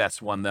next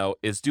best one, though,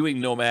 is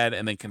doing Nomad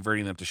and then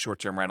converting them to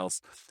short-term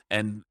rentals.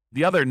 And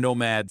the other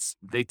Nomads,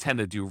 they tend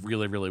to do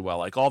really, really well.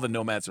 Like all the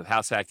Nomads with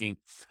house hacking,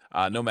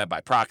 Nomad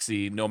by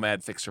proxy,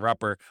 Nomad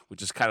fixer-upper,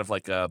 which is kind of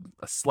like a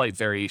slight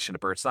variation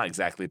of BRRRR. It's not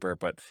exactly BRRRR,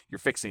 but you're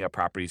fixing up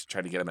properties,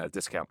 trying to get them at a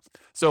discount.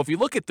 So if you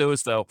look at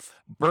those, though,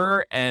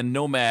 BRRRR and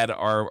Nomad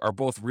are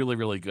both really,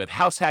 really good.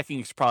 House hacking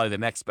is probably the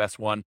next best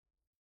one,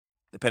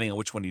 depending on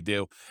which one you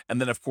do. And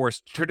then, of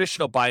course,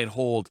 traditional buy and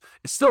hold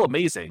is still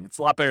amazing. It's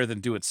a lot better than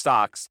doing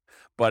stocks.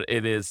 but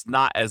it is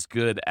not as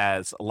good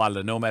as a lot of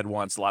the nomad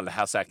ones, a lot of the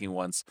house hacking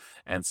ones.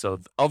 And so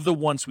of the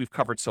ones we've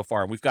covered so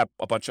far, and we've got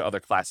a bunch of other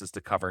classes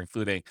to cover,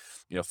 including,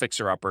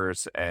 fixer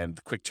uppers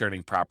and quick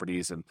turning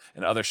properties and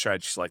other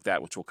strategies like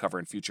that, which we'll cover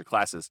in future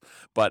classes.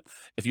 But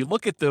if you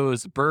look at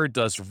those, BRRRR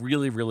does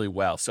really, really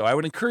well. So I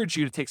would encourage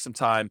you to take some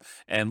time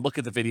and look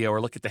at the video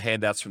or look at the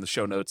handouts from the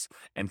show notes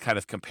and kind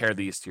of compare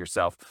these to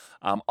yourself.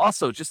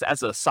 Also, just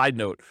as a side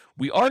note,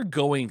 we are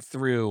going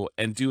through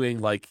and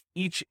doing like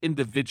each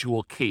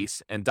individual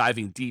case and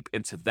diving deep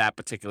into that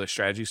particular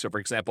strategy. So for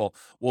example,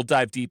 we'll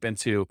dive deep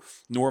into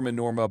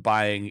Norma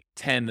buying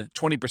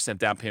 20%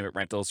 down payment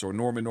rentals, or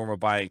Norma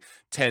buying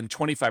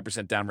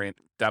 25%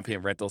 down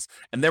payment rentals.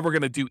 And then we're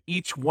going to do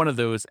each one of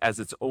those as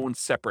its own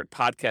separate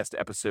podcast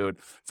episode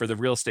for the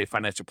Real Estate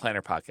Financial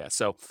Planner podcast.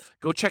 So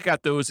go check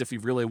out those if you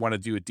really want to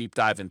do a deep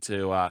dive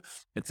into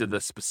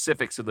the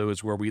specifics of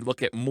those, where we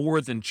look at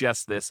more than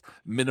just this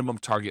minimum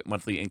target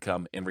monthly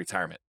income in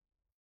retirement.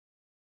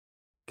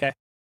 Okay.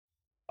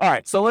 All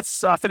right. So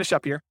let's finish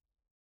up here.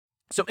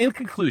 So in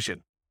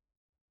conclusion,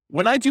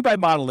 when I do my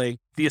modeling,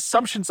 the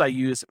assumptions I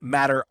use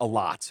matter a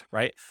lot,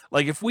 right?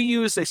 Like if we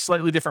use a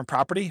slightly different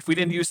property, if we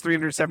didn't use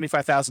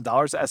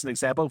 $375,000 as an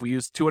example, if we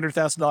use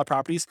 $200,000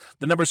 properties,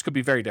 the numbers could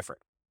be very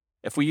different.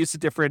 If we use a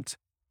different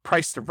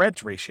price to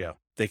rent ratio,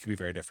 they could be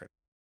very different.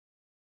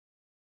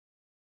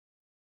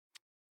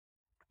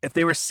 If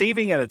they were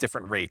saving at a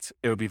different rate,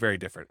 it would be very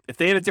different. If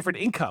they had a different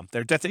income,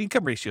 their debt to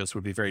income ratios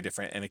would be very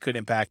different, and it could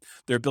impact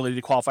their ability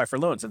to qualify for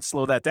loans and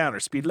slow that down or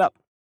speed it up.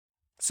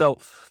 So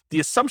the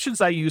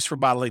assumptions I use for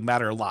modeling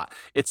matter a lot.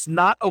 It's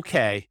not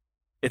okay.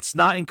 It's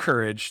not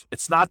encouraged.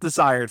 It's not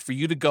desired for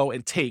you to go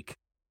and take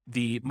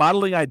the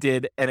modeling I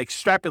did and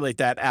extrapolate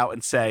that out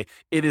and say,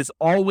 it is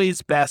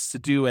always best to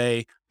do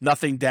a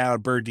nothing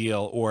down BRRRR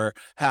deal, or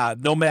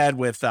nomad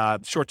with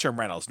short-term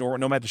rentals,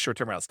 nomad to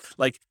short-term rentals.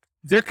 Like,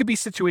 there could be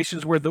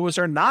situations where those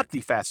are not the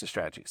fastest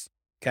strategies,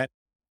 okay?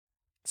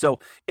 So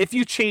if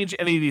you change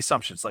any of the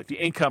assumptions, like the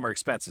income or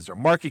expenses or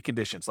market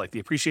conditions, like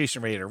the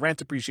appreciation rate or rent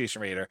appreciation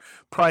rate or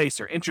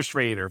price or interest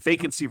rate or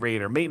vacancy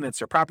rate or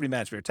maintenance or property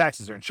management or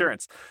taxes or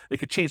insurance, it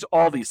could change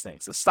all these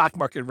things. The stock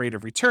market rate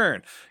of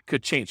return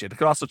could change it. It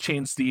could also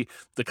change the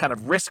kind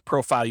of risk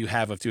profile you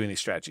have of doing these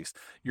strategies.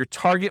 Your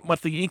target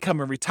monthly income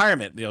in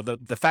retirement,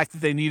 the fact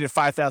that they needed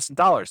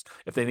 $5,000,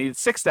 if they needed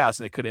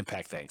 $6,000, it could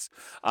impact things.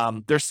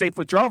 Their safe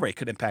withdrawal rate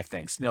could impact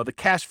things. The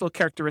cash flow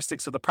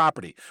characteristics of the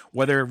property,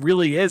 whether it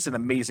really is an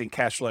amazing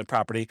cash flowing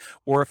property,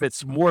 or if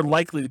it's more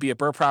likely to be a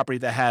BRRRR property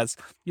that has,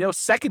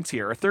 second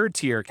tier or third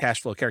tier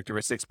cash flow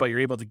characteristics, but you're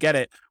able to get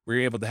it where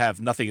you're able to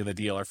have nothing in the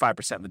deal or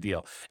 5% in the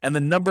deal. And the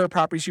number of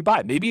properties you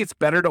buy. Maybe it's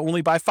better to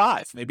only buy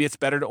 5. Maybe it's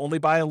better to only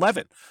buy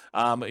 11.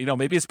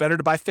 Maybe it's better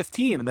to buy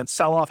 15 and then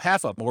sell off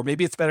half of them. Or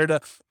maybe it's better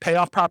to pay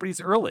off properties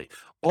early.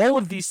 All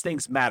of these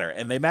things matter,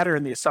 and they matter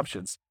in the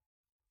assumptions.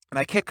 And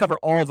I can't cover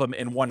all of them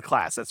in one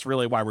class. That's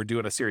really why we're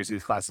doing a series of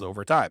these classes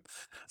over time.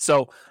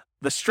 So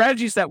the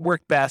strategies that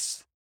work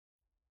best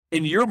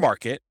in your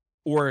market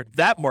or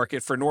that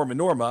market for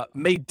Norma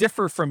may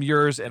differ from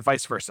yours and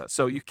vice versa.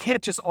 So you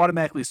can't just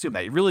automatically assume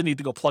that. You really need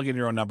to go plug in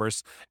your own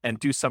numbers and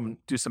do some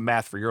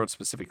math for your own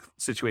specific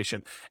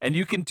situation. And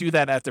you can do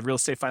that at the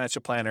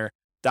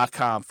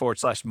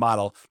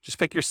realestateFinancialPlanner.com/model. Just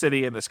pick your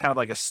city, and it's kind of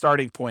like a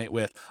starting point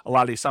with a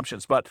lot of the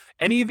assumptions. But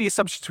any of the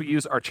assumptions we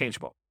use are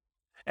changeable.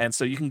 And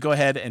so you can go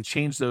ahead and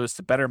change those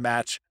to better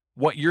match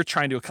what you're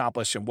trying to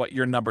accomplish and what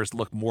your numbers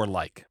look more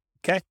like.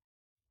 Okay?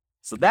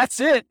 So that's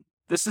it.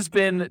 This has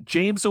been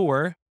James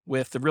Orr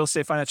with the Real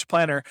Estate Financial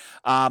Planner.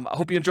 I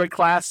hope you enjoyed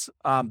class.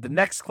 The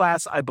next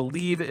class, I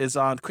believe, is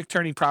on quick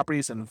turning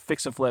properties and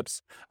fix and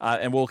flips.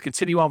 And we'll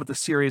continue on with the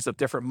series of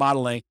different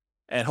modeling.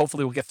 And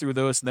hopefully we'll get through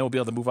those, and then we'll be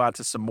able to move on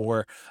to some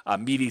more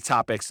meaty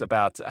topics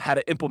about how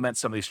to implement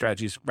some of these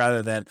strategies,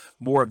 rather than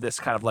more of this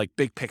kind of like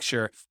big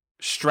picture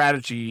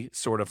strategy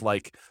sort of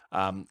like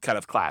kind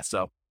of class.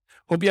 So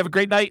hope you have a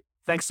great night.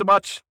 Thanks so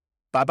much.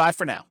 Bye-bye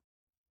for now.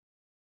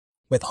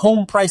 With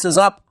home prices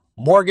up,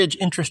 mortgage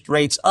interest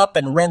rates up,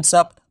 and rents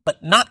up,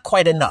 but not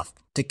quite enough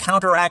to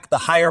counteract the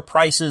higher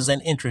prices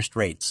and interest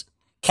rates.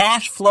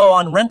 Cash flow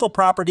on rental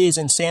properties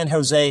in San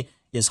Jose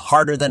is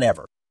harder than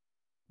ever.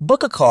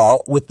 Book a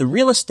call with the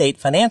Real Estate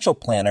Financial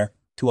Planner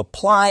to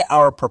apply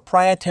our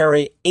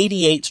proprietary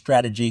 88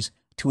 strategies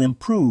to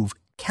improve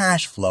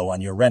cash flow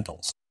on your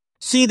rentals.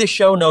 See the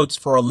show notes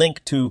for a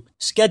link to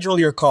schedule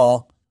your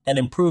call and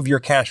improve your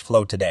cash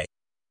flow today.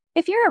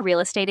 If you're a real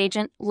estate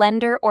agent,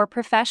 lender, or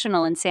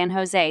professional in San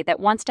Jose that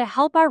wants to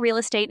help our real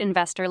estate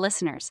investor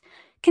listeners,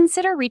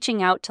 consider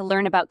reaching out to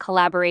learn about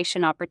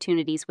collaboration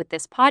opportunities with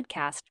this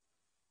podcast.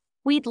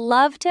 We'd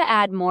love to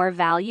add more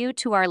value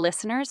to our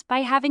listeners by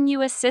having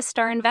you assist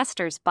our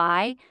investors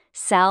buy,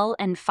 sell,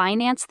 and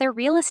finance their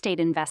real estate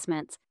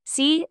investments.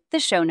 See the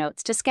show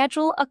notes to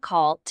schedule a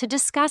call to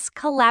discuss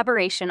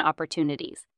collaboration opportunities.